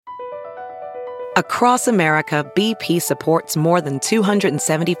Across America, BP supports more than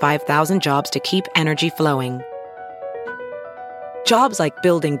 275,000 jobs to keep energy flowing. Jobs like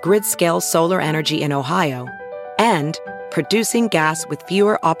building grid-scale solar energy in Ohio and producing gas with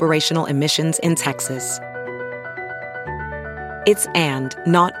fewer operational emissions in Texas. It's and,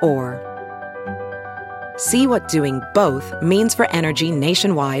 not or. See what doing both means for energy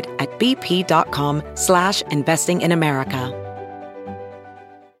nationwide at bp.com/investing in America.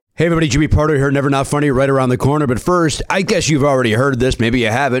 Hey everybody, Jimmy Pardo here, Never Not Funny, right around the corner. But first, I guess you've already heard this, maybe you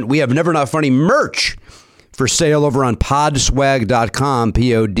haven't. We have Never Not Funny merch for sale over on podswag.com,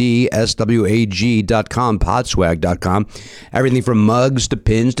 podswag.com, podswag.com. Everything from mugs to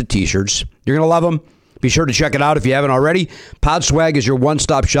pins to t-shirts. You're going to love them. Be sure to check it out if you haven't already. Podswag is your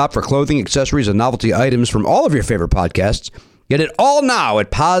one-stop shop for clothing, accessories, and novelty items from all of your favorite podcasts. Get it all now at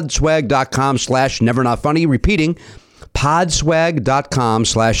podswag.com/nevernotfunny. Repeating,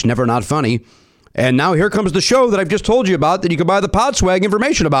 podswag.com/nevernotfunny. And now here comes the show that I've just told you about that you can buy the Podswag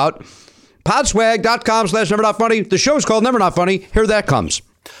information about. Podswag.com/nevernotfunny. The show's called Never Not Funny. Here that comes.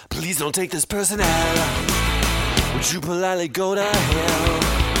 Please don't take this person out. Would you politely go to hell?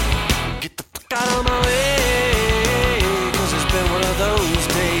 Get the fuck out of my way, 'cause it's been one of those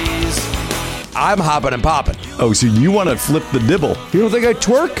days. I'm hopping and popping. Oh, so you want to flip the dibble? You don't think I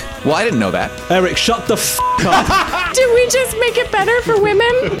twerk? Well, I didn't know that. Eric, shut the f*** up. Did we just make it better for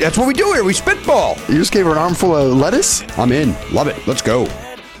women? That's what we do here. We spitball. You just gave her an armful of lettuce? I'm in. Love it. Let's go.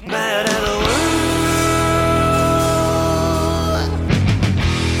 Mad at the world.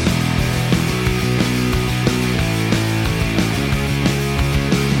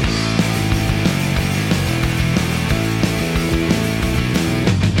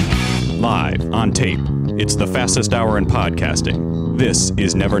 Live on tape. It's the fastest hour in podcasting. This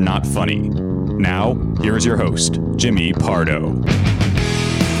is Never Not Funny. Now, here's your host, Jimmy Pardo.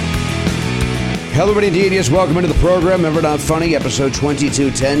 Hello, everybody. Yes, welcome into the program. Never Not Funny, episode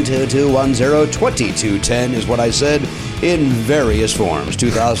 2210, 2210. 2210 is what I said in various forms.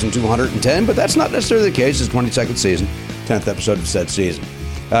 2,210, but that's not necessarily the case. It's 22nd season, 10th episode of said season.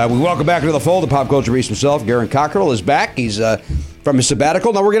 We welcome back into the fold the pop culture beast himself. Garen Cockrell is back. He's from his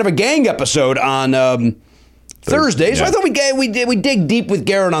sabbatical. Now we're going to have a gang episode on Thursday. So I thought we dig deep with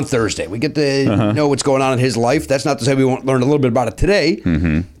Garen on Thursday. We get to know what's going on in his life. That's not to say we won't learn a little bit about it today,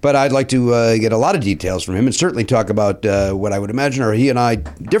 but I'd like to get a lot of details from him and certainly talk about what I would imagine are he and I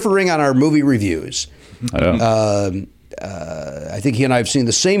differing on our movie reviews. I think he and I have seen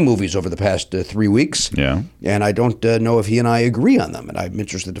the same movies over the past 3 weeks. Yeah. And I don't know if he and I agree on them. And I'm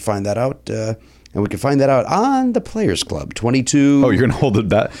interested to find that out. And we can find that out on the Players Club 22. Oh, you're going to hold it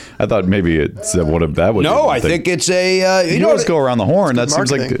that? I thought maybe it's what if that would. No, I think it's a. You always go around the horn. That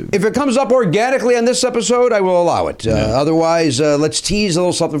seems like. If it comes up organically on this episode, I will allow it. Otherwise, let's tease a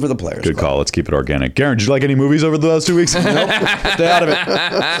little something for the Players Good Club. call. Let's keep it organic. Garen, did you like any movies over the last 2 weeks? Nope. Stay out of it.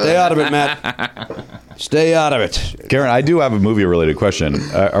 Stay out of it, Matt. Stay out of it. Garen, I do have a movie-related question.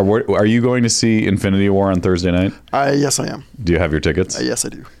 Are you going to see Infinity War on Thursday night? Yes, I am. Do you have your tickets? Yes, I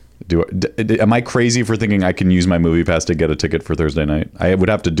do. Am I crazy for thinking I can use my movie pass to get a ticket for Thursday night? I would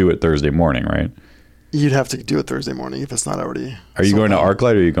have to do it Thursday morning, right? You'd have to do it Thursday morning if it's not already. Are you going to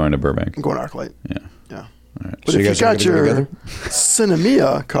ArcLight or are you going to Burbank? I'm going to ArcLight. Yeah. All right. But so if you got your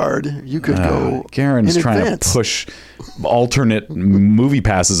Cinemia card, you could go. Garen's trying to push alternate movie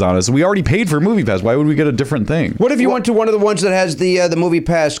passes on us. We already paid for movie pass. Why would we get a different thing? What if you went to one of the ones that has the movie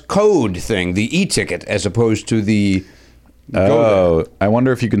pass code thing, the e-ticket, as opposed to the... Oh, I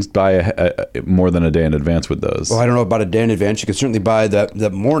wonder if you can buy more than a day in advance with those. Well, I don't know about a day in advance. You can certainly buy the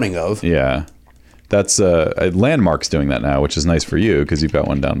morning of. Yeah. That's Landmark's doing that now, which is nice for you because you've got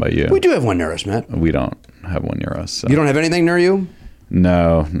one down by you. We do have one near us, Matt. We don't have one near us. So. You don't have anything near you?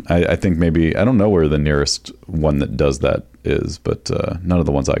 No. I think maybe, I don't know where the nearest one that does that is, but none of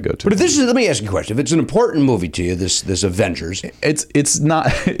the ones I go to. But if this is, let me ask you a question. If it's an important movie to you, this Avengers, it's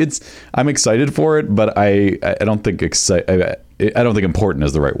not. I'm excited for it, but I don't think I don't think important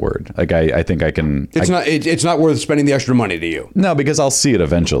is the right word. Like I think I can. It's not worth spending the extra money to you. No, because I'll see it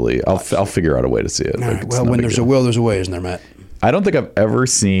eventually. I'll figure out a way to see it. All right. Well, when there's a will, there's a way, isn't there, Matt? I don't think I've ever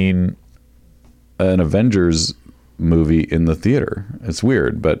seen an Avengers movie in the theater. It's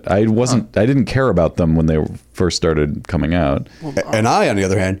weird, but I didn't care about them when they first started coming out. And I, on the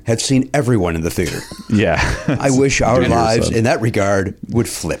other hand, had seen everyone in the theater. Yeah. I wish our lives in that regard would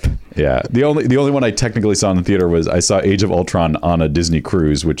flip. Yeah. The only one I technically saw in the theater was I saw Age of Ultron on a Disney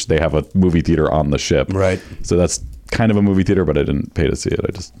cruise, which they have a movie theater on the ship. Right. So that's kind of a movie theater, but I didn't pay to see it.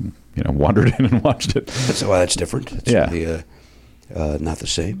 I just, wandered in and watched it. That's different. It's really, not the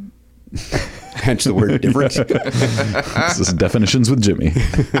same. Hence the word different. This is definitions with Jimmy.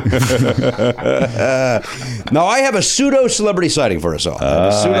 Now, I have a pseudo celebrity sighting for us all. I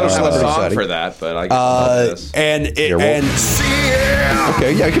don't have a celebrity song sighting for that, but I can this.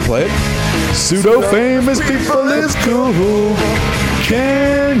 Okay, yeah, I can play it. Pseudo famous people is cool.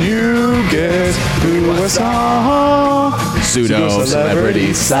 Can you guess who I saw? Pseudo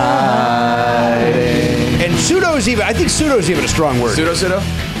celebrity sighting. And pseudo's even. I think pseudo's even a strong word. Pseudo?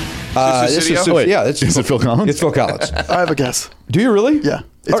 This is, Wait, yeah, it's is it Phil Collins? It's Phil Collins. I have a guess. Do you really? Yeah,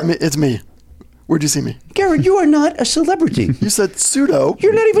 it's me. Where'd you see me? Garrett, you are not a celebrity. You said pseudo.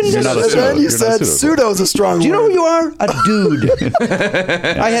 You're not even. You're not a And pseudo. then you You're not a said pseudo. pseudo is a strong word. Do you know who you are? A dude.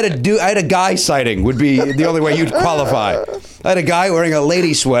 I had a guy sighting would be the only way you'd qualify. I had a guy wearing a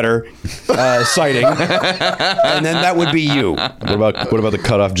lady sweater sighting, and then that would be you. What about the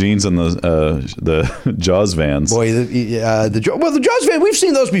cutoff jeans and the Jaws vans? Boy, the Jaws van, we've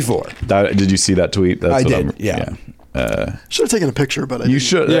seen those before. Did you see that tweet? That's I what did, I'm- yeah. Should have taken a picture, but I You didn't.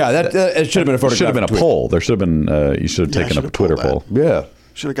 should. Yeah, that it should have been a photograph. should have been a tweet. poll. There should have been. You should have Yeah, I taken should a have Twitter pulled poll. Yeah.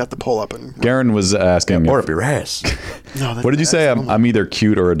 Should have got the poll up and. Garen was asking. Or if- up your ass. No, what did you say? I'm either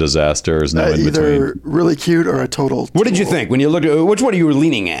cute or a disaster. There's no in either between. really cute or a total. What did you tool. think when you looked at which one are you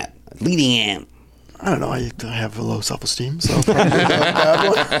leaning at? Leaning at. I don't know. I have a low self-esteem, so probably not a bad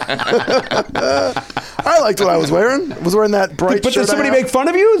one. I liked what I was wearing. I was wearing that bright But shirt. did somebody I have. make fun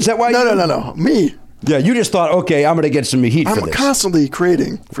of you? Is that why? No. Me. Yeah, you just thought, okay, I'm going to get some heat for I'm this. constantly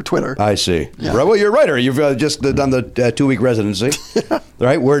creating for Twitter. I see. Yeah. Right, well, you're a writer. You've just done the 2-week residency,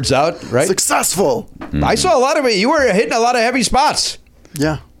 right? Words out, right? Successful. I saw a lot of it. You were hitting a lot of heavy spots.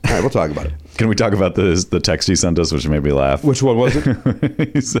 Yeah. All right, we'll talk about it. Can we talk about the text he sent us, which made me laugh? Which one was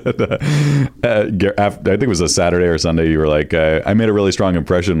it? He said, I think it was a Saturday or Sunday. You were like, I made a really strong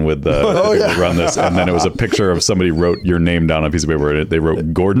impression with run this, and then it was a picture of somebody wrote your name down on a piece of paper. And they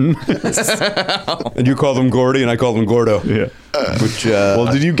wrote Gordon, And you called him Gordy, and I called him Gordo. yeah. Which Well,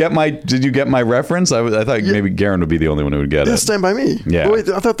 did you get my reference? I thought maybe Garen would be the only one who would get Yeah, it. stand by me. Yeah. Wait,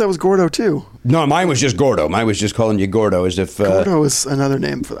 I thought that was Gordo too. no, mine was just Gordo. Mine was just calling you Gordo, as if. Gordo is another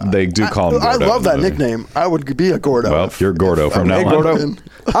name for that. They do call him I Gordo. love that nickname. I would be a Gordo. Well, you're Gordo from now Hey, on. Gordo.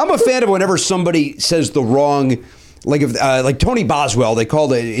 I'm a fan of whenever somebody says the wrong. Like if like Tony Boswell, they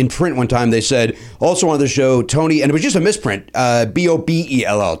called it in print one time. They said also on the show Tony, and it was just a misprint,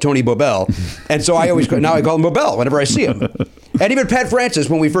 Bobell, Tony Bobel, and so I always now I call him Bobel whenever I see him. And even Pat Francis,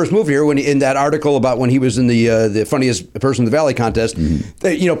 when we first moved here, when in that article about when he was in the funniest person in the Valley contest,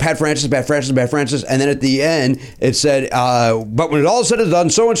 Pat Francis, and then at the end it said, but when it all said and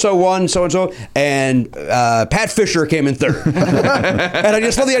done, so and so won, so and so, and Pat Fisher came in third. And I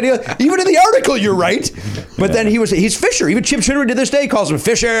just love the idea. Even in the article, you're right, but then he's Fisher. Even Chip Shinnery to this day calls him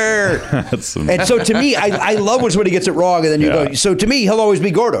Fisher. And so to me, I love when somebody gets it wrong, and then you go. So to me, he'll always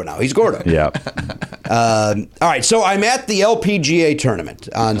be Gordo now. He's Gordo. Yeah. All right, so I'm at the LPGA tournament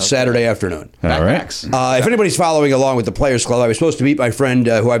on Saturday afternoon. All right. If anybody's following along with the Players Club, I was supposed to meet my friend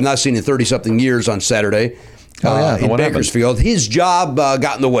who I've not seen in 30-something years on Saturday in what Bakersfield. His job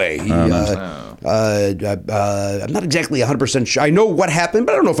got in the way. Nice. I'm not exactly 100% sure. I know what happened,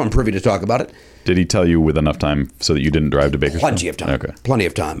 but I don't know if I'm privy to talk about it. Did he tell you with enough time so that you didn't drive to Bakersfield? Plenty of time. Okay. Plenty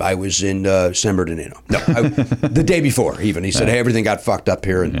of time. I was in San Bernardino. No, the day before even. He said, hey, everything got fucked up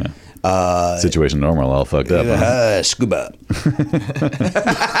here. And, Situation normal, all fucked up. Huh? Scuba.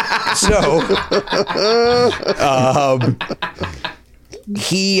 So,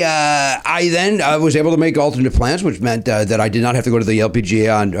 I then was able to make alternate plans, which meant that I did not have to go to the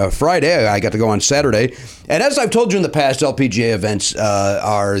LPGA on Friday. I got to go on Saturday. And as I've told you in the past, LPGA events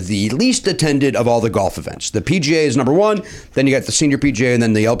are the least attended of all the golf events. The PGA is number one, then you got the senior PGA, and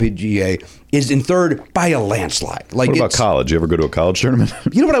then the LPGA is in third by a landslide. Like, What about college? You ever go to a college tournament?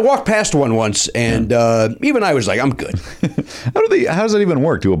 You know what? I walked past one once, and even I was like, I'm good. How does that even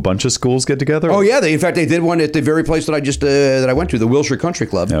work? Do a bunch of schools get together? Oh yeah, in fact they did one at the very place that I just that I went to, the Wilshire Country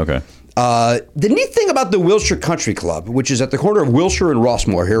Club. Okay. The neat thing about the Wilshire Country Club, which is at the corner of Wilshire and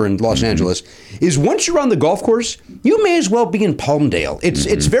Rossmore here in Los Angeles, is once you're on the golf course, you may as well be in Palmdale.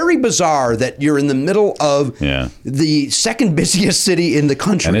 It's very bizarre that you're in the middle of the second busiest city in the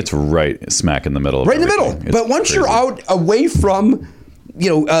country, And it's right smack in the middle. Of right in the everything. middle. It's But once crazy. you're out away from,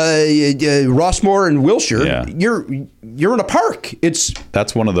 Rossmore and Wilshire, you're in a park.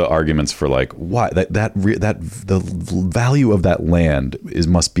 That's one of the arguments for like why that the value of that land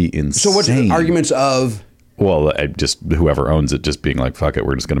must be insane. So what's the arguments of? Well, just whoever owns it just being like, fuck it,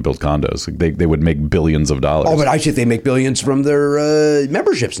 we're just going to build condos. Like they would make billions of dollars. Oh, but I think they make billions from their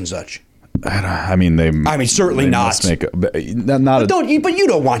memberships and such. I mean, certainly they not. must make not. But you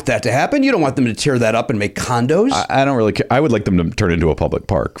don't want that to happen. You don't want them to tear that up and make condos. I don't really care. I would like them to turn into a public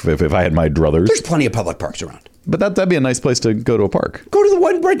park if I had my druthers. There's plenty of public parks around. But that'd be a nice place to go to a park. Go to the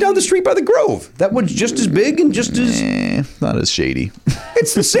one right down the street by the Grove. That one's just as big and just as... not as shady.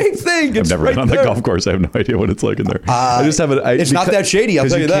 It's the same thing. I've never been on that golf course. I have no idea what it's like in there. I just have it's not that shady, I'll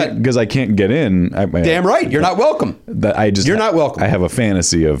tell you that. Because I can't get in. Damn right. You're not welcome. You're not welcome. I have a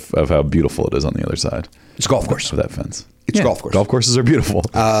fantasy of how beautiful it is on the other side. It's a golf course. Of that fence. It's a golf course. Golf courses are beautiful.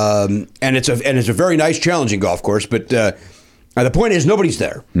 And it's a very nice, challenging golf course. But the point is, nobody's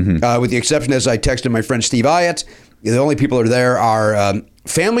there. With the exception, as I texted my friend Steve Ayatt, the only people who are there are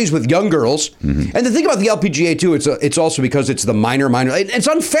families with young girls. And the thing about the LPGA too, it's also because it's the minor. It's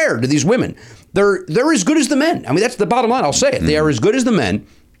unfair to these women. They're as good as the men. I mean, that's the bottom line. I'll say it. They are as good as the men,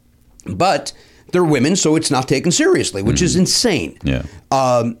 but they're women, so it's not taken seriously, which is insane. Yeah.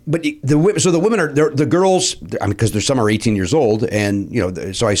 But the women are the girls. I mean, because some are 18 years old,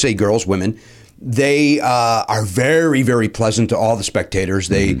 and so I say girls, women. They are very, very pleasant to all the spectators.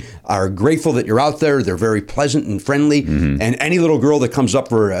 They are grateful that you're out there. They're very pleasant and friendly. And any little girl that comes up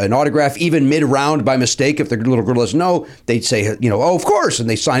for an autograph, even mid-round by mistake, if the little girl doesn't know, they'd say, oh, of course, and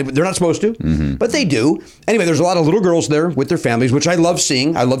they sign. But they're not supposed to, but they do. Anyway, there's a lot of little girls there with their families, which I love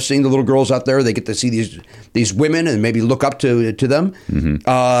seeing. I love seeing the little girls out there. They get to see these women and maybe look up to them.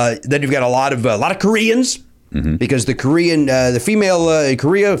 Then you've got a lot of Koreans. Because the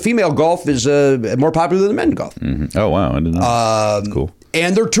female golf is more popular than men's golf. Oh wow, I didn't know. That's cool.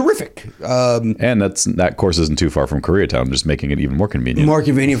 And they're terrific. And that course isn't too far from Koreatown, just making it even more convenient. More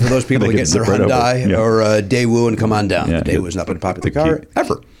convenient for those people to get in their Hyundai or Daewoo and come on down. Yeah. Daewoo's not been a popular car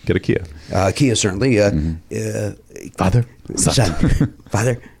ever. Get a Kia. Kia certainly. Father, son.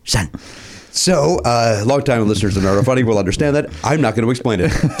 Father, son. So, long-time listeners of Narrow Funny will understand that. I'm not going to explain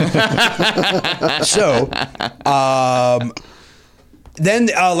it. So, then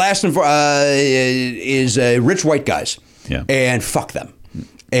last and is rich white guys. Yeah. And fuck them.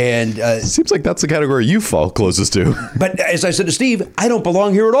 And seems like that's the category you fall closest to. But as I said to Steve, I don't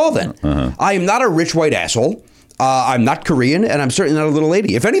belong here at all then. I am not a rich white asshole. I'm not Korean, and I'm certainly not a little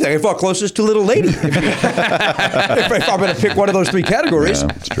lady. If anything, I fall closest to little lady. if I'm going to pick one of those three categories. Yeah,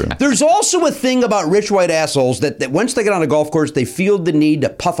 it's true. There's also a thing about rich white assholes that once they get on a golf course, they feel the need to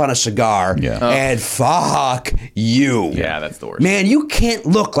puff on a cigar and fuck you. Yeah, that's the worst. Man, you can't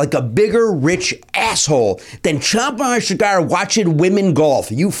look like a bigger rich asshole than chomping on a cigar watching women golf.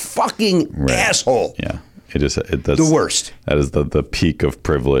 You fucking asshole. Yeah. That's the worst. That is the peak of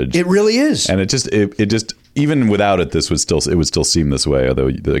privilege. It really is. And it just even without it, it would still seem this way. Although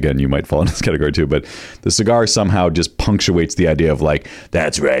again, you might fall in this category too. But the cigar somehow just punctuates the idea of like,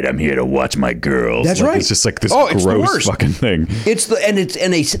 that's right, I'm here to watch my girls. That's like, right. It's just like this it's the gross worst. fucking thing.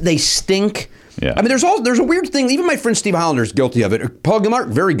 They stink. Yeah. I mean, there's a weird thing. Even my friend Steve Hollander is guilty of it. Paul Gilmart,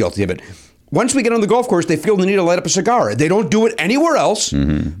 very guilty of it. Once we get on the golf course, they feel the need to light up a cigar. They don't do it anywhere else,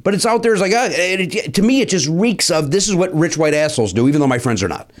 but it's out there. It's like, to me, it just reeks of this is what rich white assholes do, even though my friends are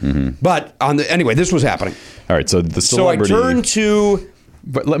not. But anyway, this was happening. All right, so the celebrity. So I turned to.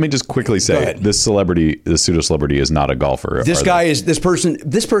 But let me just quickly say, this pseudo celebrity is not a golfer. This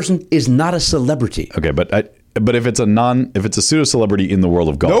person is not a celebrity. Okay, but if it's a pseudo celebrity in the world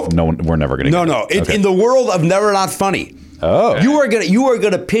of golf, we're never going to. No. In the world of Never Not Funny. Oh, you are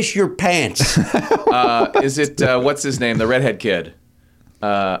gonna piss your pants. Is it what's his name? The redhead kid.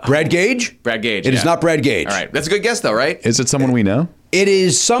 Brad Gage? Brad Gage. It is not Brad Gage. All right, that's a good guess though, right? Is it someone we know? It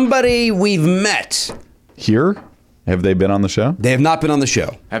is somebody we've met. Here? Have they been on the show? They have not been on the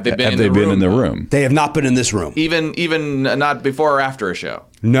show. Have they been in the room? They have not been in this room. Even not before or after a show?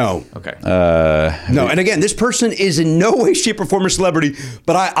 No. Okay. No, and again, this person is in no way, shape, or form a celebrity,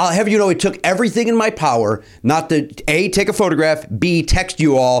 but I'll have you know it took everything in my power not to, A, take a photograph, B, text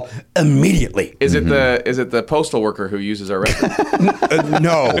you all immediately. Is it the postal worker who uses our record?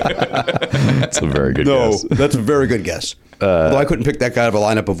 No. That's a very good guess. No, that's a very good guess. Although I couldn't pick that guy out of a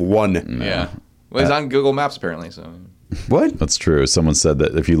lineup of one. Yeah. Well, he's on Google Maps apparently, so... What? That's true. Someone said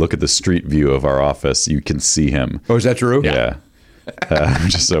that if you look at the street view of our office, you can see him. Oh, is that true? Yeah.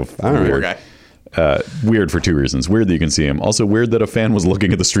 Just so weird. Guy. Weird for two reasons. Weird that you can see him. Also weird that a fan was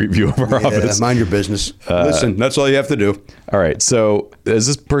looking at the street view of our office. Mind your business. Listen, that's all you have to do. All right. So is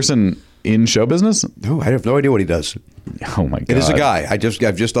this person in show business? No, I have no idea what he does. Oh my god! It is a guy. I've just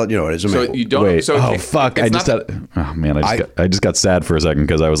thought, it is a man. So you don't. Wait. So fuck! I just got sad for a second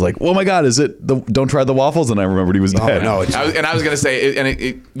because I was like, oh my god, is it the Don't Try the Waffles? And I remembered he was dead. No, I was gonna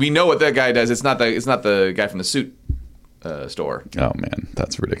say, we know what that guy does. It's not the guy from the suit store. Oh man,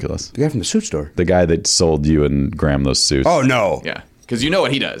 that's ridiculous. The guy from the suit store. The guy that sold you and Graham those suits. Oh no. Yeah. Because you know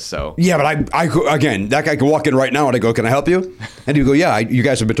what he does. So Yeah, but again, that guy could walk in right now and I go, "Can I help you?" And you go, "Yeah, you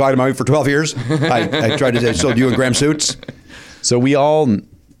guys have been talking about me for 12 years. I tried to sold you and Graham suits." So we all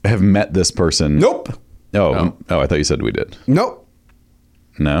have met this person. Nope. Oh, I thought you said we did. Nope.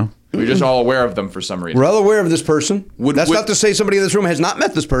 No. we're just all aware of them for some reason. We're all aware of this person. That's would- not to say somebody in this room has not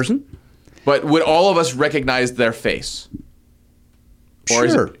met this person. But would all of us recognize their face? Or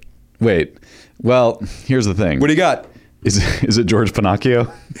is Sure. it- Wait. Well, here's the thing. What do you got? Is it George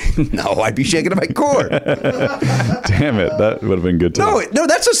Pinocchio? No, I'd be shaking to my core. Damn it, that would have been good too. No,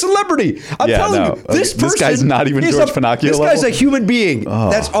 that's a celebrity. I'm Yeah, telling no. you, this Okay, this person guy's not even is George Pinocchio This guy's level? a human being.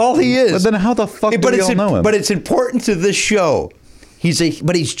 That's all he is. But then how the fuck do we all know him? But it's important to this show. He's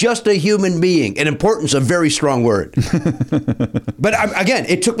just a human being. And important's a very strong word. But again,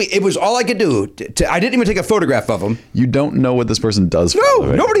 it took me. It was all I could do. I didn't even take a photograph of him. You don't know what this person does. For a No,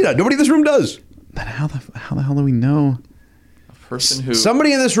 living. nobody does. Nobody in this room does. Then how the hell do we know? person who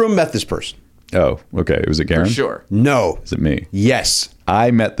Somebody in this room met this person. Oh, okay. Was it Garen? for sure. No. Is it me? Yes.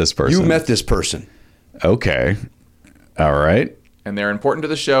 I met this person. You met this person. Okay. All right. And they're important to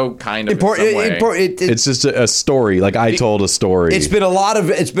the show, kind of. Important. In some way. It's just a story. Like I told a story. It's been a lot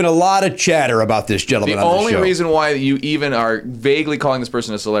of chatter about this gentleman. The on this only show. reason why you even are vaguely calling this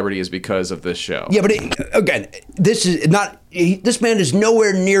person a celebrity is because of this show. Yeah, but again, this is not. This man is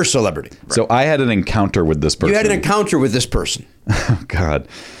nowhere near celebrity. So I had an encounter with this person. You had an encounter with this person. Oh God.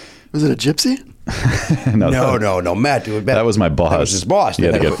 Was it a gypsy? No, Matt. That was my boss. That was his boss. He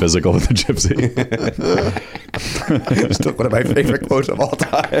had to get physical with the gypsy. Still one of my favorite quotes of all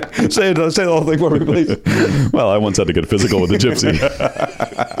time. Say the whole thing for me, please. Well, I once had to get physical with the gypsy.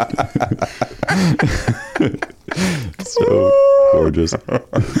 So gorgeous.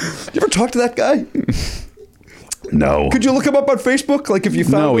 You ever talk to that guy? No. Could you look him up on Facebook? Like if you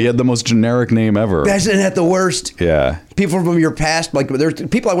found No, him? he had the most generic name ever. Isn't that the worst? Yeah. People from your past, like there's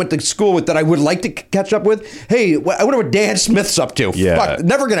people I went to school with that I would like to catch up with. Hey, I wonder what Dan Smith's up to. Yeah. Fuck,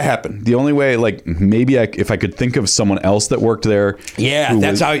 never gonna happen. The only way, like maybe if I could think of someone else that worked there, Yeah, who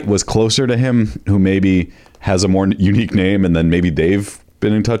that's was closer to him, who maybe has a more unique name, and then maybe they've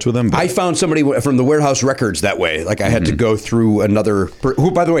been in touch with him. But I found somebody from the Warehouse Records that way. Like I had to go through another.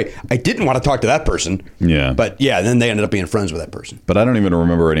 Who, by the way, I didn't want to talk to that person. Yeah. But yeah, then they ended up being friends with that person. But I don't even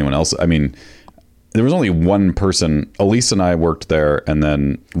remember anyone else. I mean, there was only one person. Elise and I worked there, and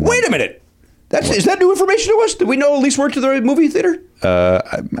then Wait a minute. Is that new information to us? Did we know Elise worked at the movie theater?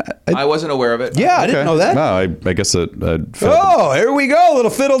 I wasn't aware of it. Yeah, I didn't know that. No, I guess it. Oh, here we go.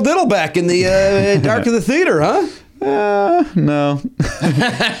 Little fiddle diddle back in the dark of the theater, huh? No.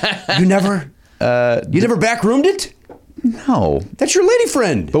 You never. You never backroomed it? No. That's your lady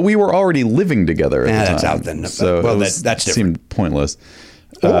friend. But we were already living together at the time. That's out then. So Well, it was- that's different. seemed pointless.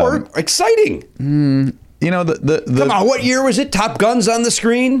 Or exciting. You know, the Come on, what year was it? Top Gun's on the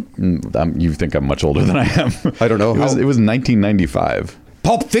screen. you think I'm much older than I am. I don't know. It was 1995.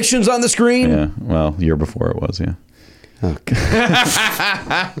 Pulp Fiction's on the screen. Yeah. Well, year before it was. Yeah.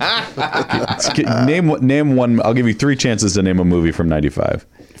 Name one. I'll give you 3 chances to name a movie from 95.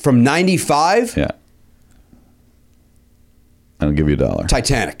 From 95? Yeah. I'll give you $1.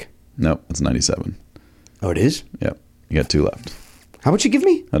 Titanic. Nope, it's 97. Oh, it is? Yep. You got 2 left. How much you give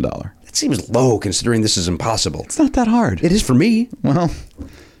me? $1. That seems low considering this is impossible. It's not that hard. It is for me. Well,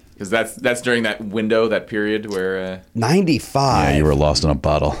 Because that's during that window, that period where 95. yeah, you were lost in a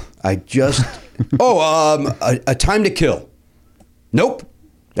bottle. I just. A Time to Kill. Nope.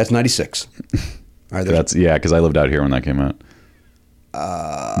 That's 96. All right, That's because I lived out here when that came out.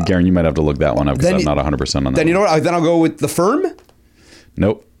 Garen, you might have to look that one up because Then I'm you- not 100% on that. Then you know one. what? Then I'll go with The Firm.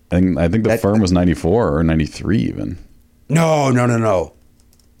 Nope. I think the firm was 94 or 93 even. No.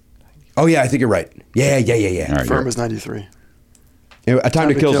 Oh yeah, I think you're right. Yeah. All right, Firm is 93. A Time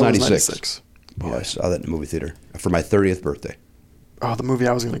to Kill is was 96. Oh, I saw that in the movie theater for my 30th birthday. Oh, the movie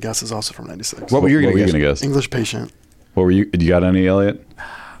I was going to guess is also from 96. What were you What going were to you guess? gonna guess? English Patient. What were you? You got any, Elliot?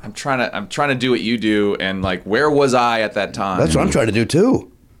 I'm trying to do what you do, and like, where was I at that time? That's what I'm trying to do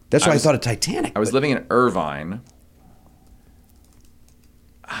too. That's why I thought of Titanic. I was living in Irvine.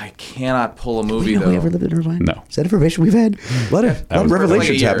 I cannot pull a movie though. lived in Irvine? No. Is that information we've had? A lot of was- revelations like a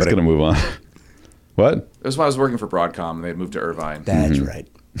year. It's happening. gonna move on. What? It was when I was working for Broadcom, and they had moved to Irvine. That's right.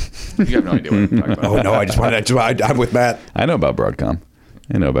 You have no idea what I'm talking about. Oh no, I just wanted to. I'm with Matt. I know about Broadcom.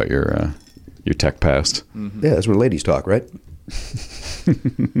 I know about your tech past. Yeah, that's when ladies talk, right?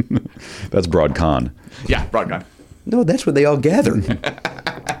 That's Broadcon. Yeah, Broadcom. No, that's when they all gather.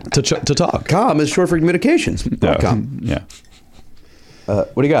 To talk. Com is short for communications. Com. Yeah.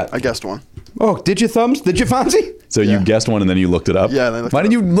 What do you got? I guessed one. Oh, did you thumbs? Did you Fonzie? So you guessed one and then you looked it up. Yeah, and I looked Why it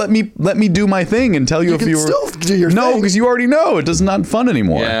didn't you let me do my thing and tell you, You if can you were still do your no, thing. because you already know it does not fun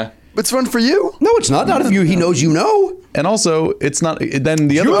anymore. Yeah. It's fun for you. No, it's not. Not if he knows you know. And also, it's not. Then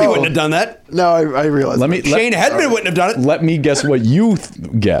the You other wouldn't have done that. No, I realize. Shane Hedman wouldn't have done it. Let me guess what you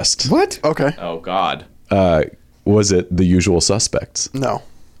guessed. What? Okay. Oh God. Was it The Usual Suspects? No.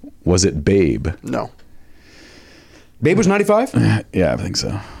 Was it Babe? No. Babe was 95? Yeah, I think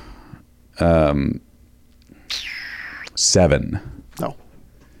so. 7. No.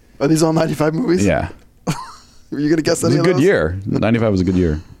 Are these all 95 movies? Yeah. Were you gonna guess It was any a of good those? year. 95 was a good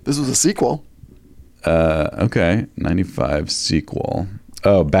year. This was a sequel. Okay. 95 sequel.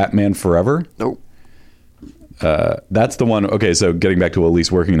 Oh, Batman Forever? Nope. That's the one. Okay, so getting back to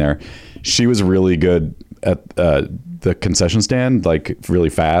Elise working there, she was really good at the concession stand, like really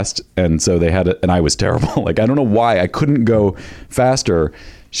fast. And so they had it, and I was terrible. Like, I don't know why I couldn't go faster.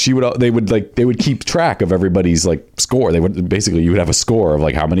 They would keep track of everybody's like score. You would have a score of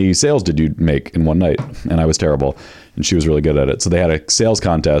like how many sales did you make in one night, and I was terrible, and she was really good at it. So they had a sales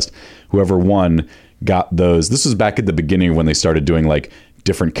contest. Whoever won got those. This was back at the beginning when they started doing like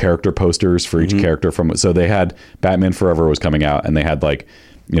different character posters for each character from. So they had Batman Forever was coming out, and they had like,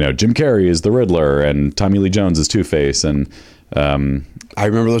 Jim Carrey is the Riddler, and Tommy Lee Jones is Two-Face, and I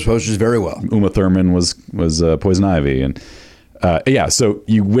remember those posters very well. Uma Thurman was Poison Ivy, and so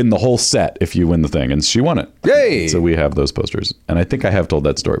you win the whole set if you win the thing, and she won it. Yay! So we have those posters, and I think I have told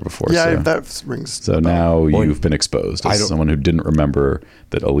that story before. Yeah, so. that rings. So now you've been exposed as someone who didn't remember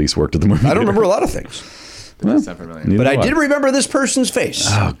that Elise worked at the movie. I don't remember a lot of things. Doesn't sound familiar. Neither But I do did remember this person's face.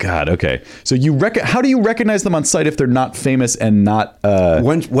 Oh God. Okay. So how do you recognize them on sight if they're not famous and not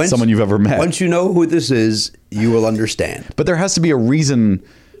someone you've ever met? Once you know who this is, you will understand. But there has to be a reason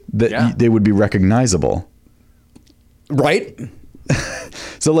that they would be recognizable, right?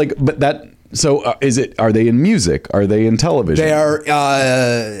 So is it? Are they in music? Are they in television? They are.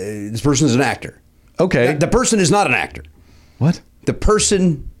 This person is an actor. Okay. The person is not an actor. What?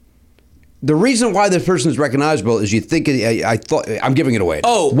 The reason why this person is recognizable is you think I thought I'm giving it away.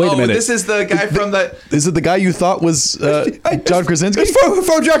 Oh, Wait a minute. This is the guy from the. Is it the guy you thought was John Krasinski? It's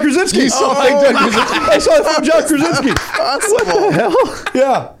from John Krasinski. You saw John Krasinski. I saw it from John Krasinski. What the hell?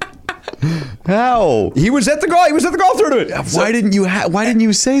 Yeah. How? He was at the golf tournament. Why didn't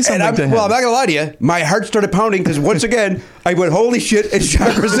you say something to him? Well, I'm not gonna lie to you. My heart started pounding because once again I went, "Holy shit! It's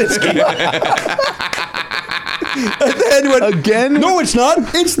John Krasinski." And then went, again? No, it's not.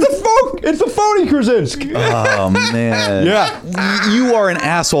 It's the phony Krasinski. Oh man. Yeah. You are an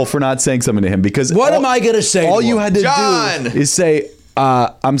asshole for not saying something to him because What am I gonna say? All to you him? had to John! do is say,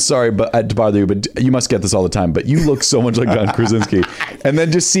 I'm sorry to bother you, but you must get this all the time. But you look so much like John Krasinski. And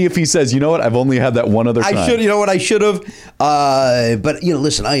then just see if he says, you know what, I've only had that one other time. I should have. But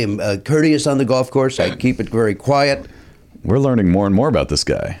listen, I am courteous on the golf course. I keep it very quiet. We're learning more and more about this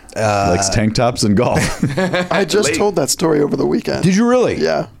guy. Likes tank tops and golf. I just told that story over the weekend. Did you really?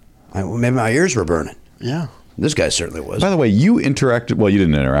 Yeah. Maybe my ears were burning. Yeah. This guy certainly was. By the way, you interacted. Well, you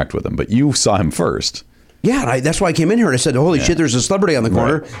didn't interact with him, but you saw him first. Yeah, and that's why I came in here and I said, "Holy shit, there's a celebrity on the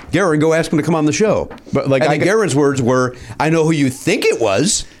corner." Right. Garen, go ask him to come on the show. But Garen's words were, "I know who you think it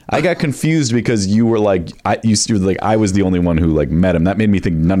was." I got confused because you were like, I was the only one who like met him. That made me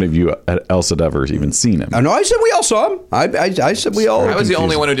think none of you else had ever even seen him. No, I said we all saw him. I said we all. I was the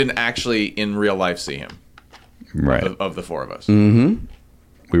only one who didn't actually in real life see him. Right. Of the four of us. Mm-hmm.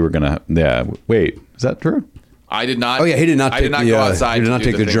 We were gonna. Yeah. Wait. Is that true? I did not. Oh yeah, he did not. I did not go outside. He did not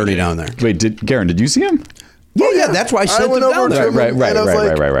take the journey down there. Wait. Garen, did you see him? Yeah. That's why I sent went him over down to there. him and I was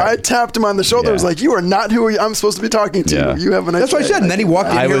like, I tapped him on the shoulder. I was like, "You are not who I'm supposed to be talking to. Yeah. You have a nice." That's what I said. And then he walked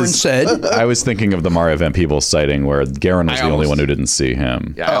in here and said, I was thinking of the Mario Van Peebles sighting where Garen was the only one who didn't see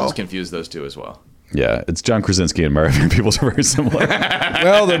him. Yeah, I almost confused those two as well. Yeah, it's John Krasinski and Mario Van Peebles are very similar.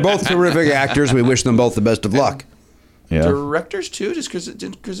 "Well, they're both terrific actors. We wish them both the best of luck." Yeah. Directors too? Just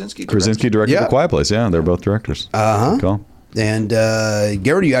Krasinski? Krasinski directed Yeah. The Quiet Place. Yeah, they're both directors. Uh-huh. Cool. And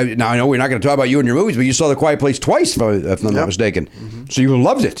Garen, now I know we're not going to talk about you and your movies, but you saw The Quiet Place twice, if I'm not mistaken. Mm-hmm. So you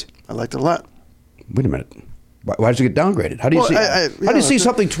loved it. I liked it a lot. Wait a minute. Why does it get downgraded? How do you see? How do you see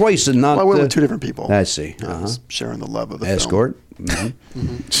something twice and not? Well, I went with two different people. I see. I was sharing the love of the Escort. film.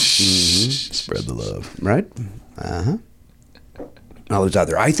 Mm-hmm. Spread the love. Right. Now there's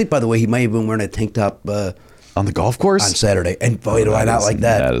other. I think, by the way, he may have been wearing a tank top on the golf course on Saturday. And boy, do I not like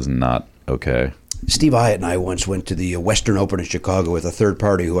that. That is not okay. Steve Hyatt and I once went to the Western Open in Chicago with a third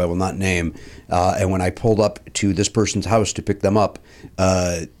party who I will not name. And when I pulled up to this person's house to pick them up,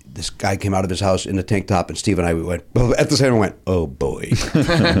 this guy came out of his house in a tank top, and Steve and I went, at the same time, we went, oh boy.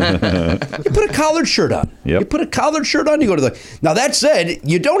 You put a collared shirt on. Yep. You put a collared shirt on, you go to the... Now, that said,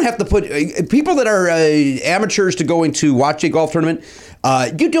 you don't have to put... people that are amateurs to going to watch a golf tournament,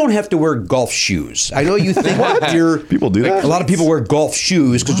 you don't have to wear golf shoes. I know you think you're... People do that? A lot of people wear golf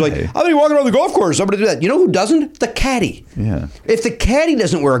shoes because like, I'm going to be walking around the golf course. I'm going to do that. You know who doesn't? The caddy. Yeah. If the caddy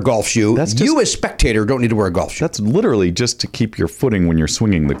doesn't wear a golf shoe, That's just- you as spectator don't need to wear a golf shoe. That's literally just to keep your footing when you're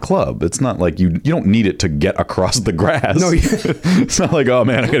swinging the club. It's not like you don't need it to get across the grass. No, it's not like, oh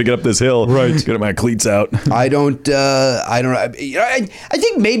man, I got to get up this hill. Right. Get my cleats out. I don't. I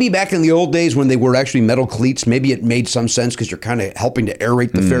think maybe back in the old days when they were actually metal cleats, maybe it made some sense because you're kind of helping to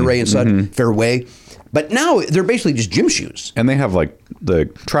aerate the fairway and such. Fairway. But now they're basically just gym shoes. And they have like the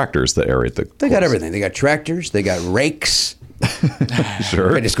tractors that aerate the They got everything. They got tractors. They got rakes.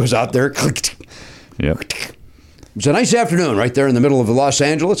 Sure. It just goes out there. Yep. It's a nice afternoon right there in the middle of Los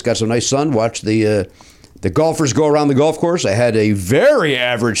Angeles. Got some nice sun. Watch the golfers go around the golf course. I had a very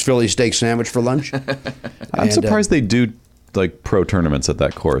average Philly steak sandwich for lunch. I'm surprised they do like pro tournaments at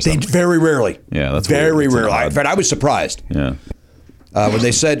that course. They very rarely. Yeah, that's very weird. It's rarely. odd. In fact, I was surprised. Yeah. When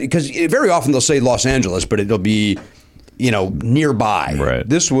they said, because very often they'll say Los Angeles, but it'll be, nearby. Right.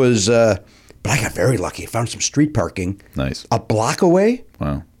 This was, but I got very lucky. I found some street parking. Nice. A block away.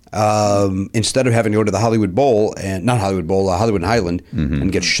 Wow. Instead of having to go to the Hollywood Bowl, and not Hollywood Bowl, Hollywood and Highland,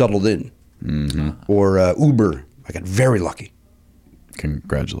 and get shuttled in. Or Uber. I got very lucky.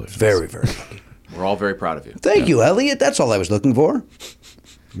 Congratulations. Very, very lucky. We're all very proud of you. Thank you, Elliot. That's all I was looking for.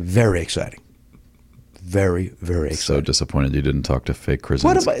 Very exciting. Very, very exciting. So disappointed you didn't talk to fake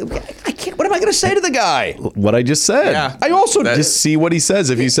Krasinski. I can't. What am I going to say to the guy? What I just said. Yeah. I also just see what he says.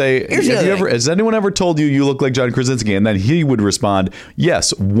 If you say, Here's the other thing. has anyone ever told you look like John Krasinski? And then he would respond,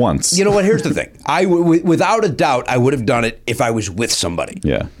 yes, once. You know what? Here's the thing. Without a doubt, I would have done it if I was with somebody.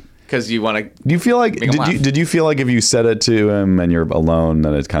 Yeah. Because you want to. Do you feel like Make him laugh. did you feel like if you said it to him and you're alone,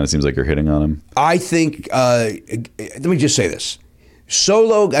 then it kind of seems like you're hitting on him? I think. Let me just say this: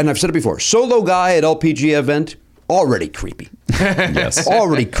 solo, and I've said it before. Solo guy at LPGA event, already creepy. Yes.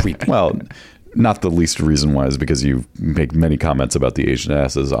 Already creepy. Well, not the least reason why is because you make many comments about the Asian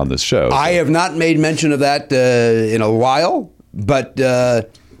asses on this show. I have not made mention of that in a while, but.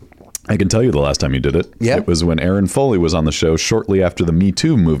 I can tell you the last time you did it. Yeah. It was when Aaron Foley was on the show shortly after the Me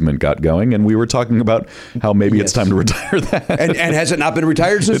Too movement got going, and we were talking about how maybe it's time to retire that. And has it not not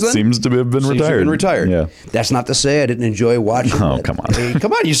then? Seems to have been retired. Yeah. That's not to say I didn't enjoy watching. Oh, that. come on. Hey,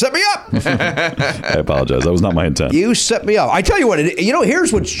 come on, you set me up. I apologize. That was not my intent. You set me up. I tell you what,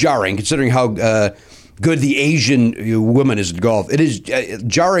 here's what's jarring, considering how good the Asian woman is at golf. It is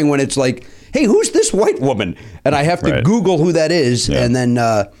jarring when it's like, hey, who's this white woman? And I have to Right. Google who that is, Yeah. and then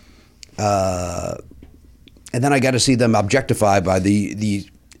I got to see them objectified by the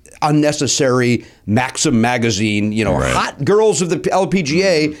unnecessary Maxim magazine, Right. hot girls of the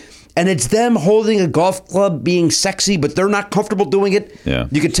LPGA. And it's them holding a golf club being sexy, but they're not comfortable doing it. Yeah.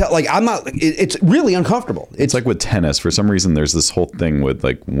 You could tell, I'm not, it's really uncomfortable. It's like with tennis. For some reason, there's this whole thing with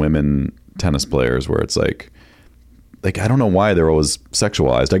like women tennis players where it's like I don't know why they're always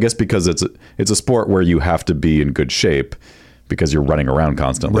sexualized. I guess because it's a sport where you have to be in good shape because you're running around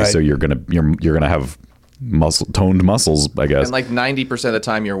constantly. Right. So you're gonna have toned muscles, I guess. And like 90% of the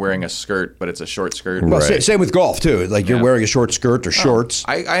time you're wearing a skirt, but it's a short skirt. Well, Right. same with golf, too. Like you're wearing a short skirt or shorts.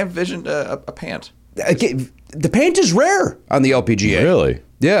 I envisioned a pant. Okay, the pant is rare on the LPGA. Really?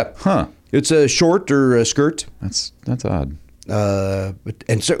 Yeah. Huh. It's a short or a skirt. That's odd.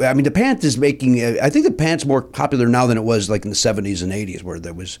 And so, I mean, the pant is making, I think the pant's more popular now than it was like in the 70s and 80s where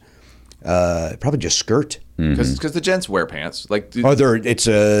there was probably just skirt. Because the gents wear pants. Like, Oh,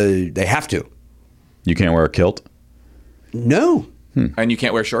 they have to. You can't wear a kilt? No. and you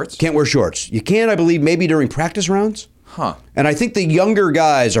can't wear shorts? Can't wear shorts. You can, I believe, maybe during practice rounds. Huh. And I think the younger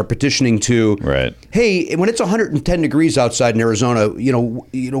guys are petitioning to, Right. hey, when it's 110 degrees outside in Arizona,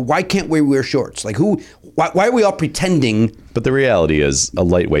 why can't we wear shorts? Like why are we all pretending? But the reality is a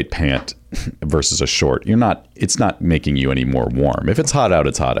lightweight pant versus a short, it's not making you any more warm. If it's hot out,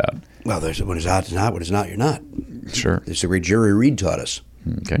 it's hot out. Well, when it's hot, it's hot. When it's not, you're not. Sure. It's the way Jerry Reed taught us.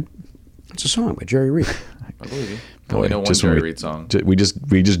 Okay. It's a song by Jerry Reed. I believe you. I only know one Jerry Reed song. We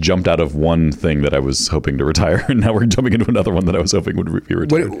just jumped out of one thing that I was hoping to retire, and now we're jumping into another one that I was hoping would be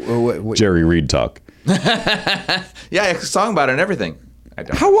retired. What- Jerry Reed talk. Yeah, a song about it and everything. I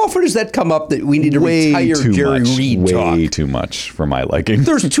don't. How often does that come up that we need to Way retire too Jerry much. Reed talk? Way too much for my liking.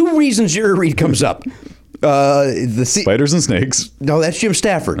 There's two reasons Jerry Reed comes up. Spiders and snakes. No, that's Jim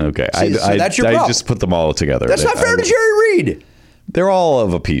Stafford. Okay, See, so that's your I problem. just put them all together. That's not fair to Jerry Reed. They're all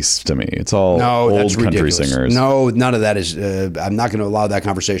of a piece to me. It's all that's old country ridiculous. singers. No, none of that is. I'm not going to allow that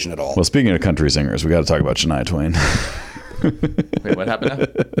conversation at all. Well, speaking of country singers, we got to talk about Shania Twain. Wait, what happened now?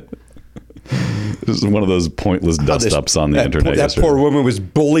 This is one of those pointless dust-ups on the internet. That yesterday. poor woman was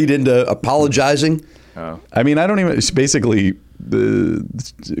bullied into apologizing. I mean, I don't even. Basically,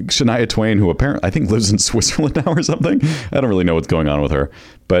 Shania Twain, who apparently I think lives in Switzerland now or something. I don't really know what's going on with her,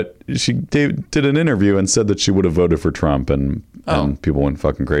 but she did an interview and said that she would have voted for Trump, and people went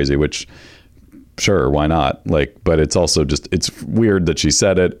fucking crazy. Which, sure, why not? Like, but it's also just it's weird that she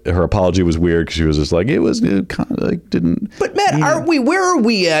said it. Her apology was weird because she was just like it was kind of like didn't. But Matt, aren't we? Where are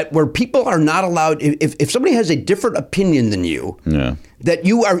we at? Where people are not allowed? If somebody has a different opinion than you, Yeah. that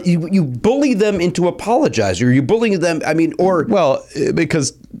you bully them into apologizing, or you bullying them. I mean, or Well,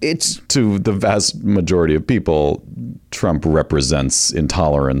 because it's. to the vast majority of people, Trump represents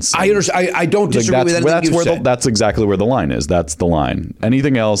intolerance. I understand. I don't disagree with anything that's you where said. that's exactly where the line is. That's the line.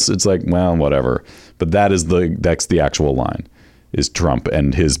 Anything else, it's like, well, whatever. But that's the actual line. Is Trump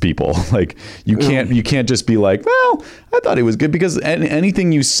and his people. Like you can't just be like, well, I thought he was good, because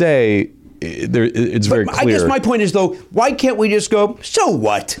anything you say, it's very clear. I guess my point is though, why can't we just go? So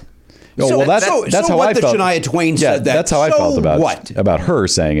what? Oh, so, well, that's how what I that felt. Shania Twain Yeah, said that. that's how I So felt what? about her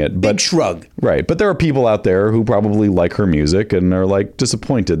saying it. But, Big shrug. Right. But there are people out there who probably like her music and are like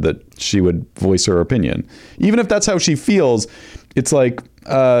disappointed that she would voice her opinion. Even if that's how she feels, it's like,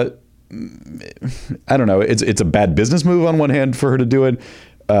 I don't know. It's a bad business move on one hand for her to do it.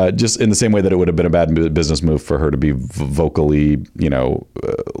 Just in the same way that it would have been a bad business move for her to be vocally,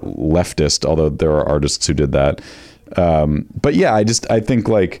 leftist, although there are artists who did that. But yeah, I think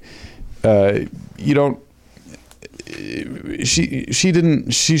like, you don't, she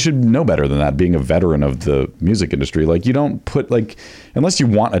should know better than that, being a veteran of the music industry. Like you don't put like, unless you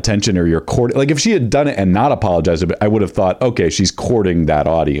want attention or you're courting, like if she had done it and not apologized, I would have thought, okay, she's courting that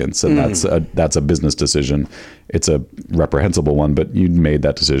audience and that's a business decision. It's a reprehensible one, but you made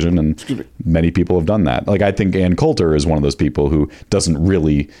that decision and many people have done that. Like I think Ann Coulter is one of those people who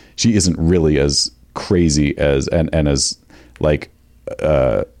she isn't really as crazy as, and as like,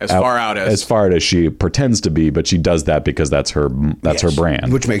 as far out as she pretends to be, but she does that because that's her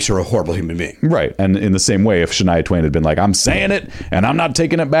brand, which makes her a horrible human being. Right. And in the same way, if Shania Twain had been like, I'm saying it and I'm not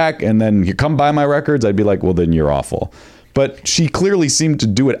taking it back, and then you come buy my records, I'd be like, well, then you're awful. But she clearly seemed to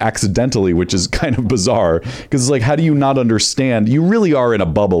do it accidentally, which is kind of bizarre, because it's like, how do you not understand? You really are in a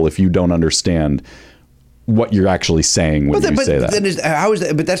bubble if you don't understand what you're actually saying when you say that. How is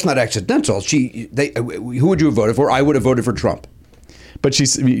that? But that's not accidental. Who would you have voted for? I would have voted for Trump. But she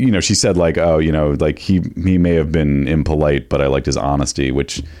said like, oh, like he may have been impolite, but I liked his honesty,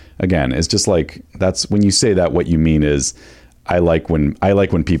 which again is just like, that's when you say that, what you mean is, I like when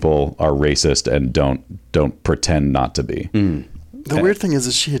people are racist and don't pretend not to be. The weird thing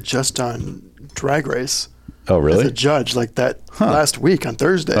is she had just done Drag Race. Oh, really? As a judge, like that last week on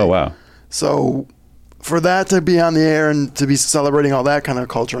Thursday. Oh, wow. So for that to be on the air and to be celebrating all that kind of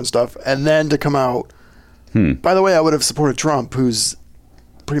culture and stuff, and then to come out. By the way, I would have supported Trump, who's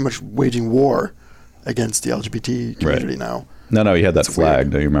pretty much waging war against the LGBT community now. No, he had that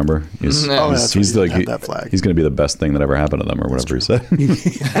flag. Do you remember? He's like, that flag. He's going to be the best thing that ever happened to them, or whatever he said.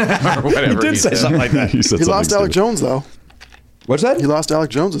 Or whatever. He did say something like that. He lost Alec Jones, though. What's that? He lost Alec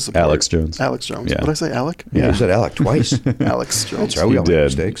Jones' support. Alex Jones. Yeah. Yeah. Did I say Alec? Yeah, you said Alec twice. Alex Jones. That's right. We all He make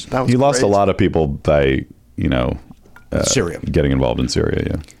did. mistakes. He lost great. a lot of people by, Syria. getting involved in Syria.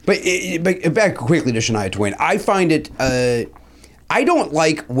 Yeah. But back quickly to Shania Twain. I find it. I don't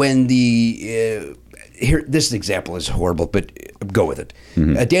like when the. Here, this example is horrible, but go with it.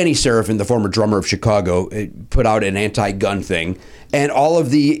 Danny Serafin, the former drummer of Chicago, put out an anti-gun thing, and all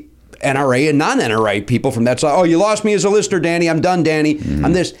of the NRA and non-NRA people from that side, oh, you lost me as a listener, Danny. I'm done, Danny.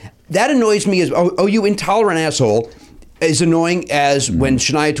 I'm this. That annoys me as, oh, you intolerant asshole. As annoying as when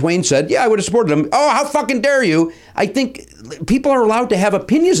Shania Twain said, yeah, I would have supported him. Oh, how fucking dare you? I think people are allowed to have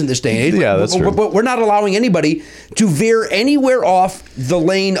opinions in this day and age. Yeah, that's true. But we're not allowing anybody to veer anywhere off the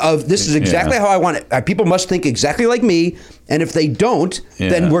lane of this is exactly how I want it. People must think exactly like me. And if they don't,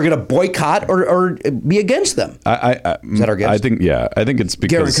 then we're going to boycott or be against them. Is that our guess? I think it's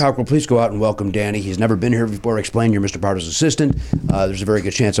because... Garen Cockrell, please go out and welcome Danny. He's never been here before. Explain you're Mr. Pardo's assistant. There's a very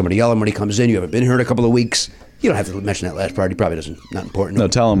good chance somebody yell him when he comes in. You haven't been here in a couple of weeks. You don't have to mention that last part. He probably doesn't. Not important. No,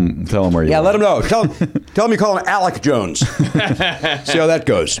 tell him where you are. Yeah, let him know. Tell him you call him Alec Jones. See how that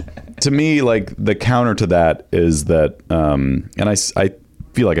goes. To me, like, the counter to that is that, and I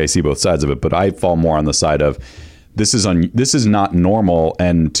feel like I see both sides of it, but I fall more on the side of this is not normal,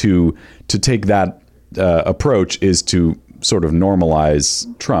 and to take that approach is to sort of normalize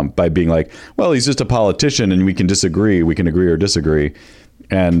Trump by being like, well, he's just a politician and we can disagree. We can agree or disagree.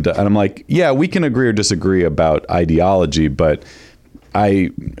 And I'm like, yeah, we can agree or disagree about ideology, but I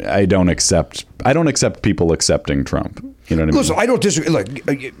don't accept people accepting Trump. You know what I mean? Listen, I don't disagree. Look,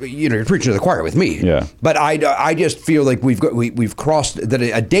 you're preaching to the choir with me. Yeah. But I just feel like we've crossed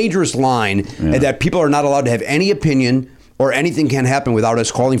a dangerous line, and that people are not allowed to have any opinion or anything can happen without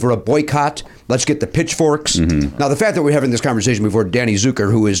us calling for a boycott. Let's get the pitchforks. Now, the fact that we're having this conversation before Danny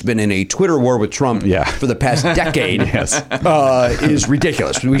Zuker, who has been in a Twitter war with Trump for the past decade, is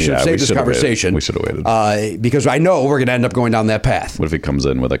ridiculous. We should save this conversation. We should have waited. Because I know we're going to end up going down that path. What if he comes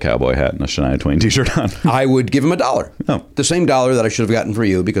in with a cowboy hat and a Shania Twain t-shirt on? I would give him $1. Oh. The same $1 that I should have gotten for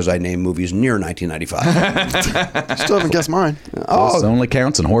you because I named movies near 1995. Still haven't guessed mine. This only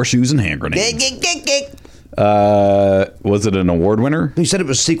counts in horseshoes and hand grenades. Was it an award winner? He said it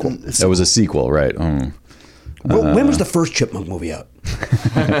was a sequel. It was a sequel, right? Oh. When was the first Chipmunk movie out?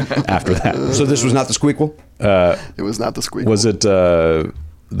 After that. So this was not the squeakquel? It was not the squeakquel. Was it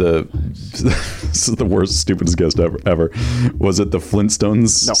this is the worst, stupidest guest ever. Was it the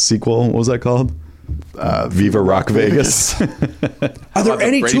Flintstones sequel? What was that called? Viva Rock Vegas. Are there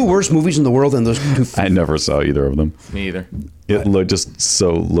any two worse movies in the world than those two? I never saw either of them. Me either. It looks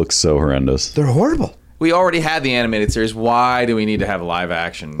so horrendous. They're horrible. We already had the animated series. Why do we need to have live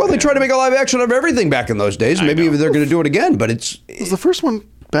action? Well, they tried to make a live action of everything back in those days. Maybe they're going to do it again, but Was the first one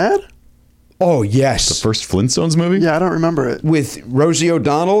bad? Oh, yes. The first Flintstones movie? Yeah, I don't remember it. With Rosie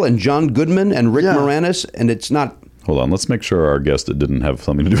O'Donnell and John Goodman and Rick Moranis, and it's not... Hold on, let's make sure our guest didn't have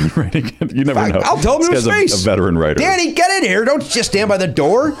something to do with writing it. You never know. I'll tell him to his face. A veteran writer. Danny, get in here. Don't just stand by the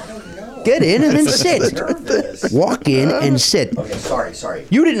door. Get in and then sit. Walk in and sit. Okay, sorry.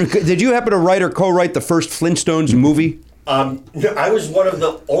 You did you happen to write or co-write the first Flintstones movie? I was one of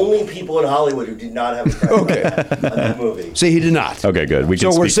the only people in Hollywood who did not have a credit on that movie. See, he did not. Okay, good. We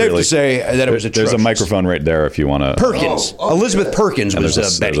can so we're speak safe freely. to say that it was atrocious. There's a microphone right there if you want to. Perkins. Elizabeth Perkins was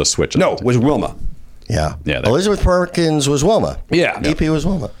Betty. There's a switch. No, was Wilma. Yeah. Yeah. Elizabeth Perkins was Wilma. Yeah. EP was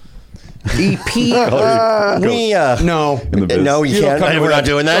Wilma. EP? No, you can't. We're not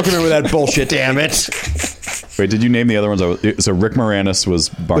doing that. Don't come in with that bullshit. Damn it. Wait, did you name the other ones? So Rick Moranis was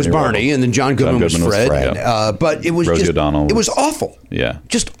Barney. And then John Goodman was Fred. Yeah. But it was Rosie O'Donnell. It was awful. Yeah.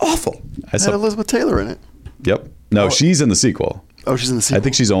 Just awful. Had Elizabeth Taylor in it. Yep. No, she's in the sequel. Oh, she's in the sequel. I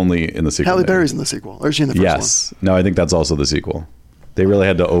think she's only in the sequel. Halle Berry's in the sequel. Or is she in the first one? Yes. No, I think that's also the sequel. They really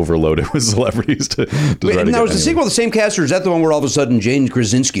had to overload it with celebrities to Wait, now, is the sequel the same cast, or is that the one where all of a sudden Jane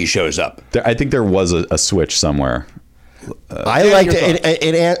Krasinski shows up? I think there was a switch somewhere. I liked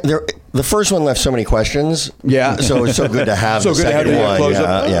it. The first one left so many questions. Yeah. So it's so good to have So the good to have second the one. close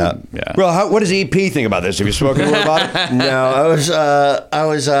up. Yeah. Well, what does EP think about this? Have you spoken to her about it? No, I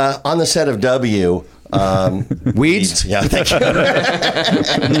was on the set of W. Weeds? Yeah, thank you.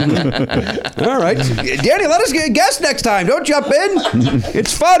 All right. Danny, let us get a guest next time. Don't jump in.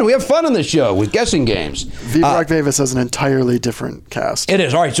 It's fun. We have fun on this show with guessing games. Viva Rock Vegas has an entirely different cast. It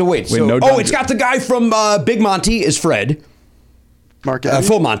is. All right, so wait. It's got the guy from Big Monty is Fred. Mark Addy?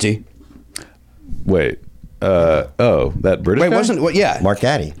 Full Monty. Wait. That British guy? Wasn't... Well, yeah. Mark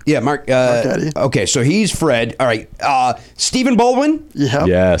Addy. Yeah, Mark Addy. Okay, so he's Fred. All right. Stephen Baldwin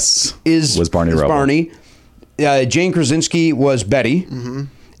Yes. was Barney Rubble. Barney. Jane Krasinski was Betty. Mm-hmm.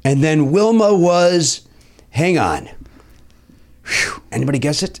 And then Wilma was... Hang on. Whew. Anybody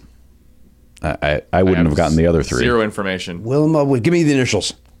guess it? I wouldn't have gotten the other three. Zero information. Wilma would... Give me the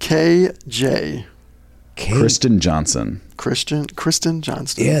initials. KJ. Kristen Johnson. Kristen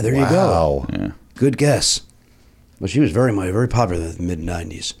Johnston. Yeah, there you go. Yeah. Good guess. Well, she was very popular in the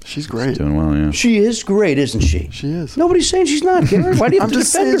mid-90s. She's great. Doing well, yeah. She is great, isn't she? She is. Nobody's saying she's not, Gary. Why do you have I'm to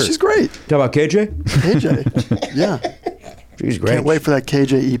just defend saying her? she's great. Talk about KJ? KJ. Yeah. She's great. Can't wait for that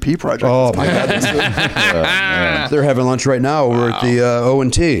KJ EP project. Oh, my God. They're having lunch right now over at the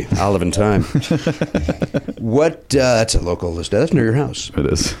O&T. Olive and Thyme. That's a local list. That's near your house. It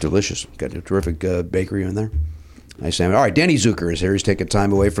is. Delicious. Got a terrific bakery in there. Nice. All right, Danny Zuker is here. He's taking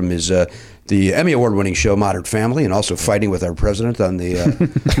time away from his the Emmy Award-winning show Modern Family, and also fighting with our president on the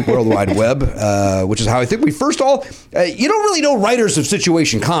World Wide Web, which is how I think we first all. You don't really know writers of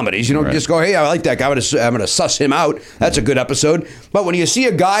situation comedies. You don't just go, "Hey, I like that guy. I'm going to suss him out. That's a good episode." But when you see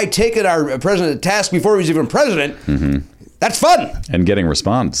a guy taking our president to task before he was even president. Mm-hmm. That's fun. And getting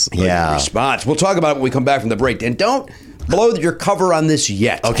response. Yeah. Response. We'll talk about it when we come back from the break. And don't blow your cover on this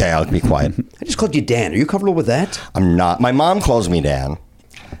yet. Okay, I'll be quiet. I just called you Dan. Are you comfortable with that? I'm not. My mom calls me Dan,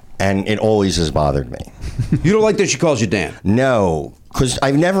 and it always has bothered me. You don't like that she calls you Dan? No, because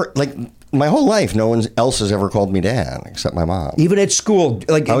I've never, my whole life, no one else has ever called me Dan except my mom. Even at school?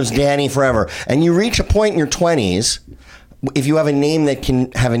 I was Danny forever. And you reach a point in your 20s if you have a name that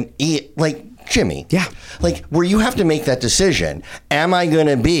can have an E, like Jimmy. Yeah. Like where you have to make that decision. Am I going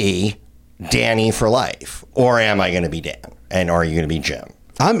to be Danny for life? Or am I going to be Dan? And are you going to be Jim?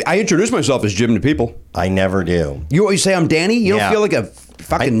 I introduce myself as Jim to people. I never do. You always say I'm Danny? You don't Yeah. feel like a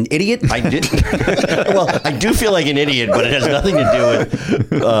fucking idiot? I did. Well, I do feel like an idiot, but it has nothing to do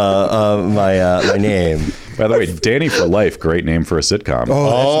with my name. By the way, Danny for Life, great name for a sitcom. Oh,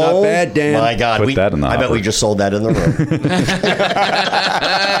 that's not bad, Dan. My God, Put that in the I bet hopper. we just sold that in the room.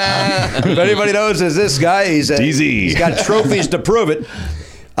 If anybody knows is this guy, he's DZ. got trophies to prove it.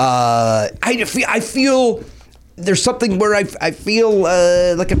 I feel there's something where I feel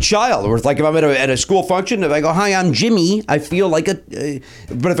like a child. Or like if I'm at a school function, if I go, "Hi, I'm Jimmy," I feel like a.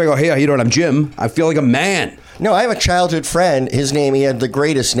 But if I go, "Hey, how you doing? I'm Jim," I feel like a man. No, I have a childhood friend. His name, he had the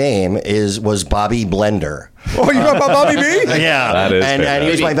greatest name, was Bobby Blender. Oh, you know about Bobby B? Yeah, That is and he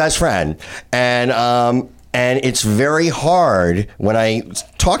was my best friend, and it's very hard when I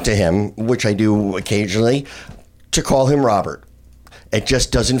talk to him, which I do occasionally, to call him Robert. It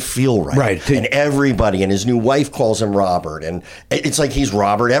just doesn't feel right. Right. And everybody, and his new wife calls him Robert, and it's like he's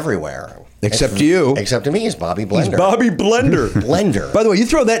Robert everywhere. Except to you. Except to me, he's Bobby Blender. He's Bobby Blender. Blender. By the way, you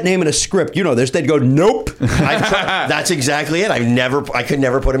throw that name in a script, you know this. They'd go, "Nope." That's exactly it. I could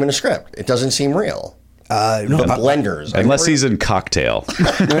never put him in a script. It doesn't seem real. No, The Blenders. Unless he's in Cocktail.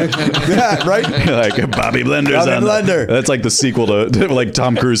 yeah, right. Like Bobby Blender's Bobby on Blender. That's like the sequel to like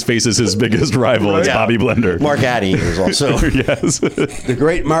Tom Cruise faces his biggest rival. It's Yeah. Bobby Blender. Mark Addy was also. Yes. The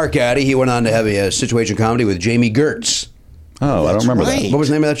great Mark Addy. He went on to have a situation comedy with Jamie Gertz. Oh, I don't remember right. What was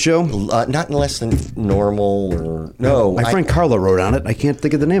the name of that show? Not less than normal or no. My friend Carla wrote on it. I can't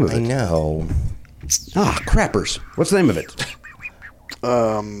think of the name of I it. know. Ah, Crappers. What's the name of it?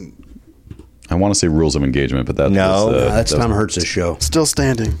 I want to say Rules of Engagement, but that No. was, That's that was- Tom Hertz's show. Still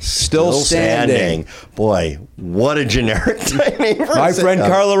standing. Still standing. Boy, what a generic name for My a friend sitcom.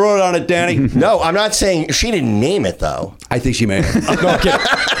 Carla wrote on it, Danny. No, I'm not saying she didn't name it though. I think she may have. No, I'm kidding.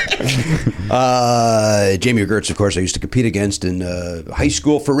 Jamie Gertz, of course, I used to compete against in high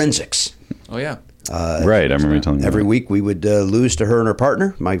school forensics. Oh yeah. right. I remember you telling me Every that. week we would lose to her and her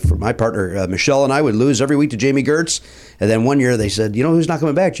partner. My partner, Michelle, and I would lose every week to Jamie Gertz. And then one year they said, "You know who's not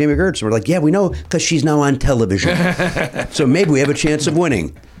coming back? Jamie Gertz." And we're like, "Yeah, we know, because she's now on television. So maybe we have a chance of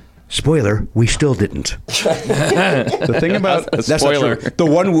winning." Spoiler, we still didn't. The thing about That's not Spoiler. true. The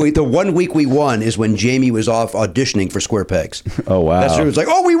one week we won is when Jamie was off auditioning for Square Pegs. Oh, wow. That's true. It was like,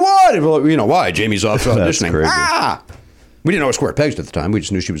 "Oh, we won!" And we're like, you know why? Jamie's off auditioning. crazy. Ah! We didn't know it was Square Pegs at the time. We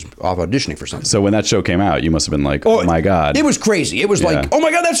just knew she was off auditioning for something. So when that show came out, you must have been like, "Oh my god!" It was crazy. It was Yeah. like, "Oh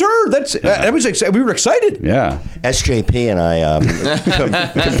my god, that's her!" That's that was we were excited. Yeah. SJP and I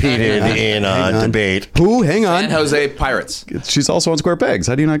competed in Hang on. debate. Who? Hang on. San Jose Pirates. She's also on Square Pegs.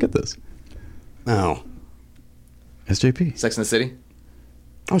 How do you not get this? Oh, SJP. Sex and the City.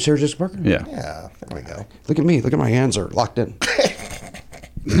 oh, Sarah Jessica Parker. Yeah. Yeah, there we go. Look at me. Look at my hands are locked in.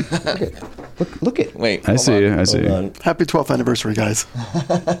 Look at. Wait. I hold see. on. I see. Happy 12th anniversary, guys.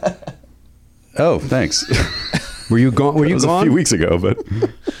 Oh, thanks. Were you gone? Were It you was gone? a few weeks ago, but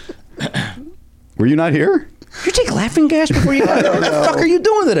were you not here? Did you take laughing gas before you got? What the fuck are you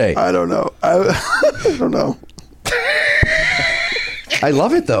doing today? I don't know. I don't know. I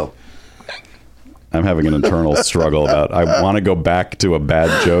love it though. I'm having an internal struggle about. I want to go back to a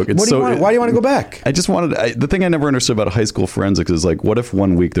bad joke. It's What do you so. want? Why do you want to go back? I just wanted. The thing I never understood about high school forensics is like, what if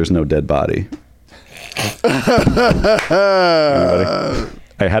 1 week there's no dead body?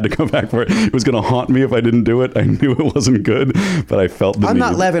 I had to go back for it. It was going to haunt me if I didn't do it. I knew it wasn't good, but I felt the I'm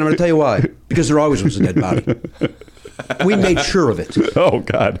not need. laughing. I'm going to tell you why. Because there always was a dead body. We made sure of it. Oh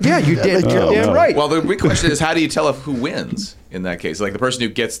God. Yeah, you did. You're Oh, damn no. right. Well, the big question is, how do you tell who wins in that case? Like the person who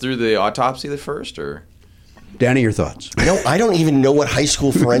gets through the autopsy the first, or Danny, your thoughts? I don't even know what high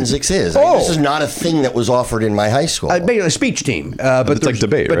school forensics is. Oh. This is not a thing that was offered in my high school. Basically a speech team, but it's like there's-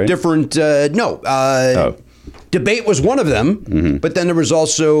 debate, but right? different. No, debate was one of them, Mm-hmm. but then there was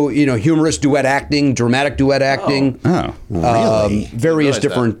also humorous duet acting, dramatic duet acting. Oh. Really? Various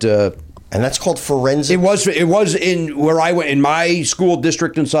realize different. And that's called forensics? It was in where I went in my school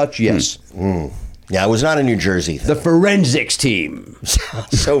district and such. Yes, Yeah, it was not a New Jersey thing. the forensics team.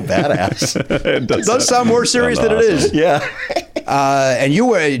 So badass. It It does sound more serious than it awesome. is. Yeah. And you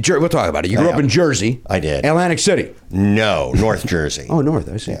were. We'll talk about it. You grew up in Jersey. I did. Atlantic City. No, North Jersey. Oh, North.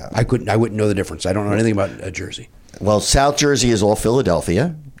 I see. Yeah. I wouldn't know the difference. I don't know anything about Jersey. Well, South Jersey is all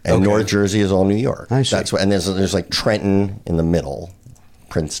Philadelphia, and Okay. North Jersey is all New York. I see. That's what, and there's like Trenton in the middle,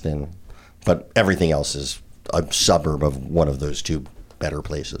 Princeton, but everything else is a suburb of one of those two better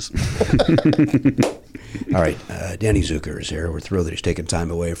places. All right, Danny Zuker is here. We're thrilled that he's taking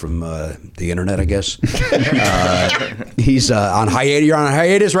time away from the internet, I guess. He's on hiatus. You're on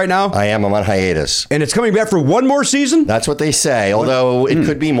hiatus right now? I am. I'm on hiatus. And it's coming back for one more season? That's what they say, although it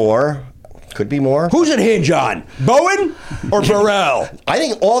could be more. Could be more. Who's it hinge on? Bowen or Burrell? I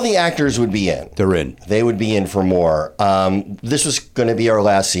think all the actors would be in. They're in. They would be in for more. This was going to be our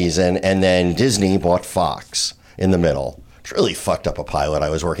last season, and then Disney bought Fox in the middle. It's really fucked up a pilot I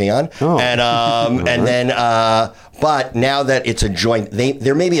was working on. Oh. And then, but now that it's a joint,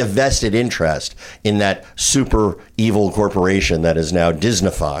 there may be a vested interest in that super evil corporation that is now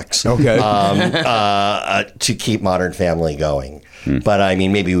Disney Fox. Okay. To keep Modern Family going. But I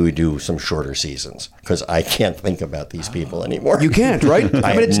mean, maybe we would do some shorter seasons because I can't think about these people anymore. You can't, right?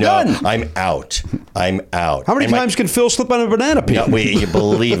 I mean, it's done. I'm out. How many times can Phil slip on a banana peel? No, you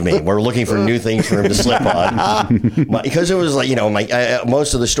believe me. We're looking for new things for him to slip on. Because it was like,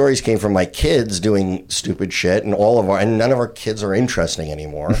 most of the stories came from my kids doing stupid shit, and none of our kids are interesting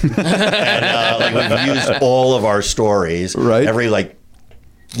anymore. And we've used all of our stories. Right. Every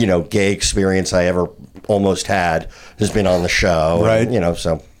gay experience I ever almost had has been on the show. Right. And,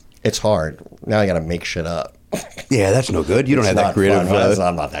 so it's hard. Now I got to make shit up. Yeah, that's no good. You don't have that creative.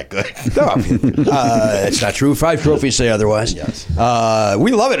 I'm not that good. It's not true. 5 trophies say otherwise. Yes.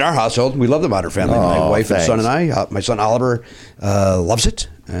 We love it in our household. We love the Modern Family. My wife and son and I. My son Oliver loves it,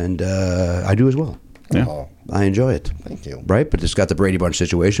 and I do as well. Yeah. I enjoy it. Thank you. Right, but it's got the Brady Bunch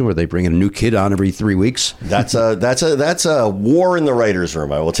situation where they bring in a new kid on every 3 weeks. That's a war in the writers'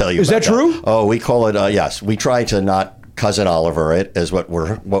 room. I will tell you. Is that true? Oh, we call it. Yes, we try to not cousin Oliver it is what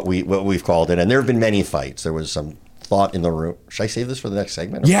we've called it, and there have been many fights. There was some thought in the room. Should I save this for the next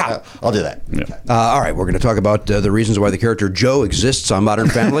segment? Yeah, I'll do that. Yeah. Okay. All right, we're going to talk about the reasons why the character Joe exists on Modern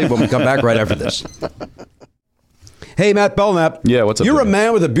Family when we come back right after this. Hey, Matt Belknap. Yeah, what's up? You're dude? a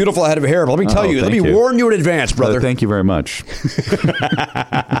man with a beautiful head of hair. But let me tell you, let me warn you in advance, brother. Thank you very much.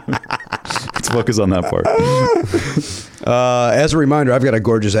 Let's focus on that part. As a reminder, I've got a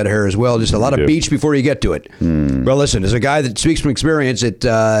gorgeous head of hair as well. Just a lot of beach before you get to it. Well, listen, as a guy that speaks from experience,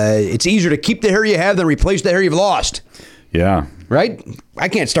 it's easier to keep the hair you have than replace the hair you've lost. Yeah. Right? I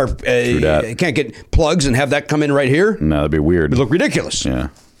can't start. I can't get plugs and have that come in right here. No, that'd be weird. It'd look ridiculous. Yeah.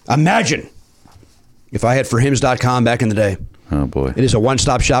 Imagine if I had forhims.com back in the day. Oh, boy. It is a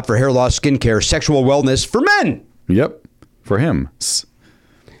one-stop shop for hair loss, skincare, sexual wellness for men. Yep. For him.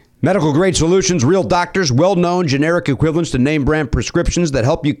 Medical-grade solutions, real doctors, well-known generic equivalents to name-brand prescriptions that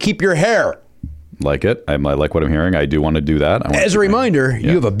help you keep your hair. Like it. I like what I'm hearing. I do want to do that. As a reminder,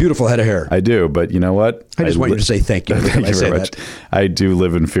 you have a beautiful head of hair. I do, but you know what? I just want you to say thank you. Thank you very much. I do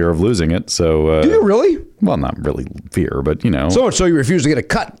live in fear of losing it. So do you really? Well, not really fear, but So much so you refuse to get a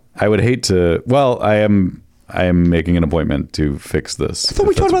cut. I would hate to. Well, I am making an appointment to fix this. I thought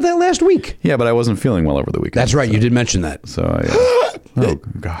we talked about that last week. Yeah, but I wasn't feeling well over the weekend. That's right. You did mention that. So oh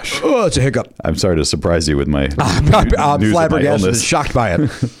gosh. Oh, it's a hiccup. I'm sorry to surprise you with my I'm news of my flabbergasted and illness. shocked by it.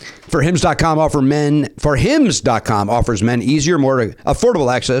 Forhims.com offers men easier, more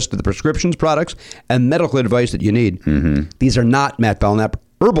affordable access to the prescriptions, products, and medical advice that you need. Mm-hmm. These are not, Matt Belknap,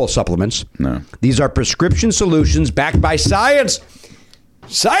 herbal supplements. No. These are prescription solutions backed by science.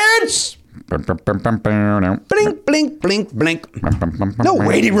 Science! Blink, blink, blink, blink. No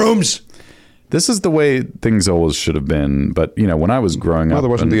waiting rooms. This is the way things always should have been. But, when I was growing up. there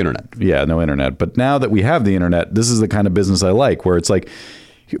wasn't the internet. Yeah, no internet. But now that we have the internet, this is the kind of business I like, where it's like,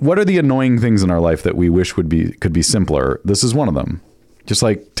 what are the annoying things in our life that we wish could be simpler? This is one of them. Just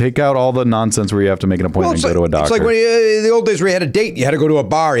like take out all the nonsense where you have to make an appointment and go to a doctor. It's like when the old days where you had a date, you had to go to a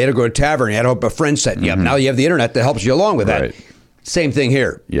bar, you had to go to a tavern, you had to hope a friend set you up. Now you have the internet that helps you along with that. Right. Same thing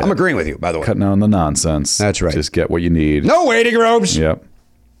here. Yeah. I'm agreeing with you, by the way. Cutting out on the nonsense. That's right. Just get what you need. No waiting rooms. Yep.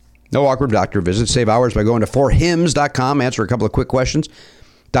 No awkward doctor visits. Save hours by going to forhims.com. Answer a couple of quick questions.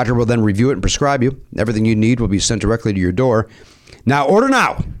 Doctor will then review it and prescribe you. Everything you need will be sent directly to your door. Now, order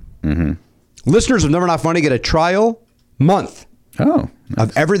now. Mm-hmm. Listeners of Never Not Funny get a trial month Oh. Nice.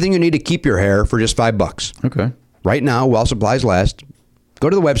 of everything you need to keep your hair for just $5. Okay. Right now, while supplies last. Go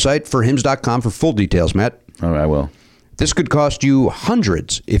to the website, forhims.com, for full details, Matt. All right, I will. This could cost you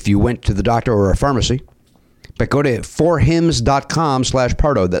hundreds if you went to the doctor or a pharmacy. But go to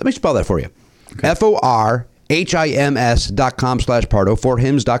forhims.com/Pardo. Let me spell that for you. Okay. FORHIMS.com/Pardo.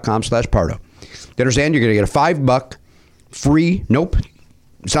 Forhims.com/Pardo. You understand? You're going to get a $5 free. Nope.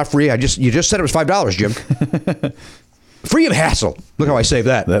 It's not free. You just said it was $5, Jim. Free of hassle. Look how I saved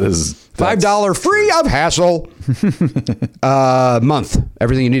that. That's $5 free of hassle month.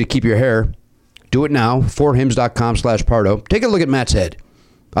 Everything you need to keep your hair. Do it now. Forhims.com/Pardo. Take a look at Matt's head.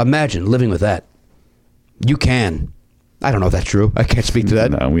 Imagine living with that. You can. I don't know if that's true. I can't speak to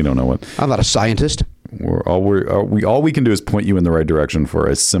that. No, we don't know what. I'm not a scientist. all we can do is point you in the right direction for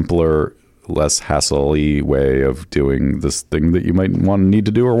a simpler, less hassle-y way of doing this thing that you might need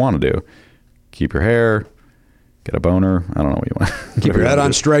to do or want to do. Keep your hair, get a boner. I don't know what you want. Keep your head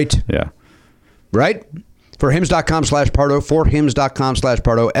on straight. Yeah. Right? forhims.com/Pardo,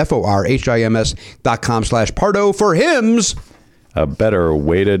 forhims.com/Pardo, forhims.com/Pardo, for Hims. A better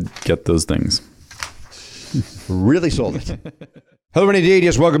way to get those things. Really sold it. Hello, indeed.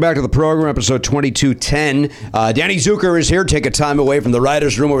 Yes, welcome back to the program, episode 2210. Danny Zuker is here. Take a time away from the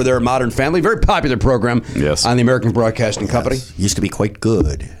writer's room over there at Modern Family. Very popular program on the American Broadcasting Company. Used to be quite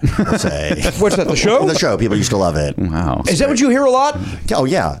good, I'll say. What's that, the show? The show. People used to love it. Wow. Is that what you hear a lot? Oh,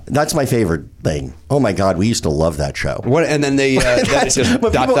 yeah. That's my favorite thing. Oh, my God. We used to love that show. What? And then they just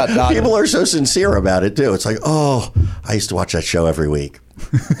but people are so sincere about it, too. It's like, oh, I used to watch that show every week.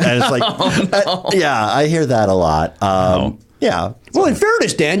 And it's like, yeah, I hear that a lot. Yeah. Well, in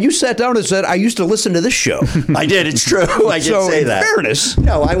fairness, Dan, you sat down and said, I used to listen to this show. I did. It's true. I did say that. In fairness.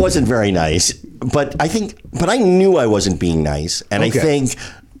 No, I wasn't very nice. But I knew I wasn't being nice. And I think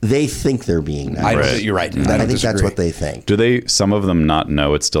they think they're being nice. You're right. I think that's what they think. Do some of them not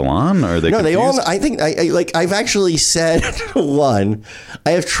know it's still on? Or are they confused? They all, I think, I've actually said, one,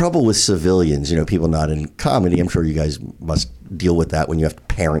 I have trouble with civilians, people not in comedy. I'm sure you guys must deal with that when you have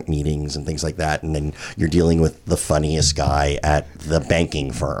parent meetings and things like that, and then you're dealing with the funniest guy at the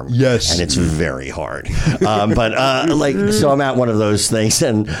banking firm. Yes. And it's very hard. So I'm at one of those things,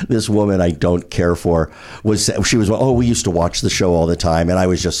 and this woman I don't care for we used to watch the show all the time, and I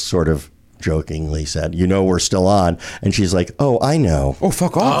was just sort of jokingly said, we're still on. And she's like, oh, I know. Oh,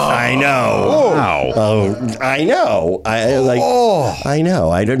 fuck off. I know. Oh. Wow. Oh, I know. I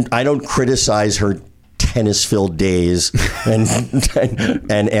know. I don't criticize her tennis-filled days and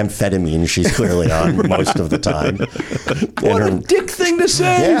amphetamine she's clearly on most of the time. What a dick thing to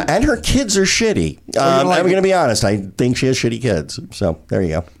say. Yeah, and her kids are shitty. I'm going to be honest. I think she has shitty kids. So there you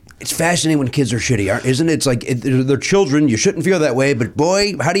go. It's fascinating when kids are shitty, isn't it? It's like they're children. You shouldn't feel that way, but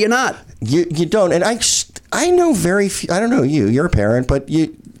boy, how do you not? You don't. And I know very few. I don't know you. You're a parent, but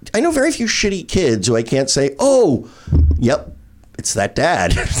I know very few shitty kids who I can't say, oh, yep. It's that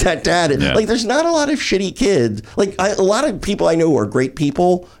dad. It's that dad. Yeah. There's not a lot of shitty kids. A lot of people I know who are great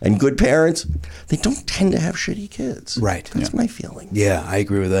people and good parents, they don't tend to have shitty kids. Right. That's my feeling. Yeah, I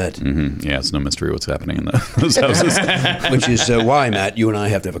agree with that. Mm-hmm. Yeah, it's no mystery what's happening in those houses. Which is why, Matt, you and I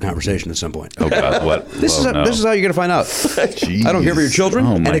have to have a conversation at some point. Oh, God. What? This is how you're going to find out. Jeez. I don't care for your children,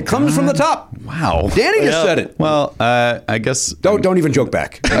 and it comes from the top. Wow. Danny just said it. Well, I guess... Don't even joke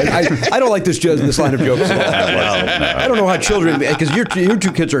back. I don't like this line of jokes at all. I don't know how children... Because your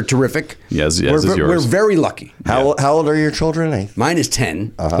two kids are terrific. Yes, we're yours. We're very lucky. How old are your children? Mine is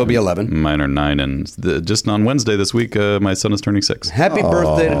 10. They'll be 11. Mine are 9, and just on Wednesday this week, my son is turning 6. Happy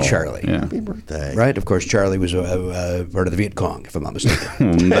birthday to Charlie. Yeah. Happy birthday. Right? Of course, Charlie was part of the Viet Cong, if I'm not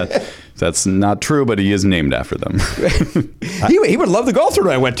mistaken. That's not true, but he is named after them. He would love the golf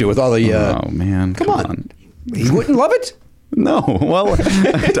tournament I went to with all the... oh, man. Come on. He wouldn't love it? No. Well,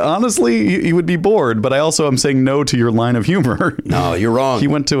 honestly, he would be bored, but I also am saying no to your line of humor. No, you're wrong. He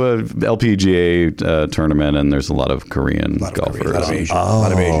went to a LPGA tournament, and there's a lot of Korean golfers. A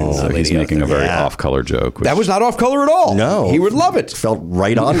lot of Asians. So he's making a very off-color joke. That was not off-color at all. No. He would love it. Felt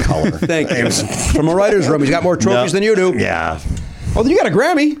right on color. Thank you. From a writer's room. He's got more trophies than you do. Yeah. Oh, then you got a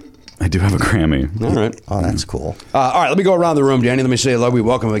Grammy. I do have a Grammy. All right. Oh, that's cool. All right, let me go around the room, Danny. Let me say hello. We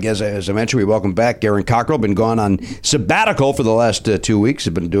welcome, as I mentioned, we welcome back Garen Cockrell. Been gone on sabbatical for the last 2 weeks.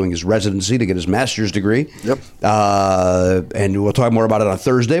 He's been doing his residency to get his master's degree. Yep. And we'll talk more about it on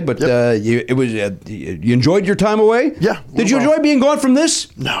Thursday. But you enjoyed your time away? Yeah. Did you enjoy being gone from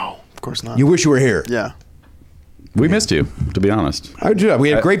this? No, of course not. You wish you were here? Yeah. We missed you, to be honest. I do. We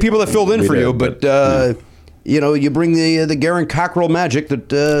had great people that filled in for you, but you bring the Garen Cockrell magic that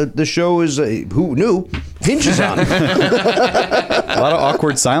the show is, who knew, hinges on. A lot of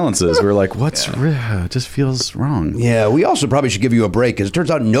awkward silences. We're like, it just feels wrong. Yeah, we also probably should give you a break, because it turns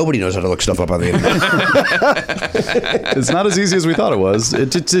out nobody knows how to look stuff up on the internet. It's not as easy as we thought it was.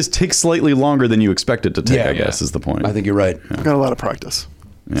 It just takes slightly longer than you expect it to take, I guess, is the point. I think you're right. I've got a lot of practice.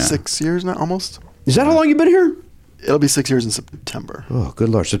 Yeah. 6 years now, almost. Is that how long you've been here? It'll be 6 years in September. Oh, good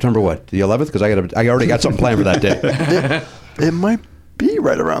Lord. September what? The 11th? Because I already got something planned for that day. It might be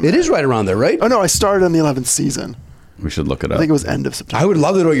right around there. It is right around there, right? Oh, no, I started in the 11th season. We should look it up. I think it was end of September. I would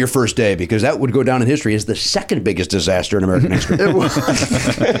love to know your first day, because that would go down in history as the second biggest disaster in American history. It was.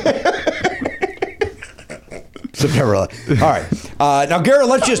 September 11th. All right. Now, Garrett,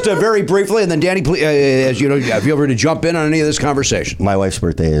 let's just very briefly, and then Danny, as you know, feel free to jump in on any of this conversation. My wife's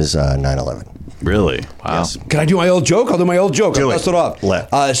birthday is 9/11. Really? Wow. Yes. Can I do my old joke? I'll do my old joke. Do I'll it. dust it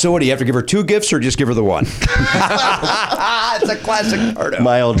off. So what, do you have to give her 2 gifts or just give her the one? It's a classic Pardo.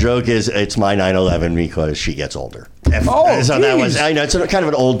 My old joke is it's my 9/11 because she gets older. Oh, so that was, geez. I know, it's kind of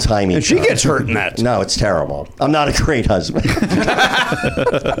an old timey. And she gets hurt in that. No, it's terrible. I'm not a great husband. How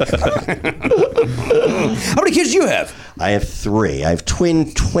many kids do you have? I have 3. I have twin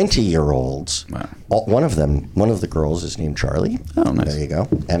 20-year-olds. Wow. One of the girls is named Charlie. Oh, nice. There you go.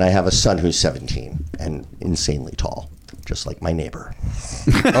 And I have a son who's 17 and insanely tall, just like my neighbor.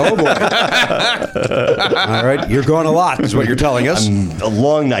 Oh, boy. All right. You're going a lot, is what you're telling us.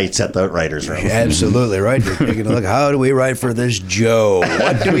 Long nights at the writer's room. Absolutely, right. You're taking a look. How do we write for this Joe?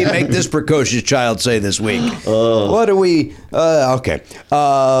 What do we make this precocious child say this week? What do we... okay.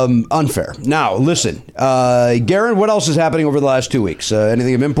 Unfair. Now, listen. Garen, what else is happening over the last 2 weeks?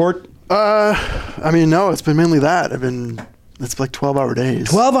 Anything of import? No, it's been mainly that. It's like 12-hour days.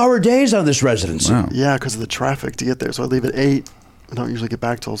 12-hour days on this residency. Wow. Yeah, because of the traffic to get there. So I leave at 8. I don't usually get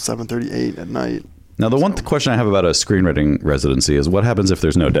back till 7:38 at night. Now, the one question I have about a screenwriting residency is what happens if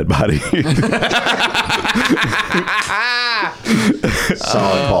there's no dead body? Solid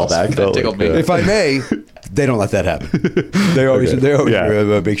callback. That tickled me. If I may, they don't let that happen. They always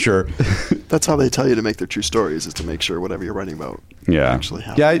make sure. That's how they tell you to make their true stories, is to make sure whatever you're writing about actually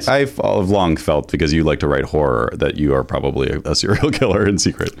happens. Yeah, I've long felt, because you like to write horror, that you are probably a serial killer in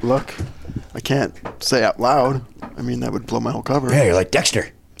secret. Look, I can't say out loud. That would blow my whole cover. Yeah, you're like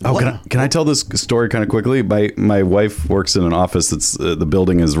Dexter. Oh, can I tell this story kind of quickly? My wife works in an office that's the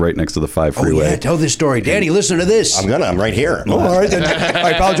building is right next to the 5 freeway. Oh, yeah, tell this story. Danny, listen to this. I'm right here. Oh, all right, then. I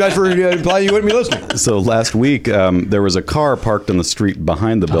apologize for implying you wouldn't be listening. So last week, there was a car parked on the street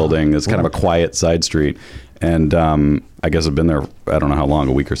behind the building. It's kind of a quiet side street. And I guess I've been there, I don't know how long,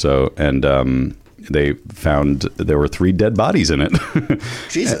 a week or so. And they found there were 3 dead bodies in it.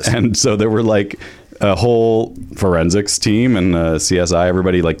 Jesus. And so there were like a whole forensics team and CSI,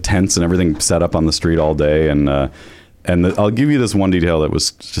 everybody, like tents and everything set up on the street all day. And I'll give you this one detail that was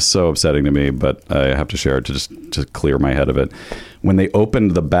just so upsetting to me, but I have to share it to clear my head of it. When they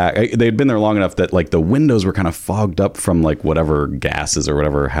opened the back, they'd been there long enough that like the windows were kind of fogged up from like whatever gases or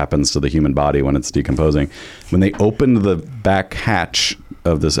whatever happens to the human body when it's decomposing. When they opened the back hatch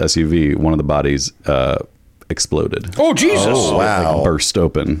of this SUV, one of the bodies exploded. Oh, Jesus. Oh, wow. Like burst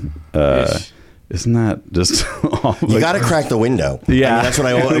open. Isn't that just awful? You got to crack the window. Yeah. That's what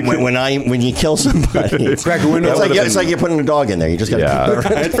when you kill somebody. Crack a window. It's like you're putting a dog in there. You just got to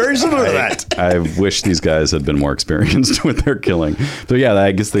keep It's very similar to that. I wish these guys had been more experienced with their killing. So yeah,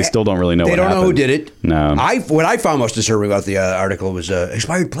 I guess they still don't really know. They what don't know who happened. did it. No. What I found most disturbing about the article was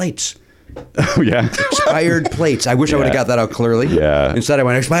expired plates. Oh, yeah. Expired plates. I wish I would have got that out clearly. Yeah. Instead, I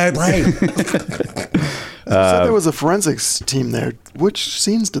went expired plate. You said there was a forensics team there. Which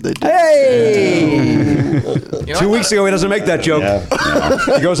scenes did they do? Hey! 2 weeks ago, he doesn't make that joke.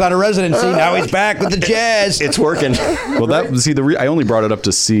 Yeah. He goes on a residency. Now he's back with the jazz. It's working. Well, I only brought it up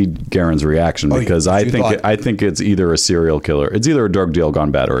to see Garen's reaction because I think it's either a serial killer. It's either a drug deal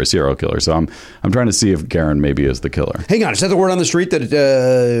gone bad or a serial killer. So I'm trying to see if Garen maybe is the killer. Hang on, is that the word on the street that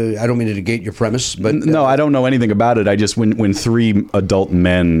I don't mean to negate your premise, but No, I don't know anything about it. I just when 3 adult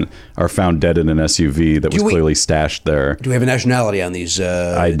men are found dead in an SUV that was clearly stashed there. do we have a nationality on these?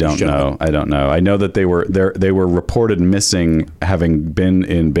 I don't know. I know that they were reported missing, having been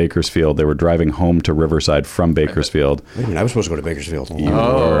in Bakersfield. They were driving home to Riverside from Bakersfield. Wait a minit, I was supposed to go to Bakersfield. Maybe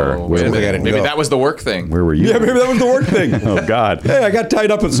that was the work thing. Where were you? Yeah, maybe that was the work thing. Oh God. Hey, I got tied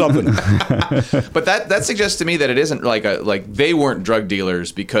up with something. But that suggests to me that it isn't like they weren't drug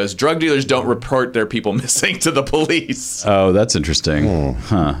dealers, because drug dealers don't report their people missing to the police. Oh, that's interesting.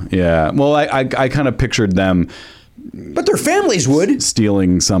 Huh. Yeah. Well, I kind of pictured them But their families would.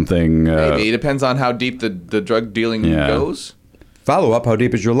 stealing something. Maybe it depends on how deep the drug dealing goes. Follow up, how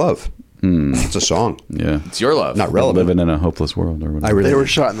deep is your love? It's a song. Yeah. It's your love. Not relevant. Living in a hopeless world or whatever. They were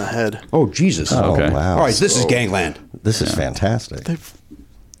shot in the head. Oh, Jesus. Oh, okay. wow. All right, this is gangland. This is fantastic.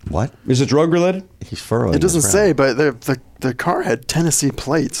 What? Is it drug related? He's furrowing. It doesn't his brow. say, but the car had Tennessee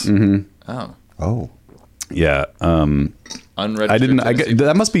plates. Oh. Oh. Yeah. Unregistered.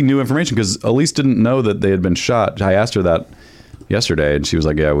 That must be new information, because Elise didn't know that they had been shot. I asked her that yesterday, and she was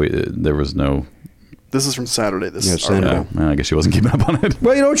like, "Yeah, there was no." This is from Saturday. This Yeah, Saturday. I guess she wasn't keeping up on it.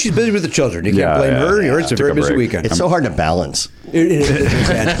 Well, you know, she's busy with the children. You can't blame her. It's a very busy weekend. It's so hard to balance. It is.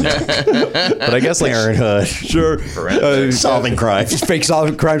 But I guess like Parenthood. Sure. Solving crimes. Fake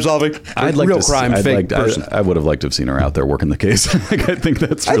crime solving. I'd like real to crime, fake person. I would have liked to have seen her out there working the case. Like, I think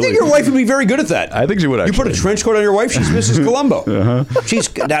that's. I Really, think your wife would be very good at that. I think she would. Actually. You put a trench coat on your wife. She's Mrs. Columbo. She's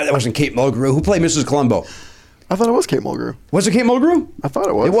that wasn't Kate Mulgrew. Who played Mrs. Columbo? I thought it was Kate Mulgrew. Was it Kate Mulgrew? I thought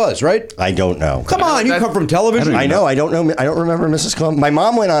it was. It was, right? I don't know. Come on, you come from television. I know. I don't know. I don't remember Mrs. Columbo. My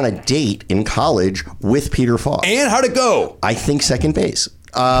mom went on a date in college with Peter Falk. And how'd it go? I think second base.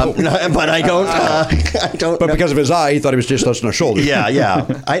 No, but I don't. I don't. But know. because of his eye, he thought he was just touching her shoulder. Yeah.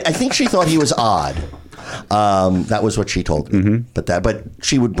 I think she thought he was odd. That was what she told me. But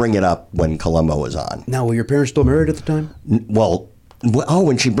she would bring it up when Columbo was on. Now, were your parents still married at the time?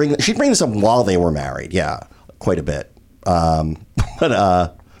 When she'd bring this up while they were married. Yeah, quite a bit.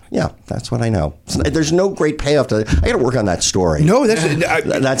 Yeah, that's what I know. There's no great payoff to. I got to work on that story. No,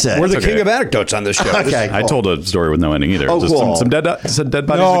 that's it. We're the king of anecdotes on this show. Okay, I told a story with no ending either. Oh, Just cool. some dead bodies. No, in the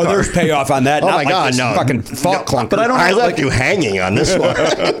car. there's payoff on that. Oh Not my like God, this no. fucking thought clunker. But I left you hanging on this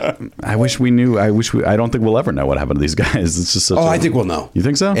one. I wish we knew. I don't think we'll ever know what happened to these guys. It's just such. I think we'll know. You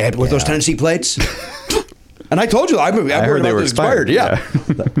think so? And with those Tennessee plates. And I told you, I heard they were expired. Yeah.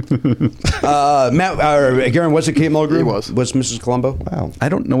 Matt, Garen, was it Kate Mulgrew? He was. Was Mrs. Columbo? Wow. I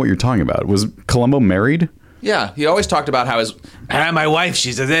don't know what you're talking about. Was Columbo married? Yeah, he always talked about how my wife,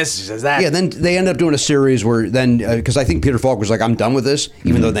 she says this, she says that. Yeah, then they ended up doing a series where then, because I think Peter Falk was like, I'm done with this,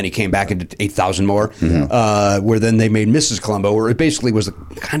 even though then he came back and did 8,000 more, where then they made Mrs. Columbo, where it basically was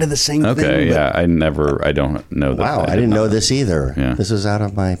kind of the same thing. Okay, yeah, I don't know that. Wow, I didn't know this either. Yeah. This is out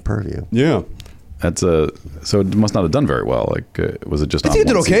of my purview. Yeah. So it must not have done very well. Like, was it just? I think it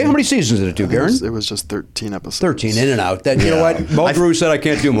did okay. How many seasons did it do, Garen? It was just 13 episodes. 13, in and out. Then, you know what? Mulgrew said I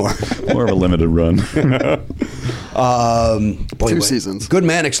can't do more. More of a limited run. Two seasons. Good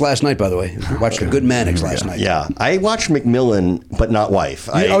Mannix last night, by the way. I watched a Good Mannix last night. Yeah, I watched Macmillan, but not wife.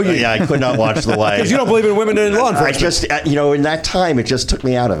 I could not watch the wife. Because you don't believe in women in law I enforcement. just, in that time, it just took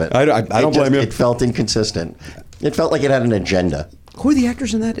me out of it. I don't blame you. It felt inconsistent. It felt like it had an agenda. Who are the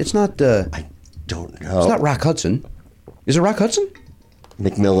actors in that? It's not. I don't know. It's not Rock Hudson. Is it Rock Hudson?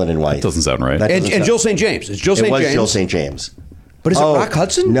 Macmillan and wife. Doesn't sound right. And Jill St. James. It's Jill St. James. It was Jill St. James. But is it Rock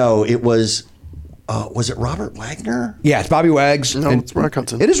Hudson? No, it was. Was it Robert Wagner? Yeah, it's Bobby Wags. No, it's Rock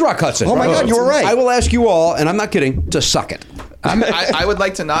Hudson. It is Rock Hudson. Oh my God, you were right. I will ask you all, and I'm not kidding, to suck it. I would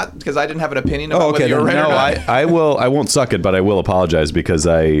like to not, because I didn't have an opinion about whether you were right or No, not. I won't suck it, but I will apologize because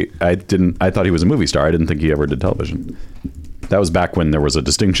I thought he was a movie star. I didn't think he ever did television. That was back when there was a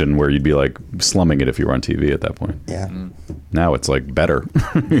distinction where you'd be like slumming it if you were on TV at that point. Yeah. Now it's like better.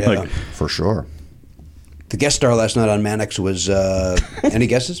 Yeah. Like, For sure. The guest star last night on Mannix was, any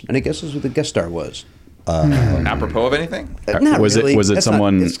guesses? Any guesses who the guest star was? Apropos of anything? Not was really. it That's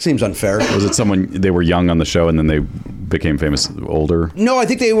someone? It seems unfair. Was it someone they were young on the show and then they became famous older? No, I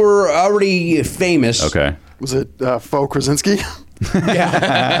think they were already famous. Okay. Was it Faux Krasinski?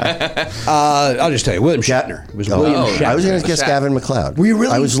 I'll just tell you, William Shatner. It was William Shatner. I was going to guess Gavin McLeod. Were you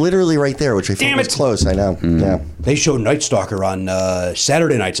really? I was literally right there, which I thought was close. I know. Yeah. They showed Night Stalker on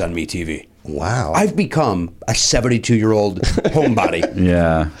Saturday nights on MeTV. Wow. I've become a 72-year-old homebody.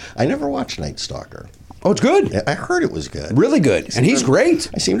 Yeah. I never watched Night Stalker. Oh, it's good. I heard it was good. Really good. And he's great.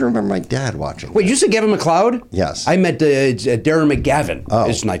 I seem to remember my dad watching. Wait, you said Gavin McLeod? Yes. I met Darren McGavin Oh.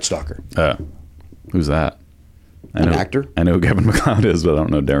 as Night Stalker. Who's that? An actor? I know who Kevin McLeod is, but I don't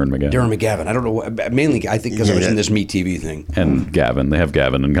know Darren McGavin. Darren McGavin. I don't know. Mainly, I think because I was in this MeTV thing. And Gavin. They have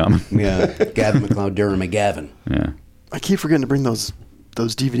Gavin in common. Yeah. Gavin McLeod, Darren McGavin. Yeah. I keep forgetting to bring those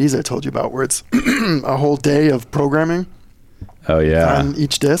DVDs I told you about, where it's a whole day of programming Oh, yeah. on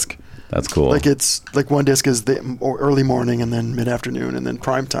each disc. That's cool. Like it's like one disc is the early morning and then mid afternoon and then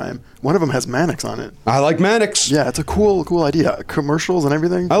prime time. One of them has Mannix on it. I like Mannix. Yeah, it's a cool idea. Commercials and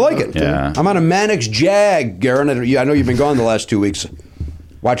everything. I like it. Yeah. I'm on a Mannix Jag, Garen. I know you've been gone the last 2 weeks.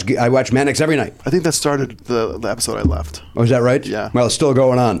 I watch Mannix every night. I think that started the episode I left. Oh, is that right? Yeah. Well, it's still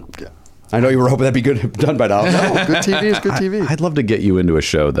going on. Yeah. I know you were hoping that'd be good done by now. No, good TV is good TV. I'd love to get you into a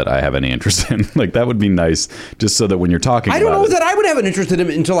show that I have any interest in. Like, that would be nice, just so that when you're talking I don't know about that I would have an interest in it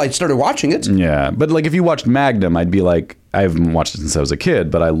until I started watching it. Yeah, but like if you watched Magnum, I'd be like, I haven't watched it since I was a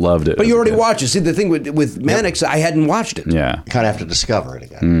kid, but I loved it. But as you a already kid. watched it. See, the thing with Mannix, I hadn't watched it. Yeah. You kind of have to discover it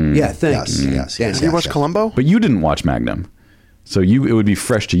again. Yeah, thanks. Yes. Have you watched Columbo? But you didn't watch Magnum, so it would be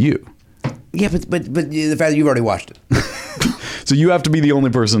fresh to you. Yeah, but the fact that you've already watched it. So you have to be the only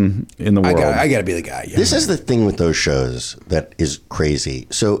person in the world. I got to be the guy. Yeah. This is the thing with those shows that is crazy.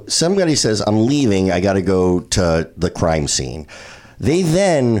 So somebody says, I'm leaving, I got to go to the crime scene. They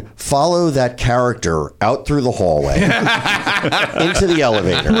then follow that character out through the hallway into the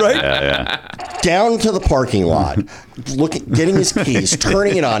elevator. Right? Yeah. down to the parking lot, getting his keys,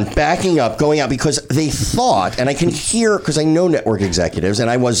 turning it on, backing up, going out, because they thought, and I can hear, because I know network executives, and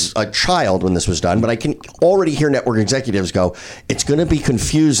I was a child when this was done, but I can already hear network executives go, it's going to be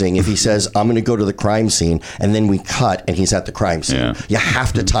confusing if he says, I'm going to go to the crime scene, and then we cut, and he's at the crime scene. Yeah. You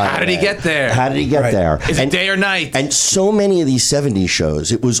have to time How did he it. get there? How did he get there? Is it day or night? And so many of these 70s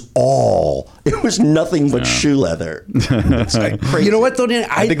shows, it was nothing but shoe leather. It's like crazy. You know what, though, Dan?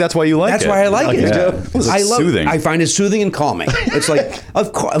 I think that's why you like that's it. That's why I like it. Yeah. It's I love soothing. I find it soothing and calming. It's like,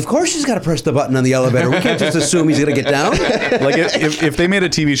 of course he's got to press the button on the elevator. We can't just assume he's going to get down. Like if they made a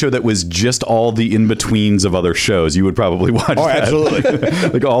TV show that was just all the in-betweens of other shows, you would probably watch that. Absolutely.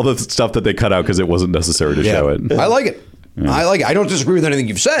 Like all the stuff that they cut out because it wasn't necessary to show it. I like it. Yeah. I like it. I don't disagree with anything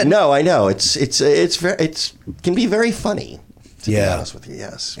you've said. No, I know. It can be very funny. To be honest with you,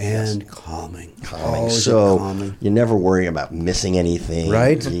 yes. And calming. Calming. Oh, so calming. you never worry about missing anything.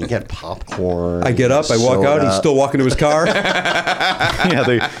 Right. You get popcorn. I get up, I walk out, he's still walking to his car.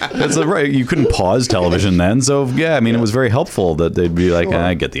 That's right. You couldn't pause television then. So, yeah, I mean, it was very helpful that they'd be like,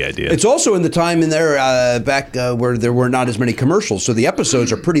 I get the idea. It's also in the time in there back where there were not as many commercials. So the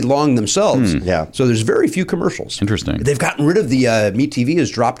episodes are pretty long themselves. Yeah. So there's very few commercials. Interesting. They've gotten rid of the Meat TV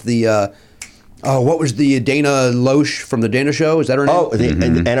has dropped the what was the Dana Loesch from the Dana Show? Is that her name? Oh, the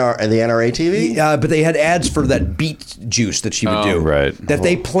NRA TV? But they had ads for that beet juice that she would do. Right. That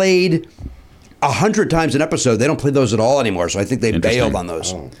they played 100 times an episode. They don't play those at all anymore. So I think they bailed on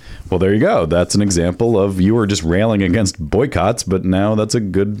those. Well, there you go. That's an example of you were just railing against boycotts, but now that's a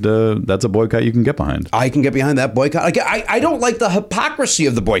good that's a boycott you can get behind. I can get behind that boycott. I don't like the hypocrisy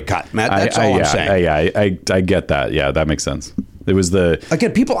of the boycott, Matt. That's all I'm saying. I get that. Yeah, that makes sense. It was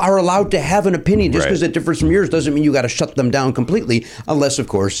again, people are allowed to have an opinion. Just because it differs from yours doesn't mean you got to shut them down completely, unless, of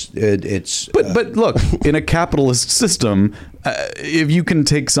course, it's. But look, in a capitalist system, if you can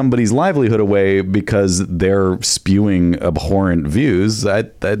take somebody's livelihood away because they're spewing abhorrent views,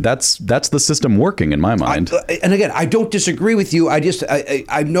 that's the system working in my mind. And again, I don't disagree with you.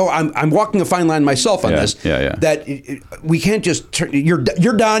 I know I'm walking a fine line myself on this. Yeah. That we can't just you're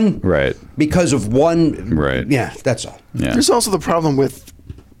done, right? Because of one, right? Yeah, that's all. Yeah. There's also the problem with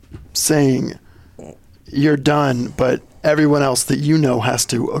saying you're done, but everyone else that you know has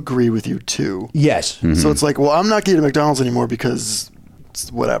to agree with you too. Yes. Mm-hmm. So it's like, well, I'm not getting McDonald's anymore because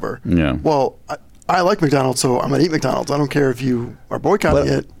it's whatever. Yeah. Well, I like McDonald's, so I'm going to eat McDonald's. I don't care if you are boycotting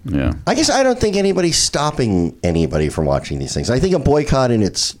it. Yeah. I guess I don't think anybody's stopping anybody from watching these things. I think a boycott in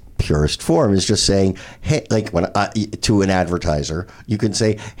its purest form is just saying, hey, like when to an advertiser, you can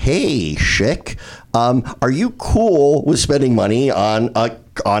say, hey, Schick, are you cool with spending money on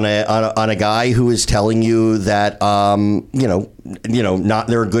a guy who is telling you that not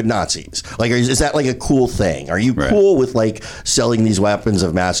they're good Nazis? Like, is that like a cool thing? Are you cool with like selling these weapons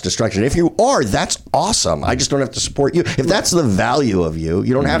of mass destruction? If you are, that's awesome. I just don't have to support you. If that's the value of you,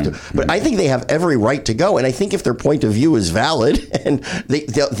 you don't have to. But I think they have every right to go. And I think if their point of view is valid, and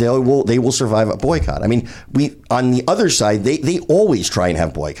they will survive a boycott. I mean, on the other side, they always try and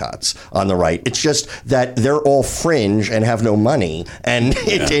have boycotts on the right. It's just that they're all fringe and have no money, and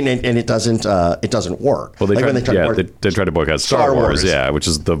it doesn't work. Well, they try to boycott Star Wars, which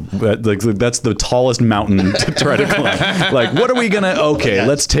is that's the tallest mountain to try to climb. Like, what are we gonna? Okay,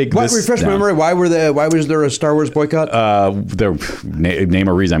 let's take this. Refresh my memory. Why was there a Star Wars boycott? Name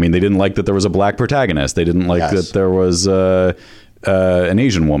a reason. I mean, they didn't like that there was a black protagonist. They didn't like that there was an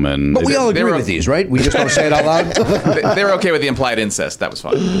Asian woman. But we all agree with these, right? We just don't say it out loud. They were okay with the implied incest. That was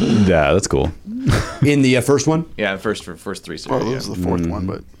fine. Yeah, that's cool. In the first one? Yeah, the first three series. Well, this was the fourth one,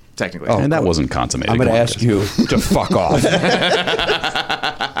 but technically. Oh, and that wasn't consummated. I'm going to ask you to fuck off.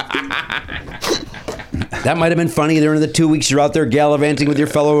 That might have been funny during the 2 weeks you're out there gallivanting with your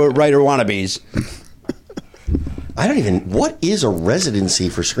fellow writer wannabes. What is a residency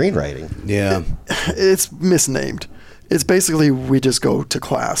for screenwriting? Yeah. It's misnamed. It's basically we just go to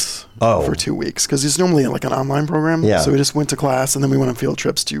class for 2 weeks because it's normally like an online program. Yeah. So we just went to class and then we went on field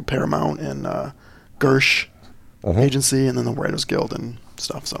trips to Paramount and Gersh agency and then the Writers Guild and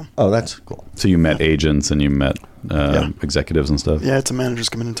stuff. So. Oh, that's cool. So you met agents and you met executives and stuff. Yeah, it's a managers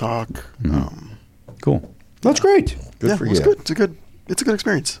come in and talk. Mm-hmm. Cool. That's great. Good for you. It's good. It's a good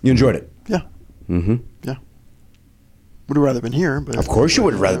experience. You enjoyed it. Yeah. Mm-hmm. Yeah. Would have rather been here, but of course you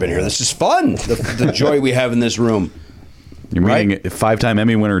would have rather been here. This is fun. The joy we have in this room. You're meeting 5-time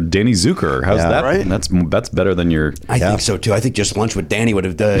Emmy winner Danny Zuker. How's that? Right? That's better than your. I think so too. I think just lunch with Danny would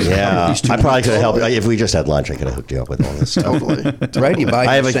have done. Yeah, I probably could have helped. If we just had lunch, I could have hooked you up with all this stuff. Totally. Right? You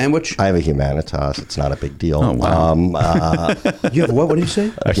buy a sandwich. I have a Humanitas. It's not a big deal. Oh wow. You have what? What did you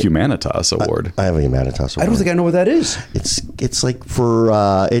say? A Humanitas award. I have a Humanitas award. I don't think I know what that is. It's like for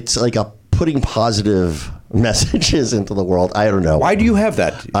it's like a putting positive messages into the world. I don't know. Why do you have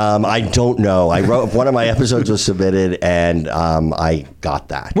that? I don't know. I wrote one of my episodes was submitted, and I got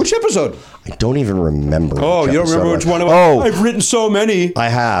that. Which episode? I don't even remember. Oh, you don't remember which one? I've written so many. I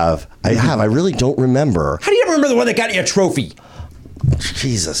have. I really don't remember. How do you remember the one that got you a trophy?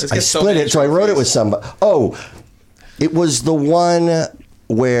 Jesus, I split it. So I wrote it with somebody. Oh, it was the one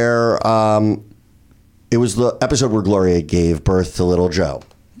where it was the episode where Gloria gave birth to little Joe.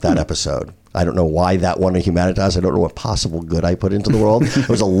 That episode. I don't know why that won a Humanitas. I don't know what possible good I put into the world. It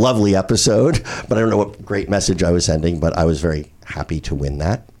was a lovely episode, but I don't know what great message I was sending, but I was very happy to win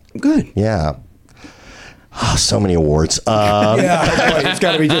that. Good. Yeah. Oh, so many awards. Yeah, boy, it's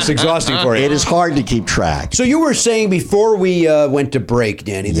got to be just exhausting for you. It is hard to keep track. So you were saying before we went to break,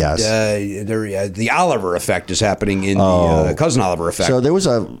 Danny, that Yes. the Oliver effect is happening in the Cousin Oliver effect. So there was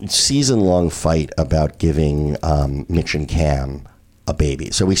a season-long fight about giving Mitch and Cam a baby.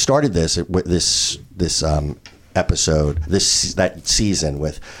 So we started this episode, that season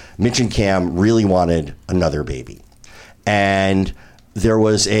with Mitch and Cam really wanted another baby. And there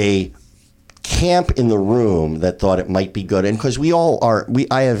was a camp in the room that thought it might be good, and because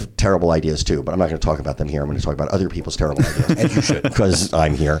I have terrible ideas too, but I'm not going to talk about them here. I'm going to talk about other people's terrible ideas, as you should, because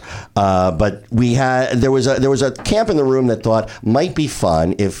I'm here. But there was a camp in the room that thought might be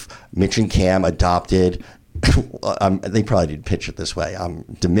fun if Mitch and Cam adopted. They probably didn't pitch it this way. I'm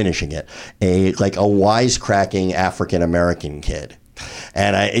diminishing it. A wisecracking African American kid.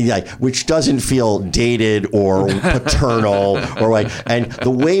 And which doesn't feel dated or paternal or like. And the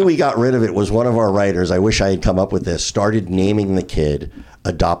way we got rid of it was one of our writers. I wish I had come up with this. Started naming the kid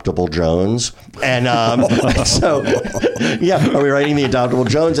Adoptable Jones, and so are we writing the Adoptable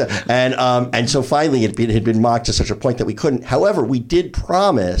Jones? And so finally it had been mocked to such a point that we couldn't. However, we did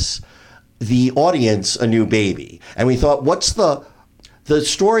promise the audience a new baby, and we thought, what's the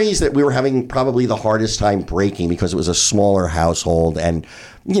stories that we were having probably the hardest time breaking because it was a smaller household, and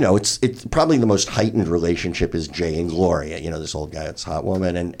it's probably the most heightened relationship is Jay and Gloria, this old guy, this hot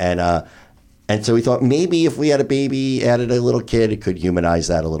woman, and so we thought maybe if we had a baby, added a little kid, it could humanize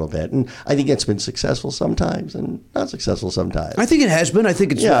that a little bit, and I think it's been successful sometimes and not successful sometimes. I think it has been. I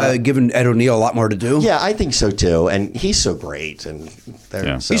think it's given Ed O'Neill a lot more to do. Yeah, I think so too, and he's so great, and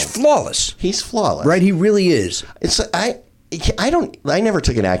he's flawless. He's flawless, right? He really is. I never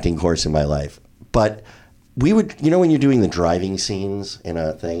took an acting course in my life, but we would, when you're doing the driving scenes in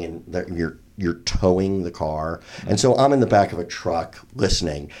a thing and you're towing the car. And so I'm in the back of a truck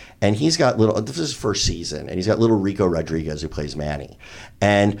listening, and he's got this is his first season, and he's got little Rico Rodriguez who plays Manny.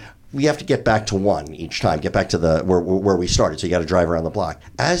 And we have to get back to one each time, get back to where we started. So you got to drive around the block.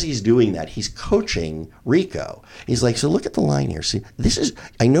 As he's doing that, he's coaching Rico. He's like, so look at the line here. See,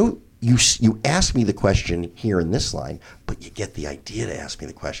 I know you asked me the question here in this line, but you get the idea to ask me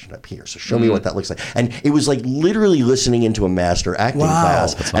the question up here. So show me what that looks like. And it was like literally listening into a master acting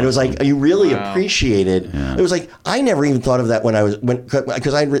class. And it was like, you really appreciated. Yeah. It was like, I never even thought of that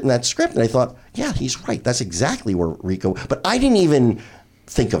because I had written that script, and I thought, yeah, he's right. That's exactly where Rico, but I didn't even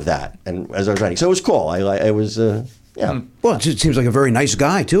think of that. And as I was writing, so it was cool. Yeah. Well, it seems like a very nice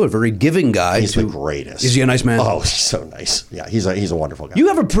guy too, a very giving guy. He's the greatest. Is he a nice man? Oh, he's so nice. Yeah, he's a wonderful guy. You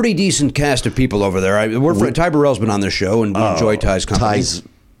have a pretty decent cast of people over there. Ty Burrell's been on this show, and we enjoy Ty's company.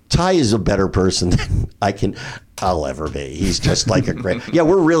 Ty is a better person than I'll ever be. He's just like a great. Yeah,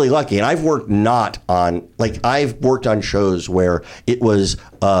 we're really lucky, and I've worked on shows where it was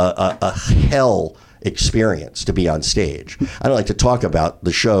a hell experience to be on stage. I don't like to talk about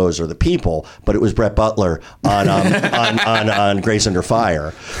the shows or the people, but it was Brett Butler on Grace Under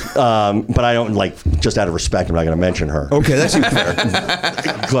Fire. But I don't just out of respect, I'm not going to mention her. Okay, that seems fair.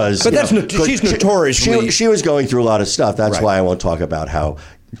 She's notorious. She was going through a lot of stuff. That's why I won't talk about how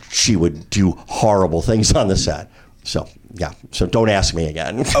she would do horrible things on the set. So, yeah. So don't ask me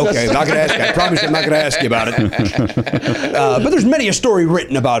again. Okay, I'm not going to ask you. I promise I'm not going to ask you about it. But there's many a story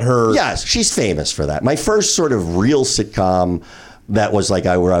written about her. Yes, she's famous for that. My first sort of real sitcom that was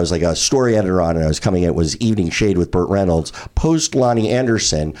where I was like a story editor on, and I was coming in, was Evening Shade with Burt Reynolds, post Lonnie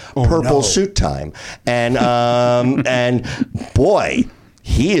Anderson, Purple Suit Time. And boy,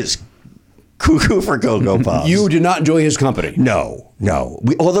 he is cuckoo for Cocoa Puffs. You did not enjoy his company. No.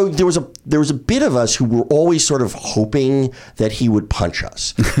 Although there was a bit of us who were always sort of hoping that he would punch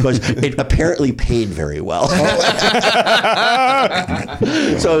us, because it apparently paid very well.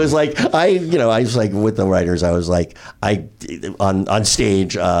 So it was like I was like with the writers. I was like on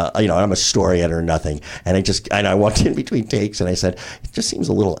stage. I'm a story editor, nothing, and I walked in between takes, and I said, it just seems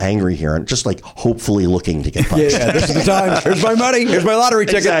a little angry here, and just like hopefully looking to get punched. Yeah, this is the time. Here's my money. Here's my lottery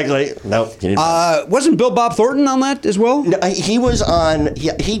ticket. Exactly. No, you Wasn't Bill Bob Thornton on that as well? No, he was on.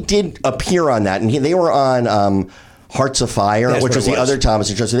 He did appear on that, and they were on Hearts of Fire, That's which what was it the was. other Thomas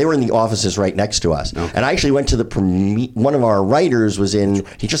and Jones. So they were in the offices right next to us. Okay. And I actually went to the one of our writers was in.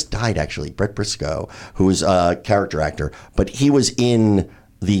 He just died actually, Brett Briscoe, who was a character actor, but he was in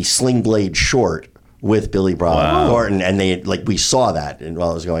the Sling Blade short with Billy Bob Thornton, and we saw that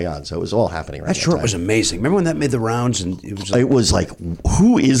while it was going on. So it was all happening right That at short time. was amazing. Remember when that made the rounds? And It was like,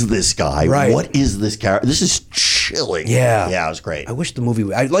 who is this guy? Right. What is this character? This is chilling. Yeah. Yeah, it was great. I wish the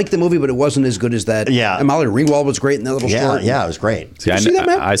movie. I liked the movie, but it wasn't as good as that. Yeah. And Molly Ringwald was great in that little short. Yeah, it was great. Did you see that,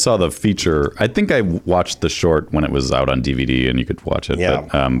 Matt? I saw the feature. I think I watched the short when it was out on DVD and you could watch it.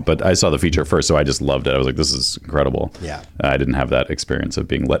 Yeah. But I saw the feature first, so I just loved it. I was like, this is incredible. Yeah. I didn't have that experience of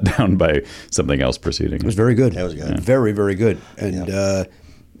being let down by something else preceding. It was very good. That was good. Very, very good. And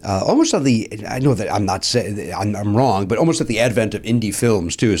almost at the, I know that I'm not saying, I'm wrong, but almost at the advent of indie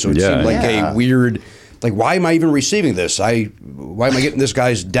films too. So it seemed like a weird, like, why am I even receiving this? Why am I getting this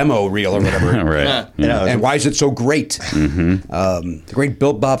guy's demo reel or whatever? Right. And why is it so great? The great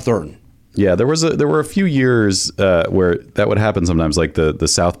Bill Bob Thornton. Yeah, there were a few years where that would happen sometimes. Like the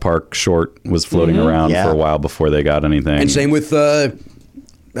South Park short was floating around Yeah. for a while before they got anything. And same with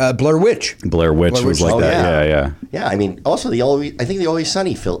Blair Witch. Blair Witch was like Oh, that. Yeah. Yeah, I mean, also I think the Always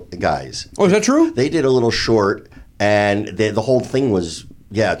Sunny guys. Oh, is that true? They did a little short, and the whole thing was,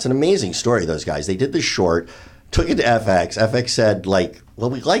 it's an amazing story, those guys. They did this short, took it to FX. FX said, like, well,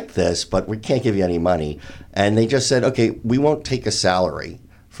 we like this, but we can't give you any money. And they just said, okay, we won't take a salary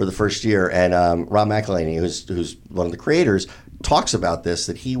for the first year. And Rob McElhenney, who's one of the creators, talks about this,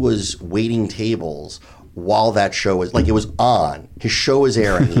 that he was waiting tables while that show was, like, it was on. His show was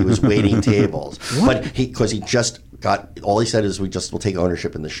airing. He was waiting tables. But because he just got, all he said is, we'll take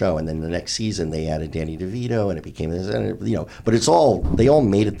ownership in the show. And then the next season, they added Danny DeVito, and it became this, and but they all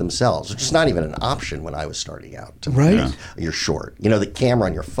made it themselves, which is not even an option when I was starting out. Right. You're short. The camera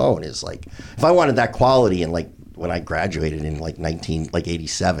on your phone is like, if I wanted that quality, and like when I graduated in like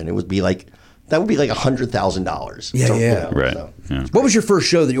 87, it would be like, that would be like $100,000. Yeah. Right. Yeah. What was your first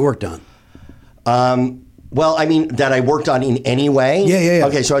show that you worked on? Well, I mean, that I worked on in any way. Yeah.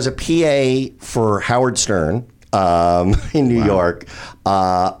 Okay, so I was a PA for Howard Stern in New York.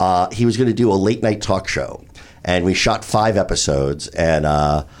 He was going to do a late night talk show, and we shot 5 episodes, and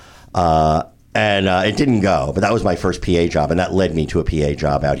it didn't go. But that was my first PA job, and that led me to a PA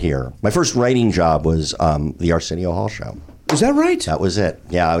job out here. My first writing job was the Arsenio Hall show. Is that right? That was it.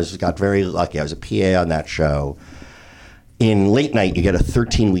 Yeah, got very lucky. I was a PA on that show. In late night, you get a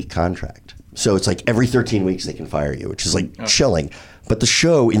 13-week contract. So it's like every 13 weeks they can fire you, which is like chilling. But the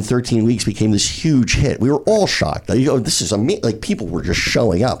show in 13 weeks became this huge hit. We were all shocked. This is amazing. Like, people were just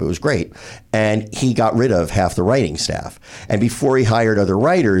showing up. It was great. And he got rid of half the writing staff. And before he hired other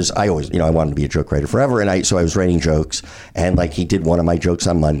writers, I always, I wanted to be a joke writer forever. And so I was writing jokes. And like, he did one of my jokes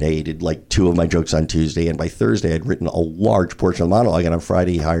on Monday. He did like 2 of my jokes on Tuesday. And by Thursday, I'd written a large portion of the monologue. And on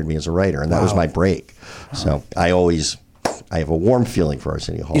Friday, he hired me as a writer. And that was my break. So I have a warm feeling for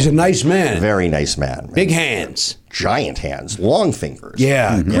Arsenio Hall. He's a nice man. Very nice man. Big hands. Giant hands. Long fingers.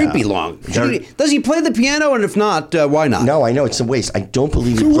 Yeah, creepy long. Does he play the piano? And if not, why not? No, I know it's a waste. I don't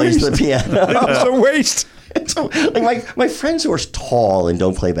believe he plays the piano. It's a waste. Like my friends who are tall and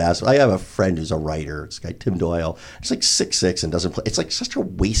don't play basketball. I have a friend who's a writer. This guy Tim Doyle. He's like 6'6" and doesn't play. It's like such a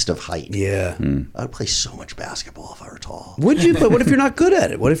waste of height. Yeah. I would play so much basketball if I were tall. Would you? But what if you're not good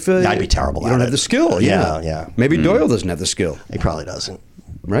at it? What if I'd be terrible You at don't it. have the skill. Yeah. Maybe Doyle doesn't have the skill. He probably doesn't.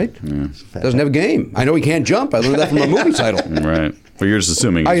 Right? Doesn't have a game. I know he can't jump. I learned that from a movie title. Right. Well, you're just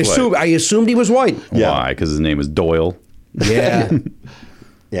assuming. I assumed he was white. Why? Because his name is Doyle. Yeah.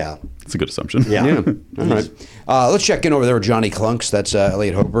 Yeah. It's a good assumption. Yeah. All right. Let's check in over there with Johnny Clunks. That's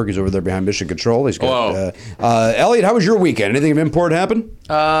Elliot Hochberg. He's over there behind Mission Control. He's got. Elliot, how was your weekend? Anything of import happen?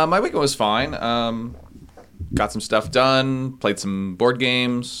 My weekend was fine. Got some stuff done. Played some board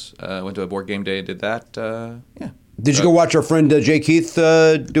games. Went to a board game day. Did that. Yeah. Did you go watch our friend Jay Keith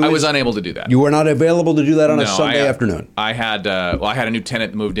do I was unable to do that. You were not available to do that on a No, Sunday afternoon? I had a new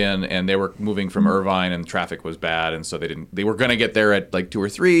tenant moved in, and they were moving from Irvine, and traffic was bad, and so they were going to get there at like 2 or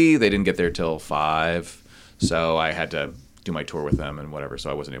 3. They didn't get there till 5, so I had to do my tour with them and whatever. So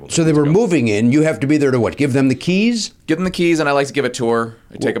I wasn't able to. So they were moving in. You have to be there to what? Give them the keys? Give them the keys, and I like to give a tour.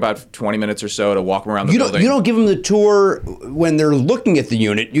 It take about 20 minutes or so to walk them around the building. You don't give them the tour when they're looking at the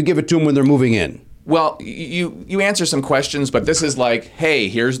unit. You give it to them when they're moving in. Well, you answer some questions, but this is like, hey,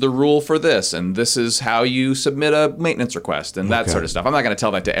 here's the rule for this, and this is how you submit a maintenance request, and that sort of stuff. I'm not going to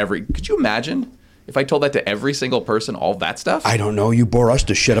tell that to every. Could you imagine if I told that to every single person, all that stuff? I don't know. You bore us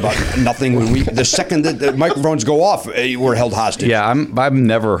to shit about nothing when the second that the microphones go off, we're held hostage. Yeah, I've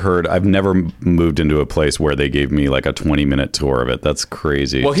never moved into a place where they gave me like a 20-minute tour of it. That's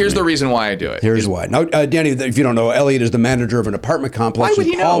crazy. Well, here's the reason why I do it. Here's why. Now, Danny, if you don't know, Elliot is the manager of an apartment complex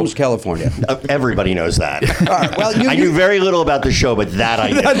in Palms, California. Everybody knows that. All right, well, I knew very little about the show, but that I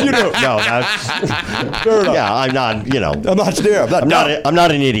knew. That you know. No, that's Fair enough. yeah. I'm not. I'm not there. I'm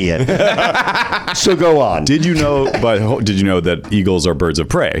not an idiot. So go on. Did you know that eagles are birds of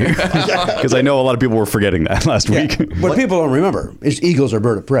prey? Because I know a lot of people were forgetting that last week. What people don't remember is eagles are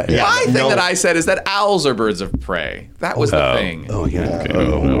bird of prey. Yeah. My thing that I said is that owls are birds of prey. That was the thing. Oh, yeah.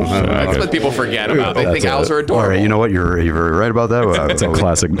 That's what people forget about. They think owls are adorable. All right, you know what? You're very right about that. It's a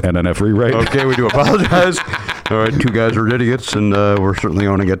classic NNF rewrite. Okay, we do apologize. All right, two guys are idiots, and we're certainly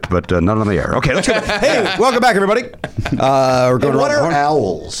owning it, but not on the air. Okay, let's go. Hey, welcome back, everybody. We're going What around. are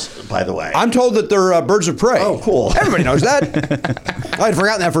owls, by the way? I'm told that they're birds of prey. Oh, cool. Everybody knows that. I had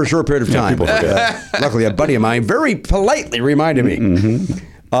forgotten that for a short period of time. Luckily, a buddy of mine very politely reminded me.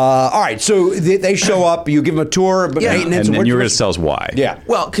 Mm-hmm. All right, so they show up. You give them a tour, but maintenance. And you're going to tell us why. Yeah.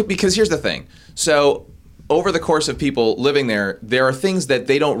 Well, because here's the thing. So over the course of people living there, there are things that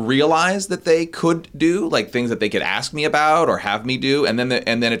they don't realize that they could do, like things that they could ask me about or have me do, and then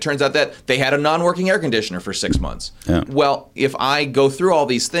it turns out that they had a non-working air conditioner for 6 months. Yeah. Well, if I go through all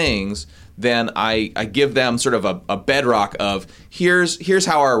these things, then I give them sort of a bedrock of here's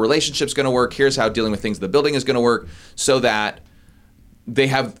how our relationship's going to work, here's how dealing with things in the building is going to work, so that they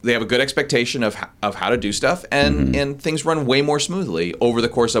have a good expectation of how to do stuff, and things run way more smoothly over the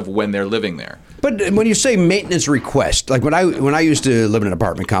course of when they're living there. But when you say maintenance request, like when I used to live in an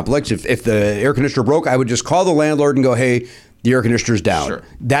apartment complex, if the air conditioner broke, I would just call the landlord and go, hey, the air conditioner's down. Sure.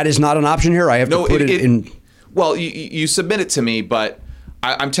 That is not an option here. I have to put it in. Well, you submit it to me, but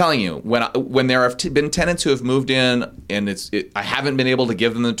I'm telling you, when there have been tenants who have moved in and I haven't been able to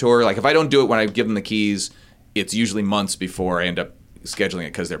give them the tour. Like if I don't do it when I give them the keys, it's usually months before I end up scheduling it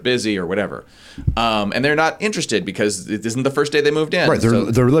because they're busy or whatever, and they're not interested because it isn't the first day they moved in. Right,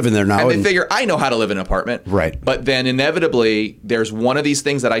 they're living there now, and they figure I know how to live in an apartment. Right, but then inevitably there's one of these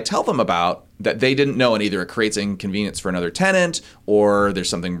things that I tell them about that they didn't know, and either it creates inconvenience for another tenant, or there's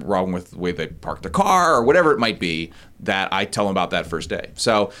something wrong with the way they park the car, or whatever it might be, that I tell them about that first day.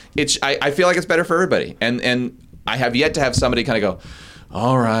 So I feel like it's better for everybody, and I have yet to have somebody kind of go,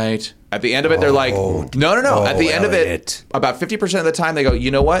 all right. At the end of it, they're like, no. At the end of it, about 50% of the time, they go, you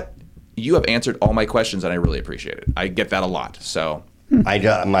know what? You have answered all my questions, and I really appreciate it. I get that a lot. So,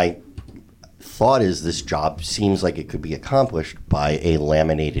 my thought is this job seems like it could be accomplished by a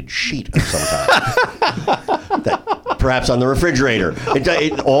laminated sheet of some kind. That perhaps on the refrigerator.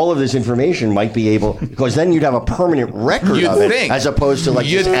 All of this information might be able, because then you'd have a permanent record of it, as opposed to like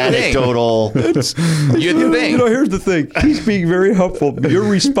just anecdotal. You'd think. Here's the thing. He's being very helpful. Your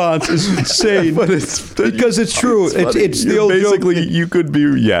response is insane, but because it's true. It's the old basically joke. you could be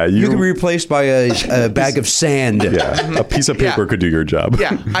you could be replaced by a bag of sand. Yeah, a piece of paper could do your job.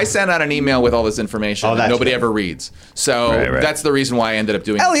 Yeah, I sent out an email with all this information that nobody ever reads. So that's the reason why I ended up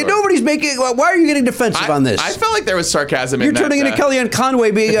doing it. Elliot, nobody's making. Why are you getting defensive on this? I felt like there was sarcasm in You're that. turning into Kellyanne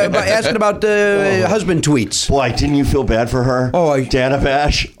Conway by asking about husband tweets. Boy, didn't you feel bad for her? Dana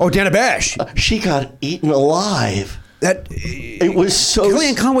Bash. Oh, Dana Bash. She got eaten alive. It was so.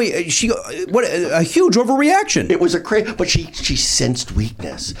 Kellyanne Conway, what a huge overreaction. It was a crazy, but she sensed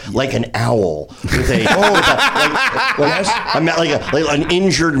weakness like an owl with a like an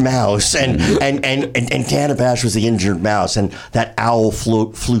injured mouse, and Dana Bash was the injured mouse, and that owl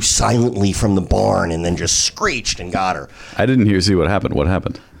flew silently from the barn and then just screeched and got her. I didn't see what happened. What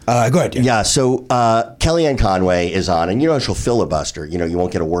happened? Go ahead. Yeah, so Kellyanne Conway is on, and she'll filibuster. You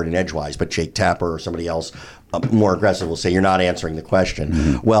won't get a word in edgewise, but Jake Tapper or somebody else more aggressive will say, you're not answering the question.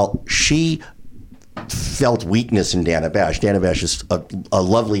 Mm-hmm. Well, she felt weakness in Dana Bash. Dana Bash is a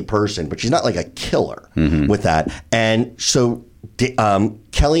lovely person, but she's not like a killer with that. And so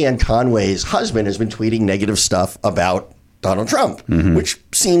Kellyanne Conway's husband has been tweeting negative stuff about Donald Trump, which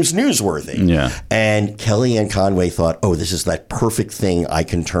seems newsworthy. Yeah. And Kellyanne Conway thought, this is that perfect thing I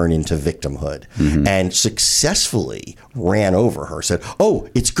can turn into victimhood. And successfully ran over her, said,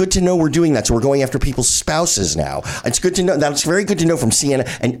 it's good to know we're doing that. So we're going after people's spouses now. It's good to know. That's very good to know from CNN.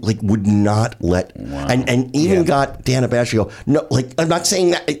 And would not let, and even got Dana Bash to go, no, I'm not saying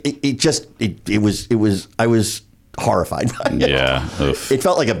that. I was horrified by it. Yeah. Oof. It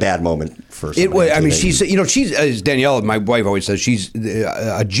felt like a bad moment for It was. somebody. I mean, she's as Danielle, my wife, always says, she's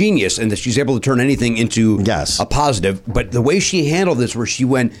a genius, and that she's able to turn anything into a positive. But the way she handled this, where she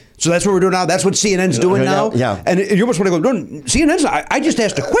went, so that's what we're doing now. That's what CNN's doing now. Yeah. And you almost want to go, no, CNN's. I just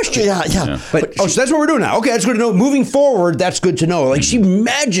asked a question. Yeah. But so that's what we're doing now. Okay, that's good to know. Moving forward, that's good to know. Like she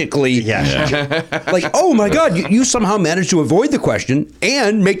magically, like, oh my God, you somehow managed to avoid the question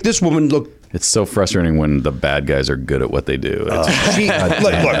and make this woman look. It's so frustrating when the bad guys are good at what they do.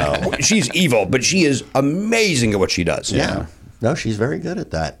 Look, she's evil, but she is amazing at what she does. Yeah. No, she's very good at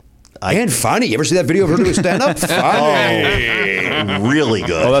that. And funny. You ever see that video of her doing stand-up? Funny. Really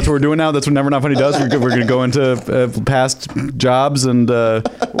good. Oh, that's what we're doing now? That's what Never Not Funny does? We're going to go into past jobs and...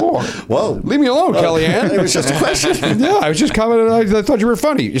 Whoa. Leave me alone, Kellyanne. It was just a question. Yeah, I was just commenting. I thought you were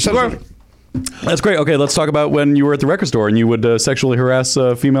funny. You said That's great. Okay, let's talk about when you were at the record store and you would sexually harass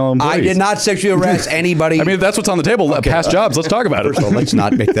female employees. I did not sexually harass anybody. I mean, that's what's on the table. Okay. Past jobs. Let's talk about it. First of all, let's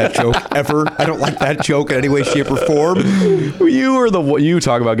not make that joke ever. I don't like that joke in any way, shape, or form. You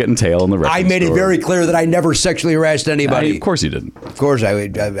talk about getting tail in the record I made store. it very clear that I never sexually harassed anybody. Of course you didn't. Of course,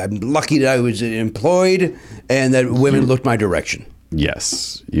 I'm lucky that I was employed and that women looked my direction.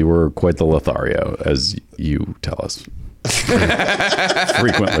 Yes, you were quite the Lothario, as you tell us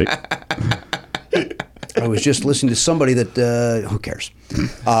frequently. I was just listening to somebody that, who cares?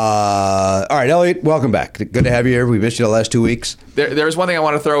 All right, Elliot, welcome back. Good to have you here. We missed you the last 2 weeks. There's one thing I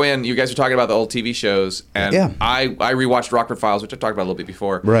want to throw in. You guys were talking about the old TV shows, and Yeah. I rewatched Rockford Files, which I talked about a little bit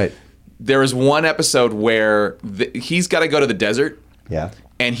before. Right. There was one episode where he's got to go to the desert. Yeah.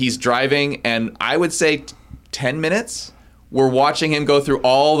 And he's driving, and I would say 10 minutes, we're watching him go through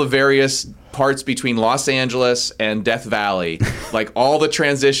all the various parts between Los Angeles and Death Valley, like all the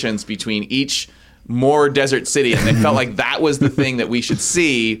transitions between each more desert city, and they felt like that was the thing that we should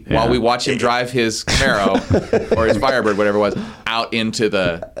see while we watch him drive his Camaro or his Firebird, whatever it was, out into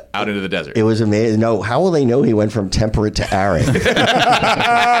the desert. It was amazing. No, how will they know he went from temperate to arid?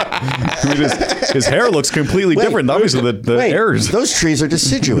 I mean, his hair looks completely different. Obviously, the hairs. Those trees are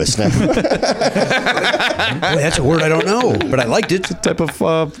deciduous now. Boy, that's a word I don't know, but I liked it. Type of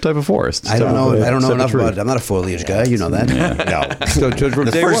forest. I don't know enough about it. I'm not a foliage guy. You know that. No. So, from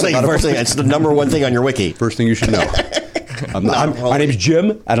The day first one, thing, I'm not a it's the number one thing on your wiki. First thing you should know. My name's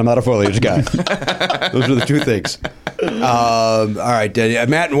Jim, and I'm not a foliage guy. Those are the two things. All right,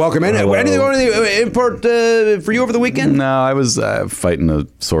 Matt, and welcome in. Anything on the import for you over the weekend? No, I was fighting a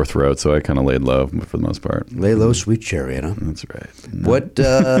sore throat, so I kind of laid low for the most part. Lay low, sweet chariot, huh? That's right. What?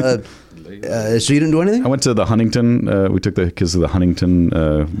 So you didn't do anything? I went to the Huntington. We took the kids to the Huntington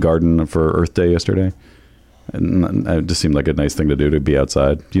garden for Earth Day yesterday. And it just seemed like a nice thing to do, to be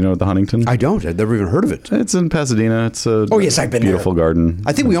outside. Do you know the Huntington? I don't. I've never even heard of it. It's in Pasadena. It's a yes, I've been beautiful there. garden.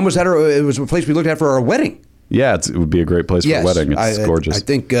 I think we almost had it was a place we looked at for our wedding. Yeah, it would be a great place for a wedding. It's gorgeous. I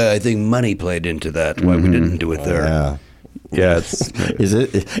think money played into that. Why we didn't do it there. Yeah, it's.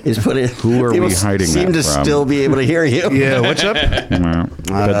 Who are we hiding Seem that to from? still be able to hear you. Yeah, what's up? Well,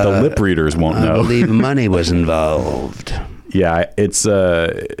 but the lip readers won't I know. believe money was involved. Yeah, it's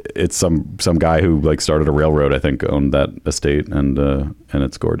some guy who like started a railroad. I think owned that estate, and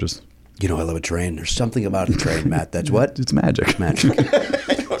it's gorgeous. You know, I love a train. There's something about a train, Matt. That's what? It's magic. Magic.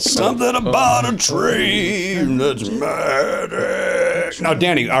 Something about a train that's magic. Now,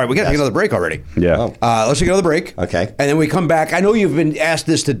 Danny, all right, we got to take another break already. Yeah. Let's take another break. Okay. And then we come back. I know you've been asked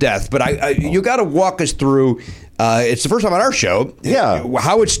this to death, but you got to walk us through. It's the first time on our show. Yeah.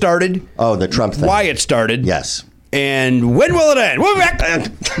 How it started. Oh, the Trump thing. Why it started. Yes. And when will it end? We'll be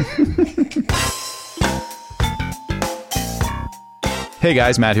back. Hey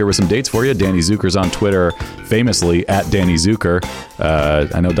guys, Matt here with some dates for you. Danny Zuker's on Twitter, famously at Danny Zuker.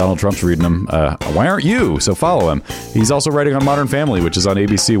 I know Donald Trump's reading them. Why aren't you? So follow him. He's also writing on Modern Family, which is on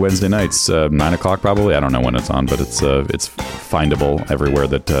ABC Wednesday nights, 9 o'clock probably. I don't know when it's on, but it's findable everywhere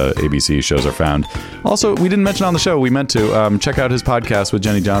that ABC shows are found. Also, we didn't mention on the show, we meant to check out his podcast with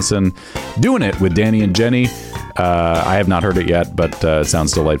Jenny Johnson, Doing It with Danny and Jenny. I have not heard it yet, but it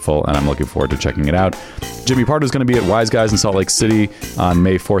sounds delightful, and I'm looking forward to checking it out. Jimmy Pardo is going to be at Wise Guys in Salt Lake City on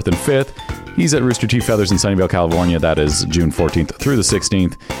May 4th and 5th. He's at Rooster Teeth Feathers in Sunnyvale, California. That is June 14th through the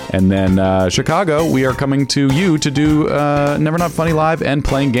 16th. And then Chicago, we are coming to you to do Never Not Funny Live and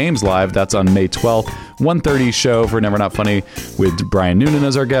Playing Games Live. That's on May 12th. 1:30 show for Never Not Funny with Brian Noonan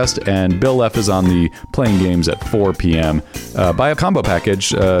as our guest. And Bill Leff is on the Playing Games at 4 p.m. Buy a combo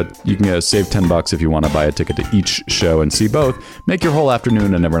package. You can save $10 if you want to buy a ticket to each show and see both. Make your whole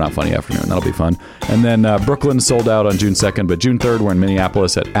afternoon a Never Not Funny afternoon. That'll be fun. And then Brooklyn sold out on June 2nd, but June 3rd, we're in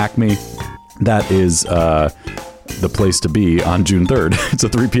Minneapolis at Acme. That is the place to be on June 3rd. It's a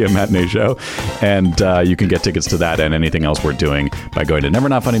 3 p.m. matinee show, and you can get tickets to that and anything else we're doing by going to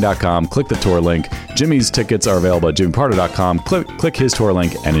nevernotfunny.com, click the tour link. Jimmy's tickets are available at jimmypardo.com. Click his tour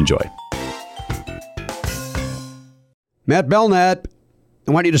link and enjoy. Matt Belknap,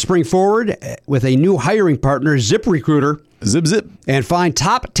 I want you to spring forward with a new hiring partner, ZipRecruiter. Zip, zip. And find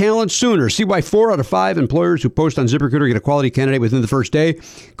top talent sooner. See why 4 out of 5 employers who post on ZipRecruiter get a quality candidate within the first day.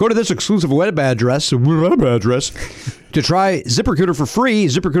 Go to this exclusive web address to try ZipRecruiter for free.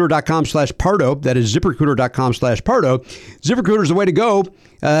 ZipRecruiter.com/Pardo. That is ZipRecruiter.com/Pardo. ZipRecruiter is the way to go.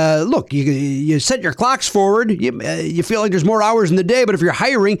 Look, you set your clocks forward. You feel like there's more hours in the day, but if you're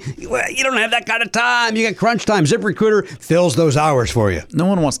hiring, you don't have that kind of time. You got crunch time. ZipRecruiter fills those hours for you. No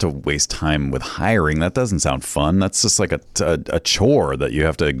one wants to waste time with hiring. That doesn't sound fun. That's just like a chore that you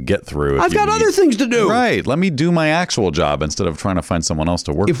have to get through. I've got other things to do. Right. Let me do my actual job instead of trying to find someone else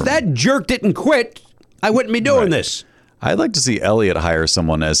to work for me. If that jerk didn't quit, I wouldn't be doing this. I'd like to see Elliot hire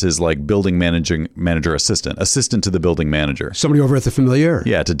someone as his like building manager assistant to the building manager. Somebody over at the Familiar.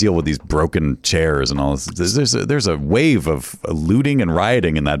 Yeah, to deal with these broken chairs and all this. There's a wave of looting and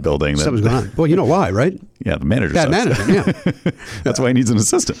rioting in that building. Something's going on. Well, you know why, right? Yeah, the manager. Bad manager, yeah. That's why he needs an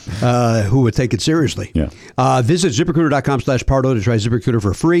assistant. Who would take it seriously. Yeah. Visit ZipRecruiter.com/Pardo to try ZipRecruiter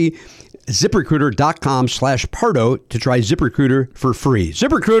for free. ZipRecruiter.com/Pardo to try ZipRecruiter for free.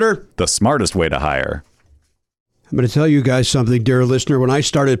 ZipRecruiter. The smartest way to hire. I'm going to tell you guys something, dear listener. When I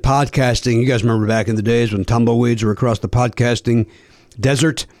started podcasting, you guys remember back in the days when tumbleweeds were across the podcasting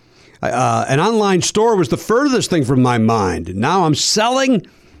desert? An online store was the furthest thing from my mind. Now I'm selling.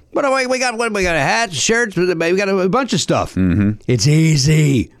 We got hats, shirts, we got a bunch of stuff. Mm-hmm. It's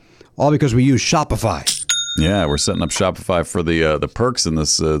easy. All because we use Shopify. Yeah, we're setting up Shopify for the perks in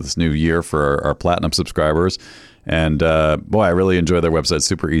this new year for our platinum subscribers. And boy, I really enjoy their website. It's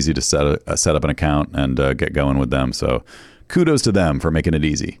super easy to set up an account and get going with them. So kudos to them for making it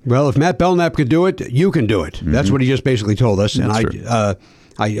easy. Well, if Matt Belknap could do it, you can do it. Mm-hmm. That's what he just basically told us. And I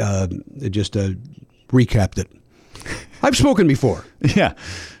just recapped it. I've spoken before. Yeah.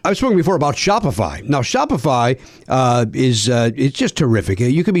 I've spoken before about Shopify. Now, Shopify is it's just terrific.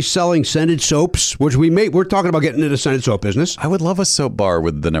 You could be selling scented soaps, which we're talking about getting into the scented soap business. I would love a soap bar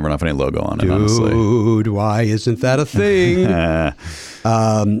with the Never Not Funny logo on it, honestly. Dude, why isn't that a thing?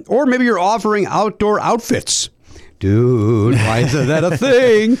 Or maybe you're offering outdoor outfits. Dude, why isn't that a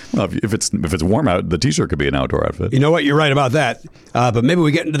thing? Well, if it's warm out, the T-shirt could be an outdoor outfit. You know what? You're right about that. But maybe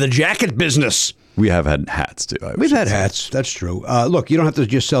we get into the jacket business. We have had hats, too. We've had hats. That's true. Look, you don't have to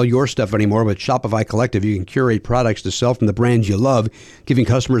just sell your stuff anymore. With Shopify Collective, you can curate products to sell from the brands you love, giving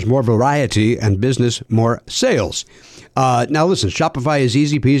customers more variety and business more sales. Now, listen, Shopify is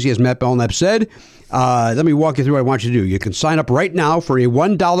easy peasy, as Matt Belknap said. Let me walk you through what I want you to do. You can sign up right now for a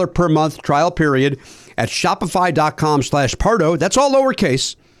 $1 per month trial period at Shopify.com/Pardo. That's all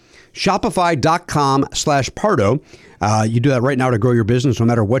lowercase. Shopify.com/Pardo. You do that right now to grow your business no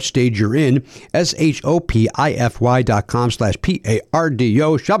matter what stage you're in.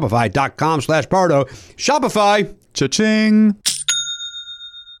 Shopify.com/PARDO. Shopify.com/Pardo. Shopify. Cha-ching.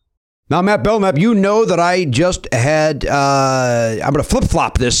 Now, Matt Belknap, you know that I just had, I'm going to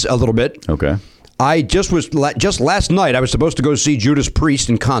flip-flop this a little bit. Okay. I just last night, I was supposed to go see Judas Priest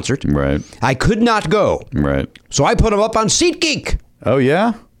in concert. Right. I could not go. Right. So I put him up on SeatGeek. Oh,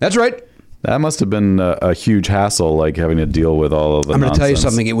 yeah? That's right. That must have been a huge hassle, like having to deal with all of the I'm going to tell you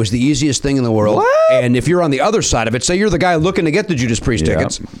nonsense. something. It was the easiest thing in the world. What? And if you're on the other side of it, say you're the guy looking to get the Judas Priest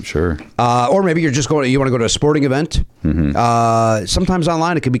tickets. Sure. Or maybe you're just you want to go to a sporting event. Mm-hmm. Sometimes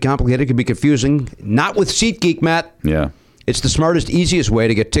online it can be complicated. It can be confusing. Not with SeatGeek, Matt. Yeah. It's the smartest, easiest way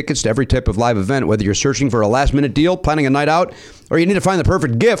to get tickets to every type of live event, whether you're searching for a last-minute deal, planning a night out, or you need to find the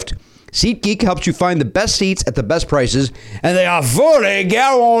perfect gift. SeatGeek helps you find the best seats at the best prices, and they are fully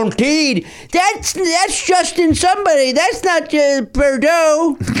guaranteed. That's Justin somebody. That's not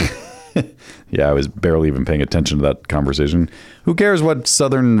Bordeaux. Yeah, I was barely even paying attention to that conversation. Who cares what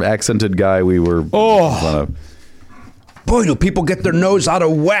southern accented guy we were of? Boy, do people get their nose out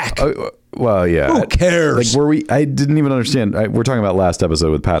of whack. Well, yeah. Who cares? Like, I didn't even understand. We're talking about last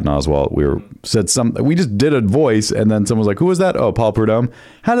episode with Pat and Oswalt. We just did a voice, and then someone was like, "Who was that?" Oh, Paul Prudhomme.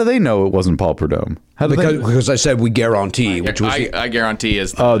 How do they know it wasn't Paul Prudhomme? Because I said we guarantee. Which was I guarantee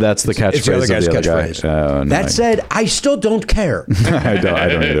is. That's the catchphrase. It's the other guy's catchphrase. No, that said, I still don't care. I don't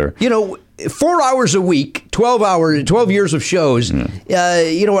either. 4 hours a week, 12 years of shows.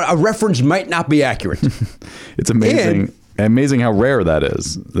 You know what? A reference might not be accurate. It's amazing. Amazing how rare that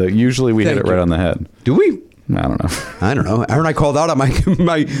is. Usually we hit it right on the head. Do we? I don't know. I don't know. Aren't I called out on my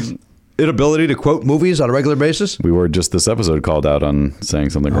inability to quote movies on a regular basis? We were just this episode called out on saying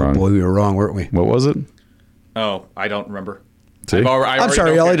something wrong. Boy, we were wrong, weren't we? What was it? Oh, I don't remember. See? I'm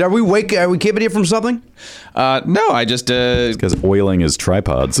sorry, Elliot. Are we keeping you from something? No, I just Because oiling his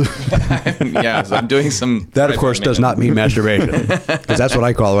tripods. yeah, so I'm doing some. That, of course, does not mean masturbation. Because that's what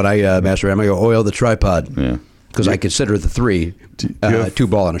I call it when I masturbate. I'm going to go oil the tripod. Yeah. Because I consider the 3 2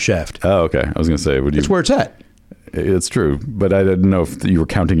 ball and a shaft. Oh, okay. I was going to say, would you? It's where it's at. It's true, but I didn't know if you were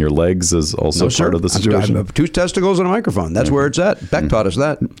counting your legs as also part of the situation. I'm 2 testicles and a microphone. That's where it's at. Beck taught us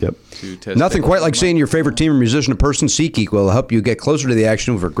that. Yep. Nothing quite like seeing your favorite team or musician in person. SeatGeek will help you get closer to the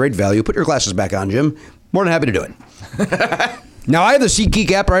action for great value. Put your glasses back on, Jim. More than happy to do it. Now, I have the SeatGeek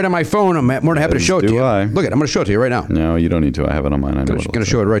app right on my phone. I'm more than happy to show it to you. Look, I'm going to show it to you right now. No, you don't need to. I have it on mine. I'm going to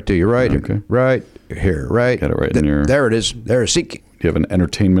show it right to you. Right, okay. Right here. Right. Got it right in your... There it is. There's SeatGeek. Do you have an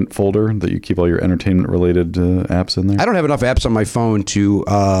entertainment folder that you keep all your entertainment-related apps in there? I don't have enough apps on my phone to...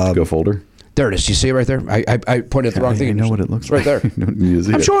 Go folder? There it is. You see it right there? I pointed at the wrong thing. I know what it looks like. Right there.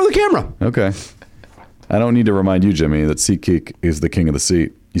 I'm showing the camera. Okay. I don't need to remind you, Jimmy, that SeatGeek is the king of the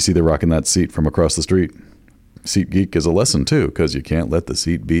seat. You see they're rocking that seat from across the street. SeatGeek is a lesson, too, because you can't let the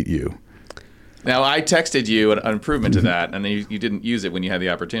seat beat you. Now, I texted you an improvement to that, and then you didn't use it when you had the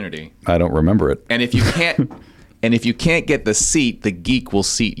opportunity. I don't remember it. And if you can't... And if you can't get the seat, the geek will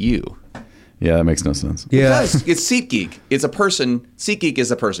seat you. Yeah, that makes no sense. Yeah. Because it's SeatGeek. It's a person. SeatGeek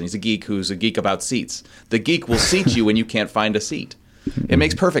is a person. He's a geek who's a geek about seats. The geek will seat you when you can't find a seat. It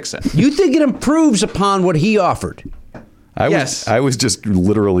makes perfect sense. You think it improves upon what he offered? Yes. I was just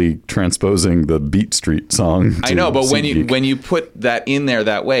literally transposing the Beat Street song. I know, but SeatGeek. when you put that in there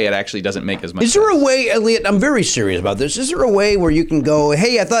that way, it actually doesn't make as much Is sense. there a way, Elliot, I'm very serious about this. Is there a way where you can go,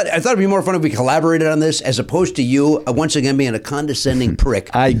 hey, I thought it'd be more fun if we collaborated on this, as opposed to you once again being a condescending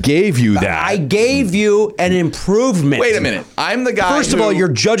prick? I gave you that. I gave you an improvement. Wait a minute. I'm the guy First of all, you're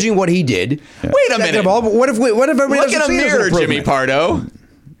judging what he did. Wait a minute. Second of all, what if everybody Look doesn't in a see it as an mirror, Jimmy improvement? Pardo.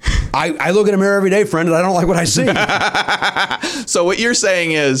 I look in a mirror every day, friend, and I don't like what I see. So what you're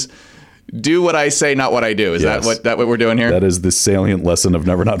saying is, do what I say, not what I do. Is Yes. that what we're doing here? That is the salient lesson of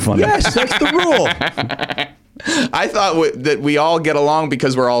Never Not Funny. Yes, that's the rule. I thought that we all get along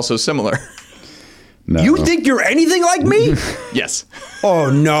because we're all so similar. No. You think you're anything like me? Yes. Oh,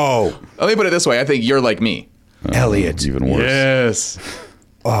 no. Let me put it this way. I think you're like me. Elliot. Even worse. Yes.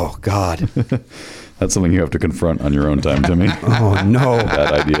 Oh, God. That's something you have to confront on your own time, Jimmy. Oh, no.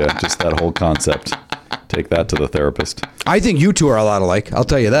 That idea, just that whole concept. Take that to the therapist. I think you two are a lot alike. I'll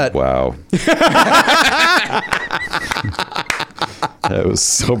tell you that. Wow. I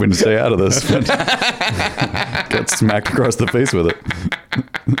was hoping to stay out of this, but got smacked across the face with it.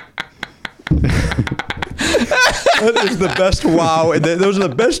 That is the best wow. And those are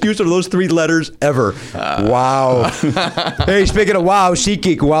the best use of those 3 letters ever. Wow. Hey, speaking of wow,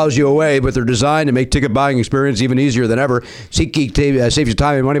 SeatGeek wows you away, but they're designed to make ticket buying experience even easier than ever. SeatGeek saves you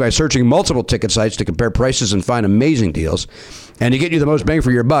time and money by searching multiple ticket sites to compare prices and find amazing deals. And to get you the most bang for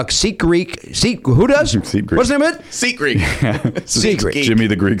your buck, who does? SeatGeek. What's the name of it? SeatGeek. SeatGeek. Jimmy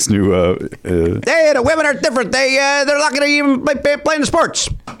the Greek's new... Hey, the women are different. They're not going to even play in the sports.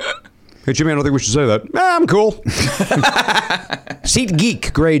 Hey, Jimmy, I don't think we should say that. I'm cool.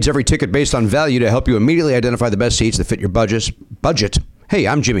 SeatGeek grades every ticket based on value to help you immediately identify the best seats that fit your budget. Hey,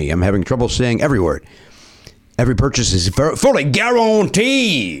 I'm Jimmy. I'm having trouble saying every word. Every purchase is fully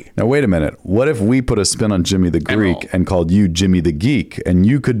guaranteed. Now, wait a minute. What if we put a spin on Jimmy the Greek and called you Jimmy the Geek, and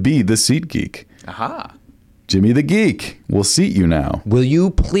you could be the SeatGeek? Aha. Jimmy the Geek will seat you now. Will you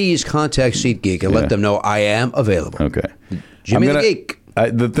please contact SeatGeek and let them know I am available? Okay. Jimmy the Geek.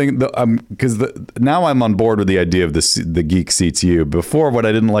 Because now I'm on board with the idea of the geek seats you. Before, what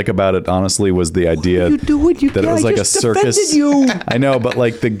I didn't like about it, honestly, was the idea that it was like a circus. I know, but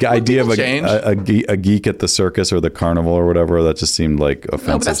like the idea of a geek at the circus or the carnival or whatever, that just seemed like offensive.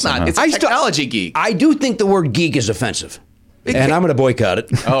 No, but that's not. It's a technology geek. I do think the word geek is offensive. And I'm going to boycott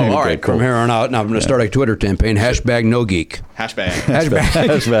it. Oh, all right. From here on out. Now I'm going to start a Twitter campaign. #NoGeek. Hashbags.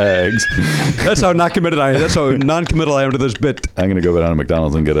 That's how not committed I am. That's how non-committal I am to this bit. I'm going to go down to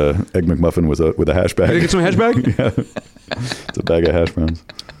McDonald's and get a Egg McMuffin with a hashbag. Can you get some hashbag? Yeah. It's a bag of hash browns.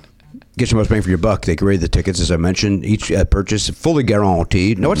 Get your most bang for your buck. They grade the tickets, as I mentioned. Each purchase fully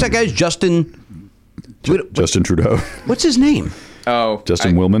guaranteed. Now, what's that guy's? Justin Trudeau. What's his name? Oh,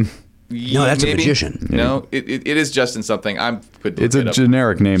 Justin Willman. No, that's a magician. No, it is Justin something. It's a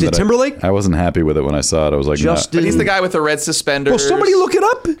generic name. Is it Timberlake? I wasn't happy with it when I saw it. I was like, Justin. But he's the guy with the red suspenders. Well, somebody look it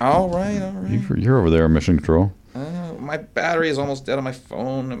up. All right. You're over there, Mission Control. My battery is almost dead on my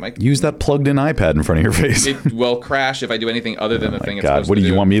phone. Use that plugged-in iPad in front of your face. It will crash if I do anything other than the thing it's supposed What to do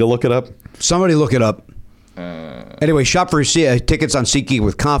you want me to look it up? Somebody look it up. Anyway, shop for tickets on SeatGeek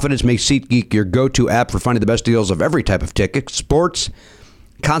with confidence. Make SeatGeek your go-to app for finding the best deals of every type of ticket. Sports,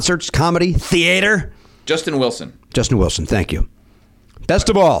 concerts, comedy, theater. Justin Wilson. Justin Wilson, thank you. Best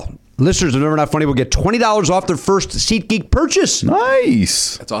of all, listeners of Never Not Funny will get $20 off their first SeatGeek purchase.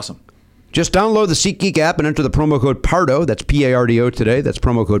 Nice. That's awesome. Just download the SeatGeek app and enter the promo code PARDO. That's PARDO today. That's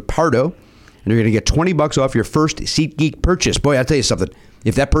promo code PARDO. And you're going to get $20 off your first SeatGeek purchase. Boy, I'll tell you something.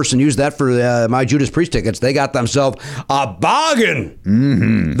 If that person used that for my Judas Priest tickets, they got themselves a bargain.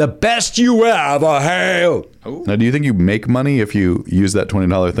 Mm-hmm. The best you ever have. Now, do you think you make money if you use that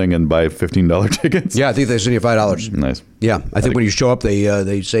 $20 thing and buy $15 tickets? Yeah, I think they send you $5. Nice. Yeah, I think when you show up,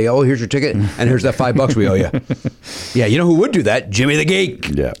 they say, "Oh, here's your ticket, and here's that $5 we owe you." Yeah, you know who would do that? Jimmy the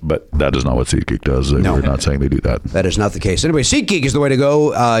Geek. Yeah, but that is not what SeatGeek does. No. We're not saying they do that. That is not the case. Anyway, SeatGeek is the way to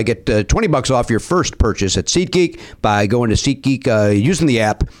go. Get $20 off your first purchase at SeatGeek by going to SeatGeek, using the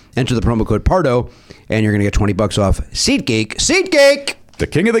app, enter the promo code PARDO, and you're going to get $20 off SeatGeek. SeatGeek! The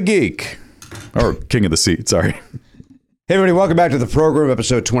king of the geek. Or king of the seat, sorry. Hey, everybody, welcome back to the program,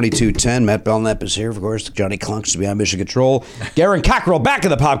 episode 2210. Matt Belknap is here, of course. Johnny Clunks is behind Mission Control. Garen Cockrell back in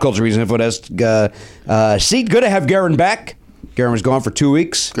the Pop Culture Reason Info Desk seat. Good to have Garen back. Garen was gone for 2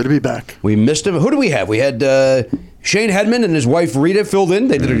 weeks. Good to be back. We missed him. Who do we have? We had Shane Hedman and his wife Rita filled in.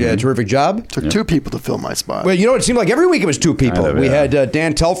 They did a terrific job. Took two people to fill my spot. Well, you know, it seemed like every week it was two people. Kind of, we yeah. had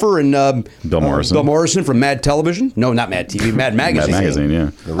Dan Telfer and Bill Morrison. Bill Morrison from Mad Television. No, not Mad TV, Mad Magazine. Mad Magazine,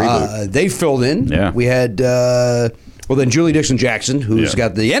 yeah. They filled in. Yeah. We had, then Julie Dixon-Jackson, who's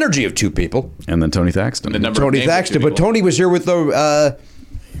got the energy of two people. And then Tony Thaxton. Tony Thaxton. But Tony was here with the...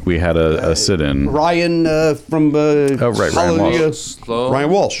 we had a sit-in. Ryan from... Ryan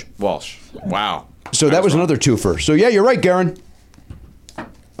Walsh. Walsh. Wow. So that was another twofer. So, yeah, you're right, Garen.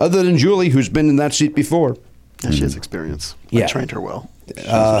 Other than Julie, who's been in that seat before. Yeah, she has experience. Yeah. I trained her well.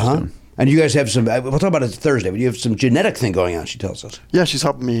 Uh-huh. And you guys have some... We'll talk about it Thursday, but you have some genetic thing going on, she tells us. Yeah, she's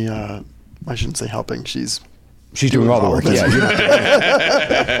helping me. I shouldn't say helping. She's doing all the work. of it.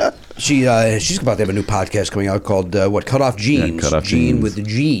 Yeah. She's about to have a new podcast coming out called Cut Off Genes. Yeah, Cut Off Gene Genes. with the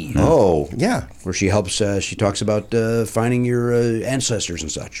G. Oh, yeah. Where she helps. She talks about finding your ancestors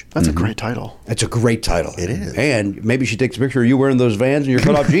and such. That's a great title. It's a great title. It is. And maybe she takes a picture of you wearing those Vans and your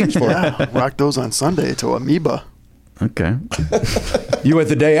Cut Off Jeans for Yeah, it. rock those on Sunday to Amoeba. Okay. You went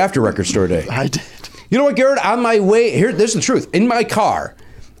the day after Record Store Day. I did. You know what, Garrett? On my way here, this is the truth. In my car,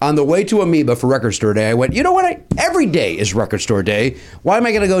 on the way to Amoeba for Record Store Day, I went, you know what? Every day is Record Store Day. Why am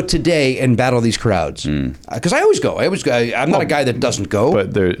I going to go today and battle these crowds? Because I always go. I'm not a guy that doesn't go.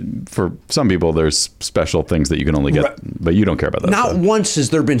 But for some people, there's special things that you can only get, but you don't care about that Not stuff. once has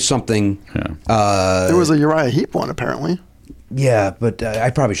there been something. Yeah. There was a Uriah Heep one, apparently. Yeah, but I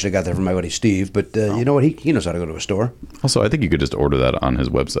probably should have got that from my buddy Steve. But you know what? He knows how to go to a store. Also, I think you could just order that on his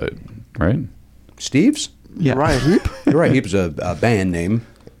website, right? Steve's? Yeah. Uriah Heep? Uriah Heep's a band name.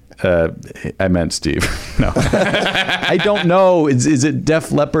 I meant Steve. No, I don't know. Is it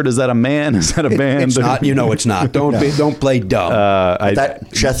Def Leppard? Is that a man? Is that a band? It's not. You know it's not. Don't play dumb.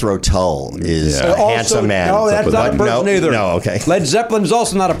 That Jethro Tull is a handsome man. No, that's not a person either. No, okay. Led Zeppelin's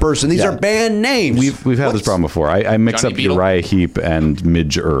also not a person. These are band names. We've had this problem before. I mix Johnny up Beetle? Uriah Heep and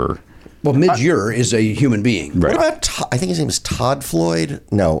Midge Ur. Well, Midge Ure is a human being. Right. What about I think his name is Todd Floyd?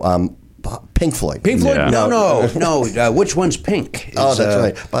 No, Pink Floyd. Pink Floyd? Yeah. No. Which one's Pink? Oh,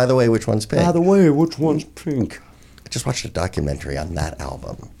 that's right. By the way, which one's Pink? By the way, which one's Pink? I just watched a documentary on that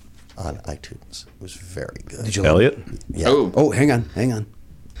album on iTunes. It was very good. Did you Elliot? Yeah. Oh, hang on. I'm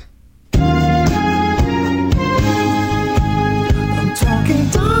talking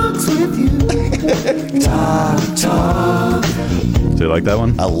dogs with you. Talk. Do you like that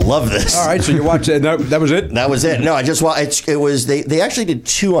one? I love this. All right, so you watched that. That was it? That was it. No, I just watched. It was they actually did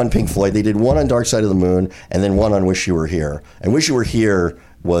two on Pink Floyd. They did one on Dark Side of the Moon and then one on Wish You Were Here. And Wish You Were Here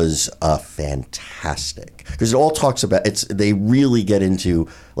was fantastic because it all talks about they really get into,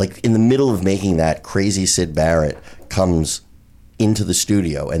 like, in the middle of making that, crazy Syd Barrett comes into the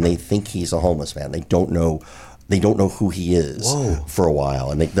studio and they think he's a homeless man. They don't know who he is for a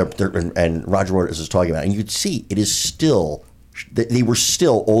while, and and Roger Waters is talking about it. And you'd see it is still. They were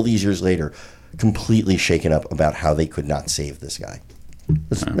still, all these years later, completely shaken up about how they could not save this guy.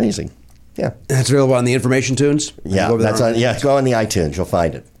 It's amazing. Yeah. That's available on the Information Tunes? Yeah, go on the iTunes. You'll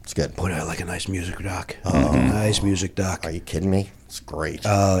find it. It's good. Boy, I like a nice music doc. Nice music doc. Are you kidding me? It's great.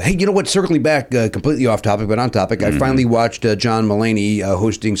 Hey, you know what? Circling back, completely off topic, but on topic, I finally watched John Mulaney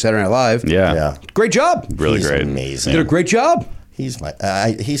hosting Saturday Night Live. Yeah. Great job. Really He's great. amazing. Did a great job. He's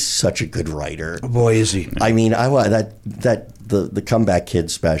such a good writer. Boy, is he. I mean, the Comeback Kid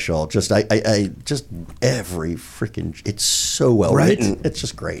special. Just every freaking. It's so well written. It's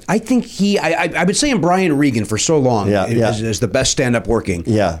just great. I think I've been saying Brian Regan for so long as the best stand-up working.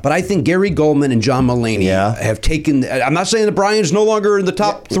 Yeah. But I think Gary Goldman and John Mulaney have taken. I'm not saying that Brian's no longer in the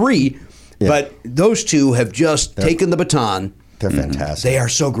top three, But those two have just taken the baton. They're fantastic. They are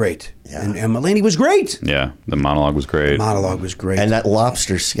so great. Yeah. And Mulaney was great. Yeah, the monologue was great. And that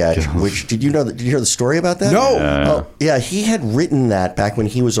lobster sketch, which did you hear the story about that? No. Oh, yeah, he had written that back when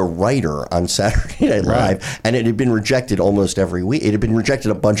he was a writer on Saturday Night Live, and it had been rejected almost every week. It had been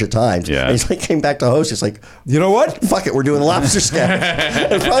rejected a bunch of times. Yeah. And he's like, came back to host. He's like, you know what? Fuck it, we're doing the lobster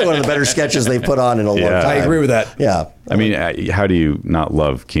sketch. It's probably one of the better sketches they've put on in a long time. I agree with that. Yeah. I mean, how do you not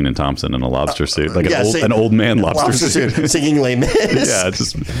love Kenan Thompson in a lobster suit? Like an old man lobster suit. Singing Les Mis. Yeah, it's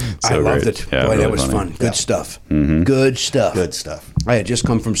just so I loved great. it. Yeah, Boy, really that was funny. fun. Good stuff. Good stuff. Good stuff. I had just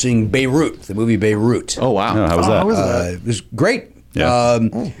come from seeing Beirut, the movie Beirut. Oh wow! Yeah, how was that? It was great. Yeah.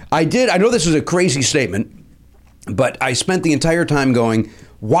 I know this is a crazy statement, but I spent the entire time going,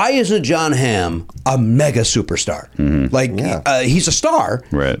 why isn't John Hamm a mega superstar? He's a star,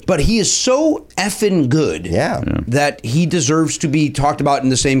 Right. but he is so effing good that he deserves to be talked about in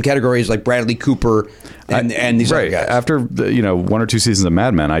the same category as like Bradley Cooper and these other guys. After one or two seasons of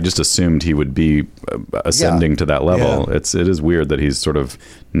Mad Men, I just assumed he would be ascending to that level. Yeah. It is weird that he's sort of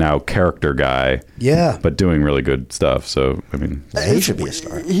now character guy, but doing really good stuff. So I mean, he should be a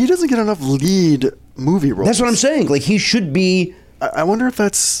star. He doesn't get enough lead movie roles. That's what I'm saying. Like he should be. I wonder if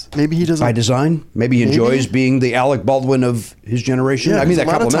that's maybe he doesn't by design. Maybe he enjoys being the Alec Baldwin of his generation. Yeah, I mean that a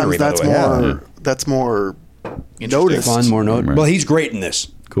lot of complimentary. times By the way. that's more noticed. Fun, more noticed. Right. Well, he's great in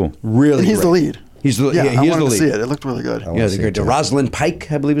this. Really, and he's great. the lead. He's the he he I is wanted the to lead. see it. It looked really good. Yeah, they're great. Rosalind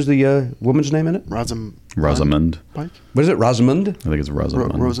Pike, I believe, is the woman's name in it. Rosamund Pike. What is it? Rosamund? I think it's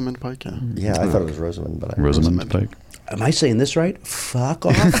Rosamund. Rosamund Pike. Yeah. Yeah, I thought it was Rosamund, but Rosamund Pike. Am I saying this right? Fuck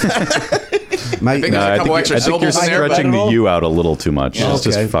off. I think there's a couple extra I think you're syllables in there, but- stretching the U out a little too much. Just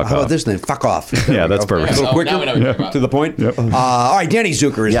fuck How off. about this then? Fuck off. Yeah, that's perfect. A little quicker, now we know what you're talking about. to the point. Yep. All right, Danny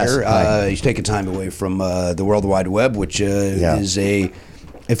Zuker is Yes, here. hi. He's taking time away from the World Wide Web, which is a...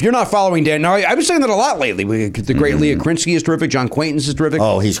 If you're not following Dan, now I've been saying that a lot lately. The great Leah Krinsky is terrific. John Quaintance is terrific.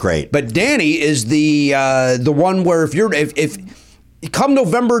 Oh, he's great. But Danny is the one where if come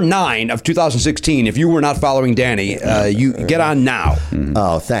November 9 of 2016, if you were not following Danny, you get on now.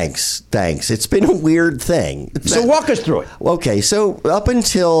 Oh, thanks. It's been a weird thing. So walk us through it. Okay, so up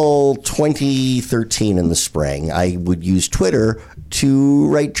until 2013 in the spring, I would use Twitter to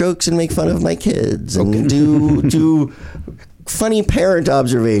write jokes and make fun of my kids and do funny parent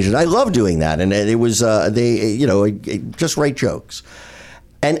observations. I love doing that, and it was just write jokes.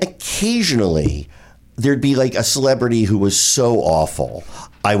 And occasionally there'd be like a celebrity who was so awful,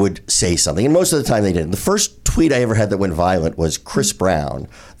 I would say something, and most of the time they didn't. The first tweet I ever had that went violent was Chris Brown,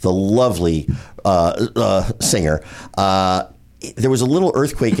 the lovely singer. There was a little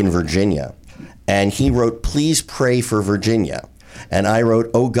earthquake in Virginia, and he wrote, "Please pray for Virginia." And I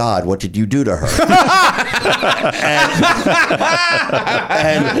wrote, "Oh God, what did you do to her?"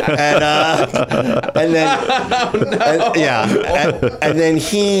 and then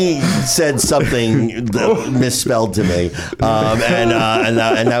he said something misspelled to me, and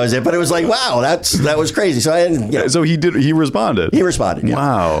that was it. But it was like, wow, that was crazy. So I didn't. So he responded. He responded. Yeah.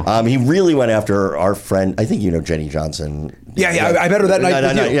 Wow. He really went after our friend. I think you know Jenny Johnson. Yeah. I met her that night.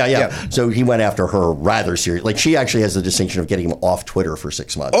 with you. Yeah. So he went after her rather seriously. Like she actually has the distinction of getting him off Twitter for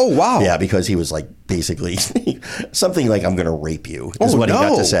 6 months. Oh wow. Yeah, because he was like basically something like "I'm going to rape you" is what he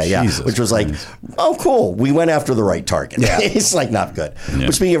got to say. Yeah, Jesus which was like, oh cool, we went after the right target. Yeah. It's like not good. Yeah.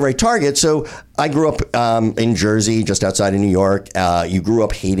 But speaking of right target, so I grew up in Jersey, just outside of New York. You grew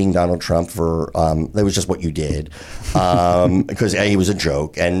up hating Donald Trump for that was just what you did because he was a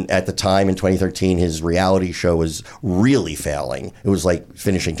joke. And at the time in 2013, his reality show was really failing. It was like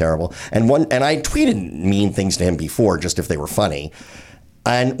finishing terrible. And I tweeted mean things to him before, just if they were funny.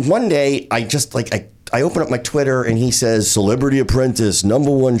 And one day, I just I open up my Twitter and he says, "Celebrity Apprentice,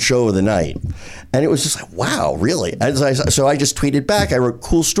 #1 show of the night." And it was just like, wow, really? So I just tweeted back. I wrote,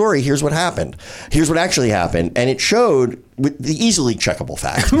 "Cool story. Here's what happened. Here's what actually happened." And it showed with the easily checkable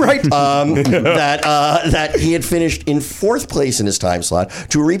fact, Right. that he had finished in 4th place in his time slot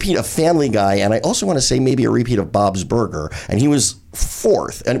to a repeat of Family Guy. And I also want to say maybe a repeat of Bob's Burger. And he was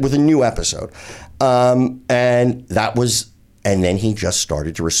 4th and with a new episode. And that was... And then he just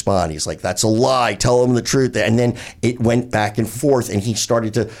started to respond. He's like, "That's a lie. Tell him the truth." And then it went back and forth, and he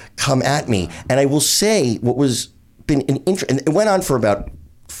started to come at me. And I will say, what was been an and it went on for about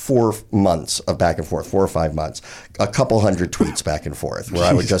 4 months of back and forth, 4 or 5 months, a couple hundred tweets back and forth, where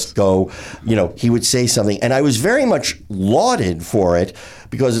I would just go, he would say something, and I was very much lauded for it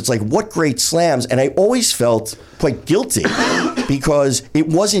because it's like, what great slams. And I always felt quite guilty because it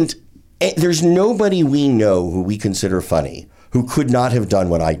wasn't. There's nobody we know who we consider funny who could not have done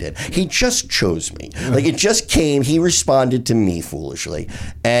what I did. He just chose me. Like, it just came. He responded to me foolishly,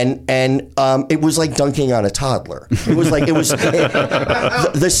 and it was like dunking on a toddler. It was like the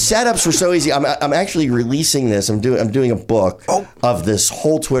setups were so easy. I'm actually releasing this. I'm doing a book of this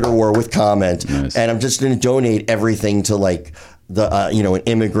whole Twitter war with comment, and I'm just going to donate everything to like the an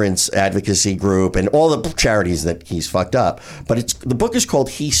immigrants advocacy group and all the charities that he's fucked up. But the book is called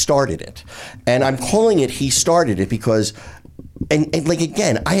He Started It, and I'm calling it He Started It because, and like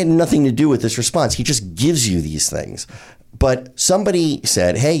again, I had nothing to do with this response. He just gives you these things. But somebody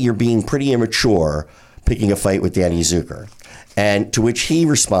said, "Hey, you're being pretty immature, picking a fight with Danny Zuker." And to which he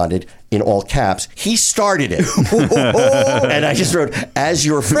responded in all caps, "He started it." And I just wrote, "As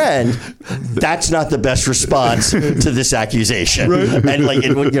your friend, that's not the best response to this accusation." Right. And like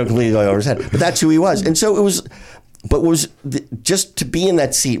it would completely go over his head. But that's who he was. And so it was, but just to be in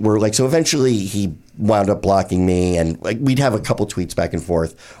that seat where like, so eventually he wound up blocking me, and like we'd have a couple tweets back and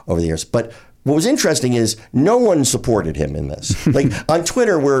forth over the years. But what was interesting is no one supported him in this. Like on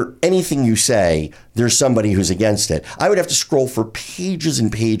Twitter, where anything you say, there's somebody who's against it. I would have to scroll for pages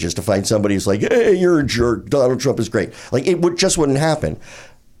and pages to find somebody who's like, "Hey, you're a jerk. Donald Trump is great." Like just wouldn't happen.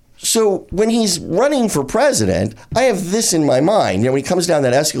 So when he's running for president, I have this in my mind. When he comes down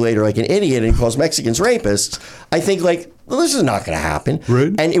that escalator like an idiot and calls Mexicans rapists, I think like, well, this is not going to happen.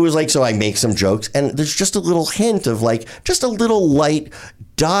 Right. And it was like, so I make some jokes, and there's just a little hint of like, just a little light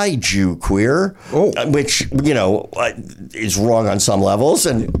die Jew queer, which, is wrong on some levels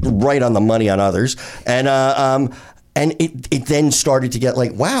and right on the money on others. And it then started to get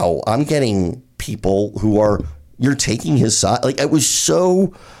like, wow, I'm getting people you're taking his side. Like it was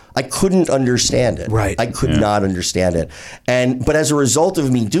so... I couldn't understand it. Right. I could not understand it. But as a result of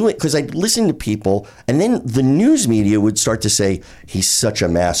me doing it, because I'd listen to people, and then the news media would start to say, he's such a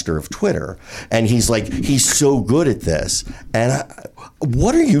master of Twitter. And he's so good at this. And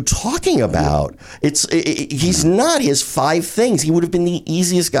what are you talking about? He's not. He has 5 things. He would have been the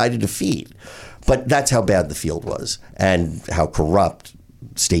easiest guy to defeat. But that's how bad the field was and how corrupt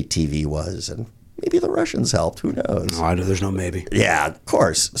state TV was. And maybe the Russians helped. Who knows? Oh, there's no maybe. Yeah, of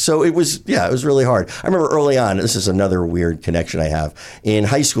course. So it was really hard. I remember early on, this is another weird connection I have. In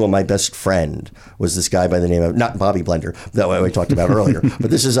high school, my best friend was this guy by the name of, not Bobby Blender, that we talked about earlier, but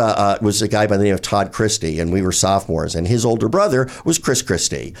this was a guy by the name of Todd Christie, and we were sophomores, and his older brother was Chris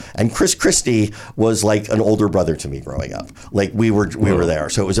Christie. And Chris Christie was like an older brother to me growing up. Like we were there.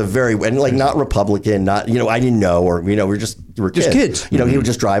 So it was not Republican, not, I didn't know, or, we're just kids. He would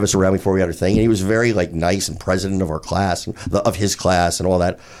just drive us around before we had our thing, and he was very like nice and president of our class and of his class and all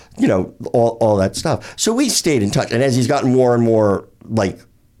that, all that stuff. So we stayed in touch. And as he's gotten more and more like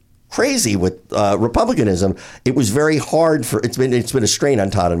crazy with Republicanism, it was very hard it's been a strain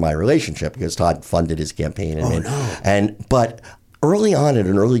on Todd and my relationship because Todd funded his campaign. But early on in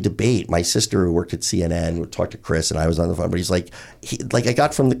an early debate, my sister who worked at CNN would talk to Chris, and I was on the phone. But he's like, I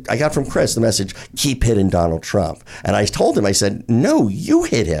got from Chris the message, keep hitting Donald Trump. And I told him, I said, no, you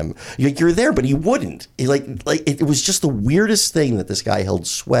hit him. You're there, but he wouldn't. It was just the weirdest thing that this guy held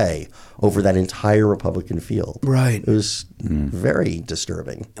sway over that entire Republican field. Right. It was very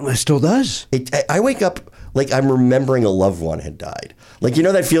disturbing. It still does. I wake up like I'm remembering a loved one had died. Like,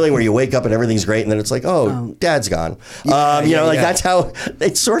 that feeling where you wake up and everything's great, and then it's like, dad's gone. That's how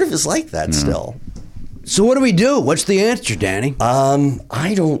it sort of is like that still. So what do we do? What's the answer, Danny?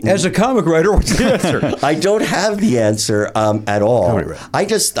 I don't know. As a comic writer, what's the answer? I don't have the answer at all.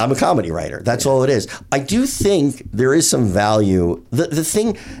 I'm a comedy writer. That's all it is. I do think there is some value.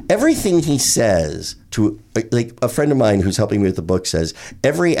 Everything he says to, like a friend of mine who's helping me with the book says,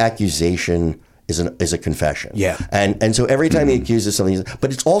 every accusation is a confession. Yeah. And so every time he accuses something,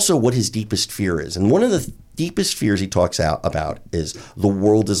 but it's also what his deepest fear is. And one of the deepest fears he talks about is the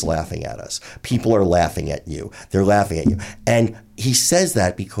world is laughing at us. People are laughing at you. They're laughing at you. And he says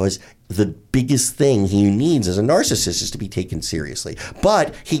that because the biggest thing he needs as a narcissist is to be taken seriously.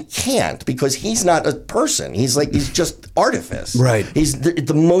 But he can't because he's not a person. He's just artifice. Right. He's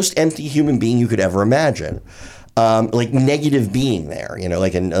the most empty human being you could ever imagine. Like negative being there,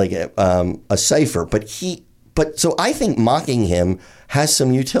 like a cipher. But so I think mocking him has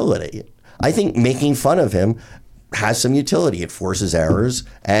some utility. I think making fun of him has some utility. It forces errors.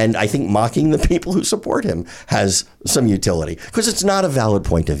 And I think mocking the people who support him has some utility because it's not a valid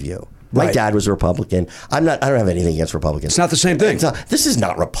point of view. My dad was a Republican. I don't have anything against Republicans. It's not the same thing. This is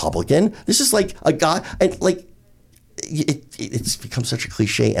not Republican. This is like a guy, and like it's become such a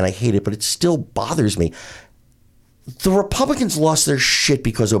cliche and I hate it, but it still bothers me. the Republicans lost their shit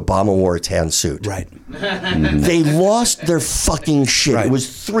because Obama wore a tan suit. Right. They lost their fucking shit. Right. It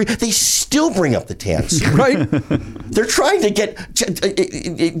was 3. They still bring up the tan suit. Right. They're trying to get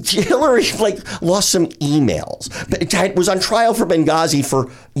Hillary lost some emails. It was on trial for Benghazi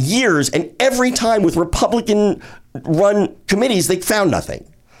for years, and every time with Republican-run committees, they found nothing.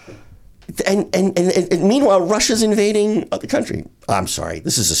 And meanwhile, Russia's invading the country. I'm sorry,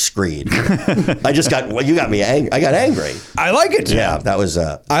 this is a screed. You got me angry. I got angry. I like it. Yeah, that was.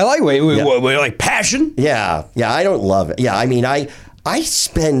 I like we like passion. Yeah, I don't love it. Yeah, I mean, I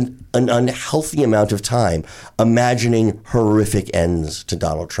spend an unhealthy amount of time imagining horrific ends to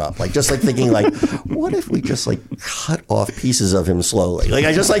Donald Trump. Just thinking what if we just cut off pieces of him slowly?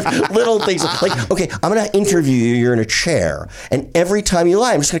 I just little things okay, I'm going to interview you. You're in a chair. And every time you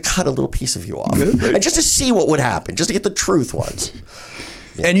lie, I'm just going to cut a little piece of you off. And just to see what would happen, just to get the truth once.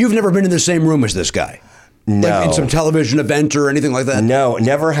 Yeah. And you've never been in the same room as this guy? No. In some television event or anything like that? No,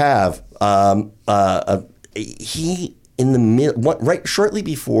 never have. He... in the right shortly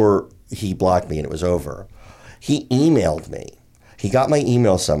before he blocked me and it was over, he emailed me. He got my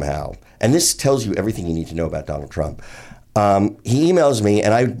email somehow, and this tells you everything you need to know about Donald Trump. He emails me,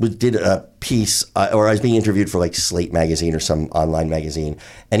 and I did a piece, or I was being interviewed for Slate magazine or some online magazine,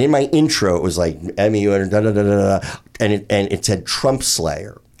 and in my intro it was Emmy, and it said Trump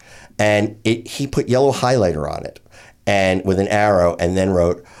Slayer, and he put yellow highlighter on it, and with an arrow, and then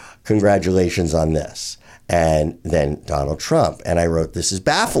wrote, "Congratulations on this." And then Donald Trump. And I wrote, "This is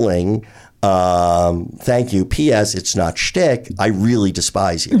baffling. Thank you. P.S. It's not shtick. I really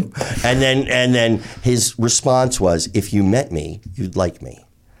despise you." And then his response was, "If you met me, you'd like me."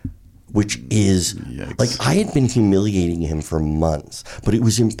 Which is I had been humiliating him for months, but it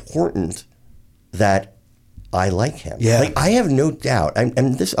was important that I like him. Yeah. I have no doubt, I'm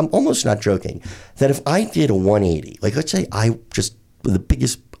almost not joking, that if I did a 180, let's say I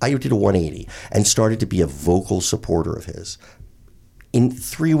did a 180 and started to be a vocal supporter of his. In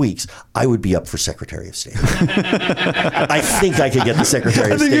 3 weeks, I would be up for Secretary of State. I think I could get the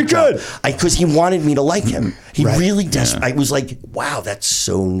Secretary of State. I think you could. Because he wanted me to like him. He really does. I was like, wow, that's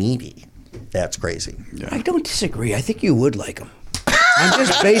so needy. That's crazy. Yeah. I don't disagree. I think you would like him. I'm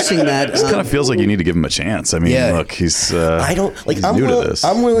just basing that. It kind of feels like you need to give him a chance. I mean, look, he's he's new to this.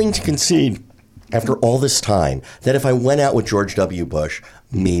 I'm willing to concede, after all this time, that if I went out with George W. Bush,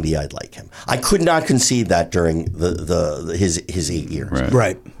 maybe I'd like him. I could not concede that during his 8 years.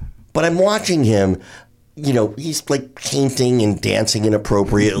 Right. But I'm watching him, he's painting and dancing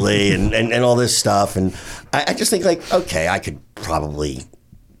inappropriately and all this stuff. And I just think okay, I could probably,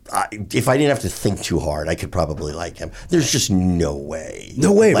 if I didn't have to think too hard, I could probably like him. There's just no way.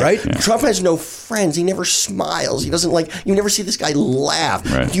 No way, right? Yeah. Trump has no friends. He never smiles. He doesn't you never see this guy laugh.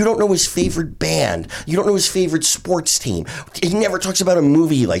 Right. You don't know his favorite band. You don't know his favorite sports team. He never talks about a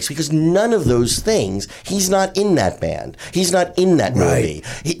movie he likes because none of those things, he's not in that band. He's not in that movie.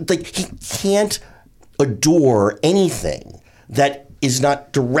 He can't adore anything that is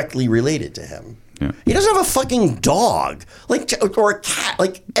not directly related to him. Yeah. He doesn't have a fucking dog, or a cat.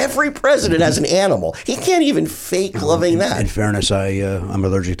 Every president has an animal. He can't even fake loving that. In fairness, I'm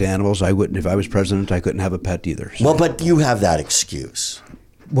allergic to animals. I wouldn't, if I was president, I couldn't have a pet either. So. Well, but you have that excuse.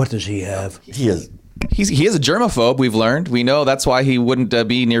 What does he have? He is. He is a germaphobe. We've learned. We know that's why he wouldn't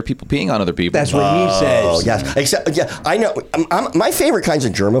be near people peeing on other people. That's what he says. Oh yes, I know. My favorite kinds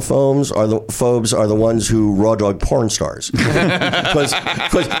of germaphobes are the ones who raw dog porn stars, because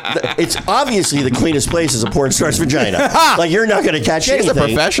it's obviously the cleanest place is a porn star's vagina. You're not going to catch anything. He's a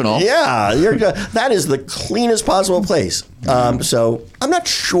professional. Yeah, that is the cleanest possible place. So I'm not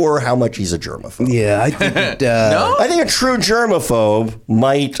sure how much he's a germaphobe. Yeah, I think No? I think a true germaphobe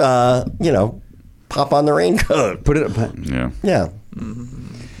might, pop on the raincoat. Put it up. Yeah.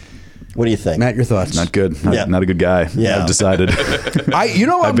 What do you think, Matt? Your thoughts? Not good. Not a good guy. Yeah. I've decided.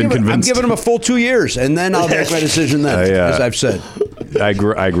 I'm giving him a full 2 years, and then I'll make my decision then. As I've said, I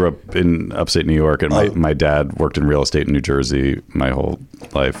grew up in upstate New York, and my dad worked in real estate in New Jersey my whole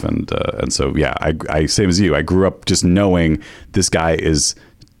life, and so I same as you. I grew up just knowing this guy is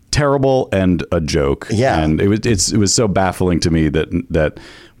terrible and a joke. Yeah, and it was so baffling to me that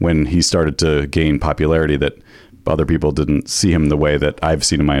when he started to gain popularity that other people didn't see him the way that I've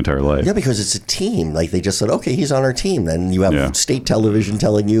seen him my entire life. Yeah, because it's a team. They just said, okay, he's on our team. Then you have state television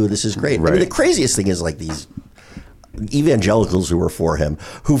telling you this is great. Right. I mean, the craziest thing is these evangelicals who were for him,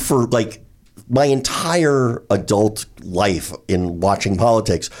 who for my entire adult life in watching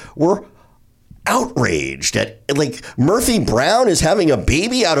politics were outraged at like Murphy Brown is having a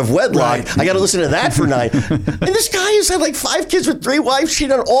baby out of wedlock. Right. I got to listen to that for 9. And this guy has had like 5 kids with 3 wives,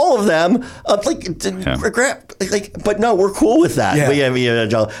 cheated on all of them. But no, we're cool with that. Yeah.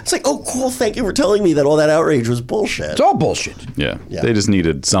 It's like, oh, cool. Thank you for telling me that all that outrage was bullshit. It's all bullshit. Yeah. They just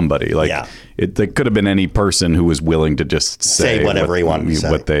needed somebody. Like it could have been any person who was willing to just say whatever he wanted to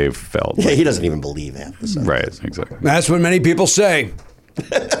say. What they felt. Yeah, he doesn't even believe half the stuff. Right, exactly. That's what many people say.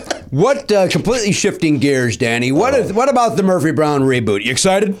 What completely shifting gears, Danny? What about the Murphy Brown reboot? You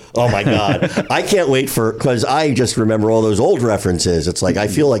excited? Oh my God, I can't wait because I just remember all those old references. It's like I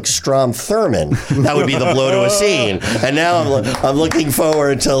feel like Strom Thurmond. That would be the blow to a scene. And now I'm looking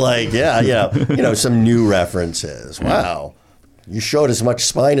forward to some new references. Wow. You showed as much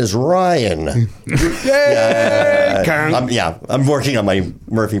spine as Ryan. I'm working on my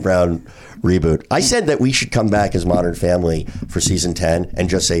Murphy Brown reboot. I said that we should come back as Modern Family for season 10 and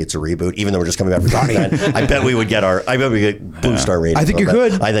just say it's a reboot, even though we're just coming back for season 10. I bet we would boost our ratings. I think you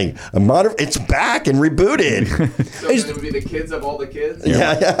could. I think it's back and rebooted. So it would be the kids of all the kids?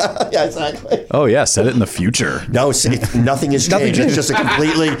 Yeah, exactly. Oh yeah, set it in the future. No, nothing has changed. It's just a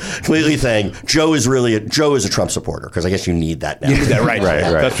completely thing. Joe is a Trump supporter because I guess you need that now. You need that, right.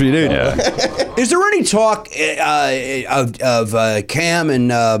 That's what you need. Yeah. Is there any talk of Cam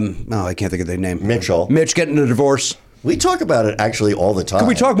and I can't think of their name. Mitch getting a divorce? We talk about it actually all the time. Can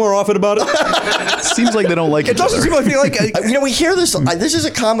we talk more often about it? Seems like they don't like it. It doesn't seem like we hear this. This is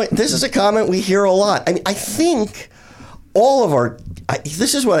a comment. This is a comment we hear a lot. I mean, I think all of our.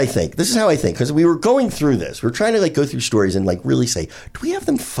 This is what I think. This is how I think, because we were going through this. We're trying to go through stories and really say, do we have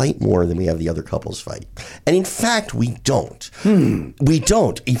them fight more than we have the other couples fight? And in fact, we don't. We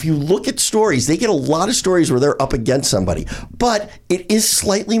don't. If you look at stories, they get a lot of stories where they're up against somebody, but it is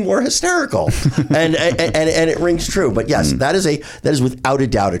slightly more hysterical, and it rings true. But yes, that is without a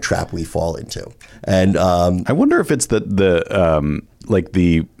doubt a trap we fall into. And I wonder if it's the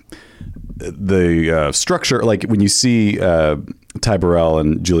structure, like when you see Ty Burrell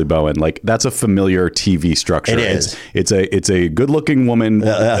and Julie Bowen, like that's a familiar TV structure. It is. It's a good-looking woman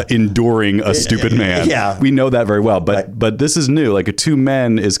enduring a stupid man. Yeah, we know that very well. But this is new. Like 2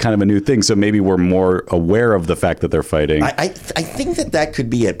 men is kind of a new thing. So maybe we're more aware of the fact that they're fighting. I think that could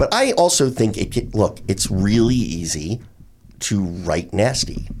be it. But I also think it's really easy to write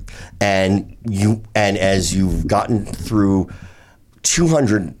nasty, and as you've gotten through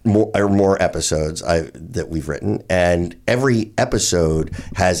 200 more episodes that we've written, and every episode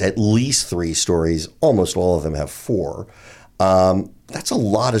has at least 3 stories. Almost all of them have 4. That's a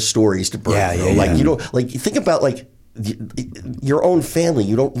lot of stories to burn through. You think about your own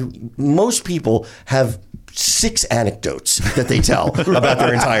family. Most people have 6 anecdotes that they tell about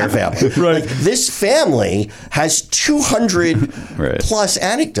their entire family. Right. This family has 200 plus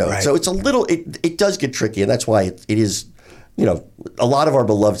anecdotes. Right. So it's a little. It does get tricky, and that's why it is. A lot of our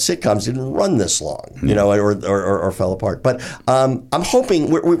beloved sitcoms didn't run this long, or fell apart. But I'm hoping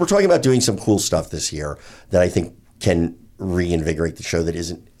we're talking about doing some cool stuff this year that I think can reinvigorate the show that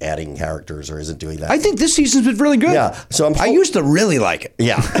isn't adding characters or isn't doing that. I think this season's been really good. Yeah. So I used to really like it.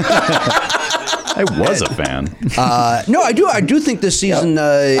 Yeah. I was a fan. No, I do. I do think this season.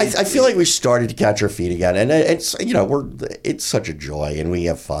 I feel like we started to catch our feet again, and it's it's such a joy, and we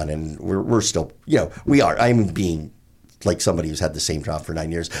have fun, and we're still we are. I'm being like somebody who's had the same job for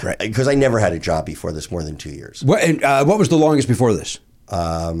 9 years, because I never had a job before this more than 2 years. What was the longest before this?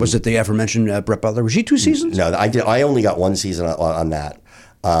 Was it the aforementioned Brett Butler? Was she 2 seasons? No, I did. I only got 1 season on that.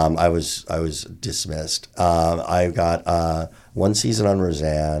 I was dismissed. I got 1 season on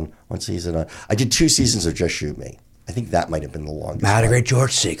Roseanne, 1 season on. I did 2 seasons of Just Shoot Me. I think that might have been the longest. Had a great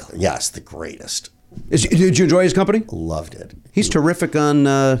George Siegel. Yes, the greatest. Did you enjoy his company? Loved it. He's terrific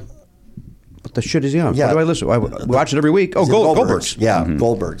on. What the shit is he on? Yeah. Why do I listen? I watch it every week. Oh, Goldberg's. Yeah,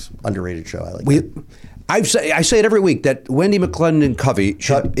 Goldberg's. Underrated show. I like it. I say it every week that Wendy McClendon Covey,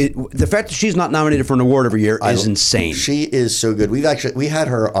 the fact that she's not nominated for an award every year is insane. She is so good. We had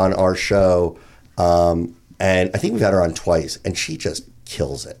her on our show, and I think we've had her on twice, and she just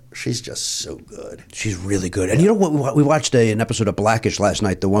kills it. She's just so good. She's really good. And you know what? We watched an episode of Blackish last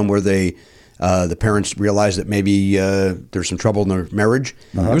night, the one where the parents realized that maybe there's some trouble in their marriage.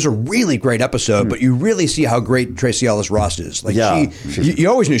 It was a really great episode, but you really see how great Tracee Ellis Ross is. You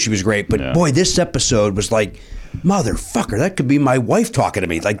always knew she was great, but boy, this episode was like, motherfucker, that could be my wife talking to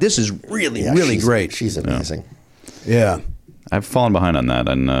me. Like, this is really great. She's amazing. Yeah. I've fallen behind on that,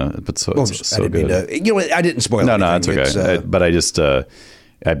 and but it's so good. I didn't spoil it. No, it's okay. But I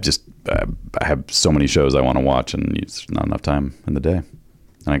have so many shows I want to watch, and it's not enough time in the day.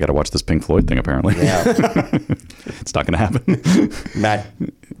 And I got to watch this Pink Floyd thing, apparently. Yeah. It's not going to happen. Matt,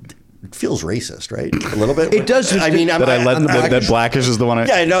 it feels racist, right? A little bit. It does. I mean, that Blackish is the one.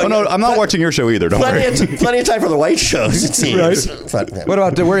 Yeah, no, Oh, no, I'm not watching your show either. Don't worry. Plenty of time for the white shows. It seems. Right. But, What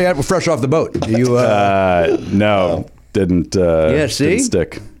about where are you at? Fresh off the boat? Do you? No, didn't. See? Didn't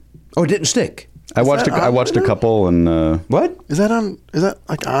stick. Oh, it didn't stick. I watched a couple and. What? Is that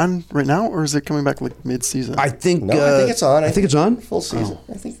like on right now, or is it coming back like mid-season? I think. No, I think it's on. I think it's on. Full season.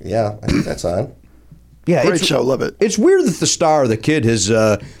 I think that's on. Yeah, Great show, love it. It's weird that the star, the kid, has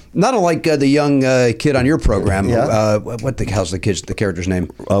not unlike the young kid on your program. Yeah. What the hell's the character's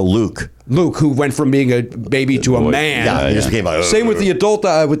name? Luke. Luke, who went from being a baby to a man. Yeah, he just became a. Same with the adult,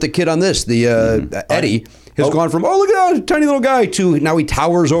 with the kid on this, the Eddie. Has gone from, look at that tiny little guy, to now he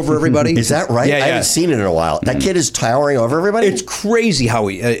towers over everybody. Is that right? Yeah, I haven't seen it in a while. That kid is towering over everybody? It's crazy how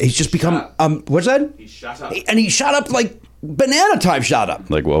he's just become, what's that? He shot up. And he shot up like banana time shot up.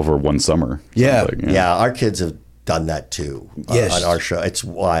 Like over one summer. Yeah. Like, Yeah, our kids have done that too Yes. on our show. It's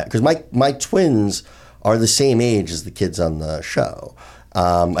why, because my twins are the same age as the kids on the show,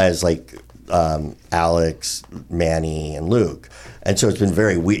 as like Alex, Manny, and Luke. And so it's been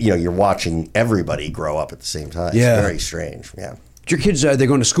very weird. You know, you're watching everybody grow up at the same time. Yeah. It's very strange. Yeah. Your kids, are they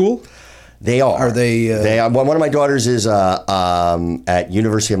going to school? They are. Are they? They are. One of my daughters is at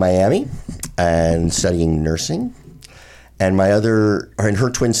University of Miami and studying nursing, and her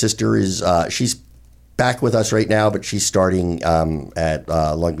twin sister is she's back with us right now, but she's starting at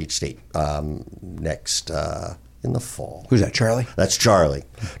Long Beach State next in the fall. Who's that, Charlie? That's Charlie.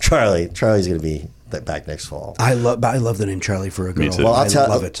 Charlie's going to be back next fall. I love the name Charlie for a girl. Me too. Well, I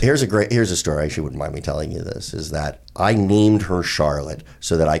love it. Here's a story. She wouldn't mind me telling you this. Is that I named her Charlotte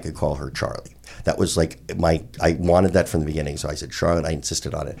so that I could call her Charlie. That was like I wanted that from the beginning. So I said Charlotte. I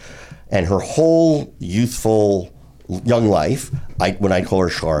insisted on it. And her whole youthful young life, when I call her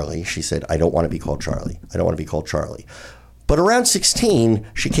Charlie, she said, I don't want to be called Charlie. I don't want to be called Charlie. But around 16,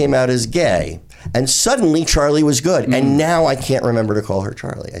 she came out as gay. And suddenly Charlie was good. And now I can't remember to call her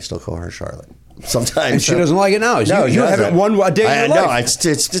Charlie. I still call her Charlotte. Sometimes. And she doesn't like it now. No, you haven't won a day in your life.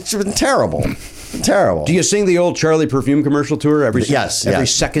 No, it's been terrible. Terrible. Do you sing the old Charlie perfume commercial to her every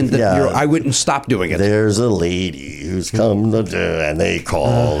second that I wouldn't stop doing it? There's a lady who's come to do, and they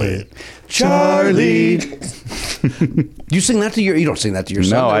call it Charlie. You sing that to you don't sing that to your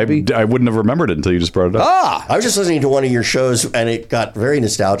son? No, I wouldn't have remembered it until you just brought it up. I was just listening to one of your shows, and it got very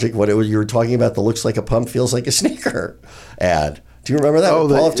nostalgic. What it was you were talking about, the looks like a pump, feels like a sneaker ad. Do you remember that?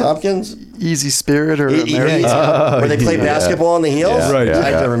 Paul F. Tompkins? Easy Spirit or American where they play basketball on the heels? Yeah, right.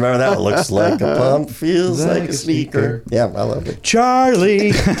 I remember that. Looks like a pump, feels like a sneaker. Yeah, I love it. Charlie.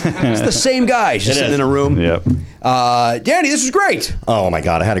 It's the same guy just sitting in a room. Yep. Danny, this was great. Oh, my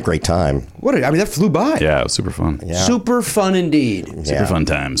God. I had a great time. That flew by. Yeah, it was super fun. Yeah. Super fun indeed. Super fun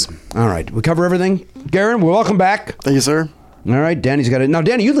times. All right. We cover everything. Garen, welcome back. Thank you, sir. All right. Danny's got it. Now,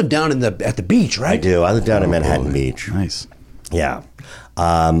 Danny, you live down at the beach, right? I do. I live down in Manhattan Beach. Nice. Yeah.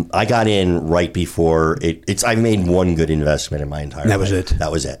 I got in right before I've made one good investment in my entire life.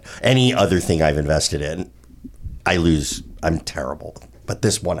 That was it. Any other thing I've invested in, I lose. I'm terrible. But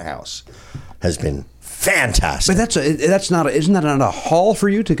this one house has been fantastic. But isn't that not a haul for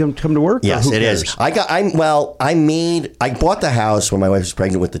you to come to work? Yes, it is. I bought the house when my wife was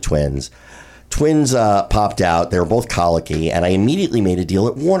pregnant with the twins. Twins popped out. They were both colicky, and I immediately made a deal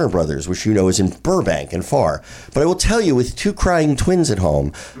at Warner Brothers, which you know is in Burbank and far. But I will tell you, with two crying twins at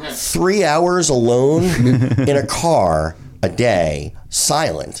home, 3 hours alone in a car a day,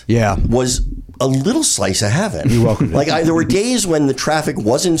 silent, was a little slice of heaven. You're welcome. Like there were days when the traffic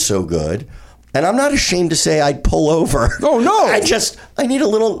wasn't so good. And I'm not ashamed to say I'd pull over. Oh, no. I need a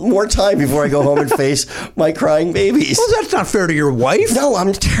little more time before I go home and face my crying babies. Well, that's not fair to your wife. No, I'm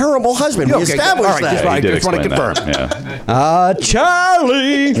a terrible husband. We established all right, that. I just want to confirm. Yeah.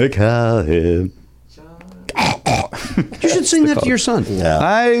 Charlie. The cowhead. You should sing that to your son. Yeah.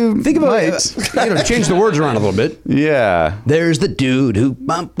 I think about it. Change the words around a little bit. Yeah. There's the dude who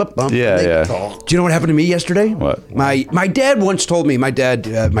bump. Yeah. Do you know what happened to me yesterday? What? My dad once told me. My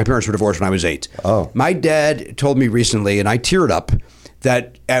parents were divorced when I was 8. Oh. My dad told me recently, and I teared up,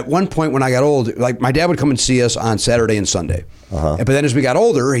 that at one point when I got old, like my dad would come and see us on Saturday and Sunday. But then as we got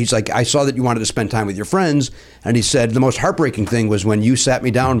older, he's like, I saw that you wanted to spend time with your friends. And he said, the most heartbreaking thing was when you sat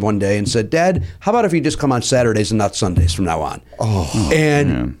me down one day and said, Dad, how about if you just come on Saturdays and not Sundays from now on?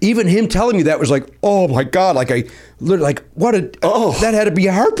 Even him telling me that was like, oh my God, that had to be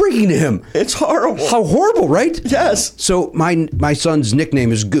heartbreaking to him. It's horrible. How horrible, right? Yes. So my son's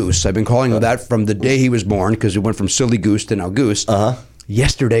nickname is Goose. I've been calling him that from the day he was born because it went from Silly Goose to now Goose.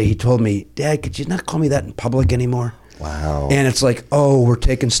 Yesterday he told me, Dad, could you not call me that in public anymore? Wow. And it's like, oh, we're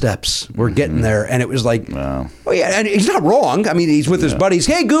taking steps. We're getting there. And it was like, oh yeah, and he's not wrong. I mean, he's with his buddies.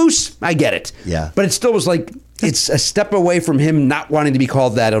 Hey, Goose. I get it. Yeah. But it still was like, it's a step away from him not wanting to be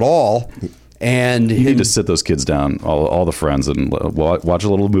called that at all. And you need to sit those kids down, all the friends, and watch a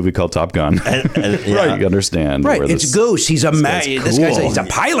little movie called Top Gun. And You understand. Right, it's Goose. He's a man. This guy's he's a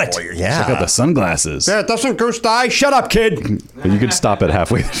pilot. Yeah. Check out the sunglasses. Yeah, doesn't Goose die? Shut up, kid. You could stop it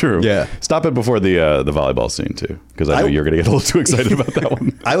halfway through. Yeah. Stop it before the volleyball scene, too, because I know you're going to get a little too excited about that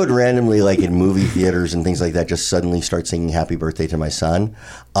one. I would randomly, like in movie theaters and things like that, just suddenly start singing "Happy Birthday" to my son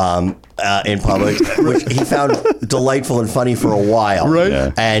in public, which he found delightful and funny for a while. Right.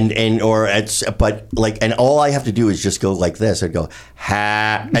 Yeah. And all I have to do is just go like this. I'd go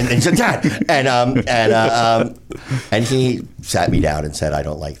ha, and then said Dad, and he sat me down and said, "I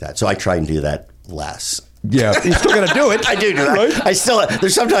don't like that." So I try and do that less. Yeah, you're still gonna do it. I do that. Right? I still.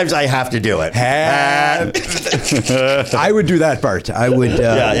 There's sometimes I have to do it. I would do that part. I would.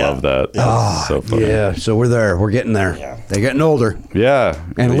 I love that. That's so funny. Yeah, so we're there. We're getting there. Yeah. They're getting older. Yeah.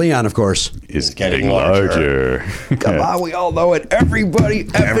 And Leon, of course. Is getting getting larger. Come on, we all know it. Everybody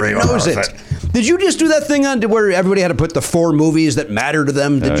knows it. Did you just do that thing on where everybody had to put the 4 movies that matter to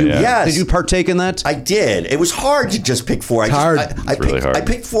them? Did you? yeah. Yes. Did you partake in that? I did. It was hard to just pick 4. It's hard. I really picked, hard. I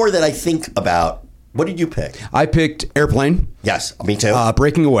picked 4 that I think about. What did you pick? I picked Airplane. Yes, me too.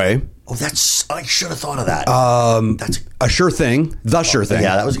 Breaking Away. I should have thought of that. That's A Sure Thing. The Sure Thing.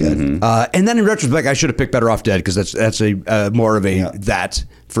 Yeah, that was good. And then in retrospect, I should have picked Better Off Dead because that's a more of a that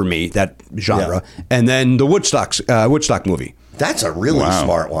for me, that genre. Yeah. And then the Woodstock movie. That's a really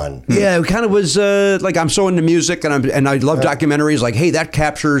smart one. Yeah, it kind of was like I'm so into music and I love documentaries. Like, hey, that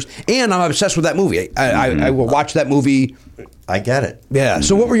captures, and I'm obsessed with that movie. I will watch that movie. I get it. Yeah.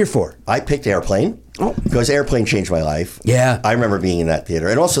 So what were your 4? I picked Airplane because Airplane changed my life. Yeah. I remember being in that theater.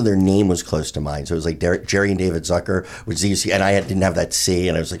 And also their name was close to mine. So it was like Jerry and David Zucker, which Z-U-C, and I didn't have that C.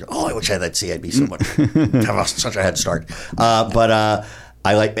 And I was like, oh, I wish I had that C. I'd be so much, have such a head start. But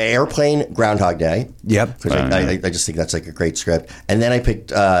I like Airplane, Groundhog Day. Yep. Because I just think that's like a great script. And then I picked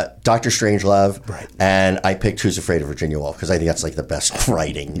Dr. Strangelove. Right. And I picked Who's Afraid of Virginia Woolf because I think that's like the best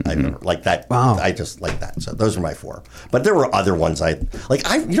writing I've ever. Like that. Wow. I just like that. So those are my 4. But there were other ones I like.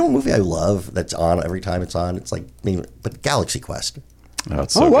 A movie I love that's on every time it's on. It's like, but Galaxy Quest. Oh,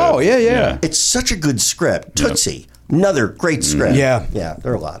 it's so wow. good. Yeah. It's such a good script. Tootsie. Another great script. Yeah. Yeah,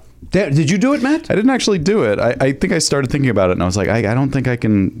 there are a lot. Did you do it, Matt? I didn't actually do it. I think I started thinking about it, and I was like, I don't think I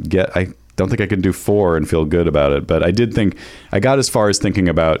can do 4 and feel good about it. But I did think I got as far as thinking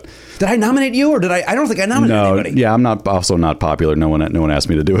about. Did I nominate you, or did I? I don't think I nominated anybody. Yeah, I'm not popular. No one asked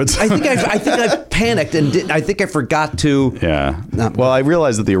me to do it. So. I think I panicked and I think I forgot to. Yeah. Well, I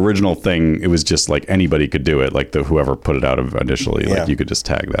realized that the original thing, it was just like anybody could do it. Like whoever put it out initially, like you could just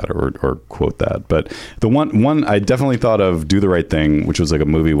tag that or quote that. But the one I definitely thought of, Do the Right Thing, which was like a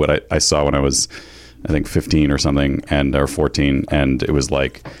movie what I saw when I was, I think 15 or something, or 14, and it was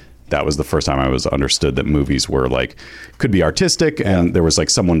like. That was the first time I was understood that movies were like, could be artistic and there was like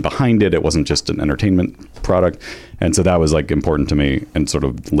someone behind it. It wasn't just an entertainment product. And so that was like important to me and sort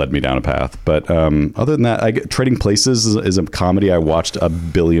of led me down a path. But other than that, Trading Places is a comedy I watched a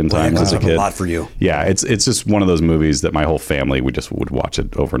billion times as a kid. A lot for you. Yeah, it's just one of those movies that my whole family would watch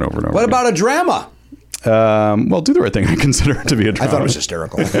it over and over and over. What about a drama? Well, Do the Right Thing I consider it to be a drama. I thought it was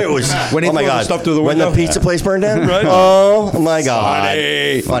hysterical. It was. When he oh my threw the God! stuff through the when window. the pizza place burned down. Right. Oh my God!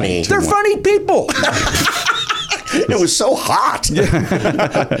 Funny. They're funny people. It was so hot.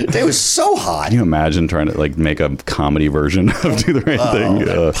 It was so hot. Can you imagine trying to like make a comedy version of Do the Right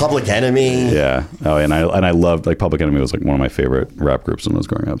Thing? Public Enemy. Yeah. Oh, and I loved, like, Public Enemy was like one of my favorite rap groups when I was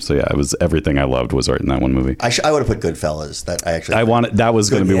growing up. So yeah, it was everything I loved was right in that one movie. I would have put Goodfellas. That was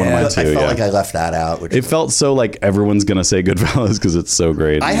going to be one of mine too. I felt like I left that out. It felt so like everyone's going to say Goodfellas because it's so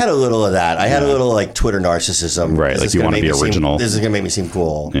great. I had a little of that. I had a little like Twitter narcissism. Right. Like you want to be original. This is going to make me seem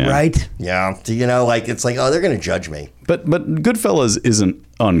cool. Yeah. Right. Yeah. Like it's like, oh, they're going to judge me. But Goodfellas isn't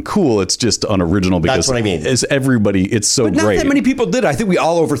uncool. It's just unoriginal because that's what I mean. It's so but great. Not that many people did. I think we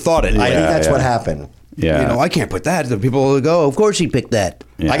all overthought it. I think that's what happened. Yeah. I can't put that. The people will go, of course he picked that.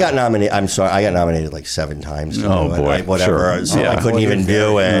 Yeah. I got nominated. I'm sorry. I got nominated like 7 times. Oh boy. Whatever. Sure. So Yeah. I couldn't even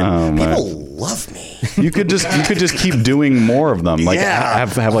do it. Oh, people love me. You could just keep doing more of them. Like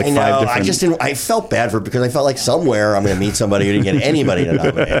have like 5 different. I just didn't. I felt bad for it because I felt like somewhere I'm going to meet somebody who didn't get anybody to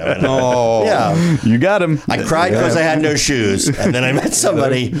nominate him. Oh, yeah. You got him. I cried because I had no shoes, and then I met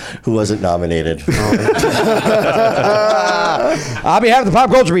somebody who wasn't nominated. On behalf of the Pop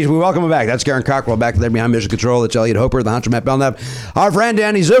Culture Beast, we welcome him back. That's Karen Cockrell back there behind Mission Control. That's Elliot Hoper, the Hunter Matt Belknap, our friend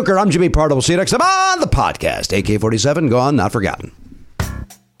Danny Zuker. I'm Jimmy Pardo. We'll see you next time on the podcast. AK-47, gone, not forgotten.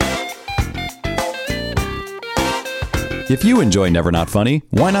 If you enjoy Never Not Funny,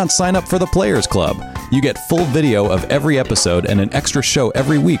 why not sign up for the Players Club? You get full video of every episode and an extra show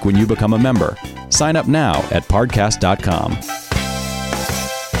every week when you become a member. Sign up now at podcast.com.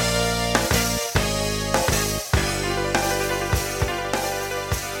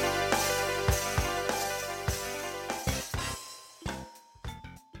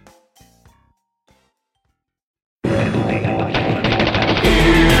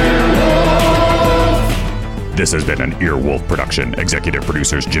 This has been an Earwolf production. Executive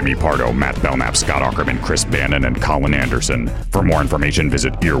producers Jimmy Pardo, Matt Belknap, Scott Aukerman, Chris Bannon, and Colin Anderson. For more information,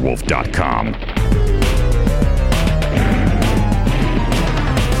 visit earwolf.com.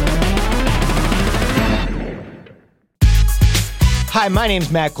 Hi, my name's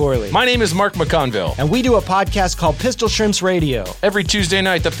Matt Gorley. My name is Mark McConville. And we do a podcast called Pistol Shrimps Radio. Every Tuesday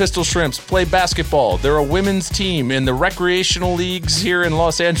night, the Pistol Shrimps play basketball. They're a women's team in the recreational leagues here in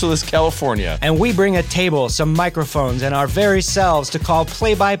Los Angeles, California. And we bring a table, some microphones, and our very selves to call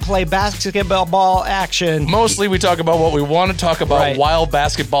play-by-play basketball action. Mostly we talk about what we want to talk about while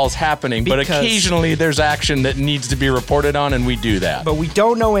basketball's happening, but Because- occasionally there's action that needs to be reported on, and we do that. But we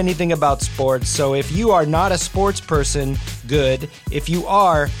don't know anything about sports, so if you are not a sports person, good. If you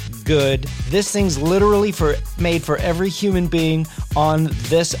are, good. This thing's literally made for every human being on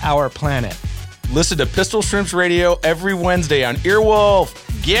this, our planet. Listen to Pistol Shrimps Radio every Wednesday on Earwolf.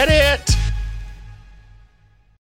 Get it?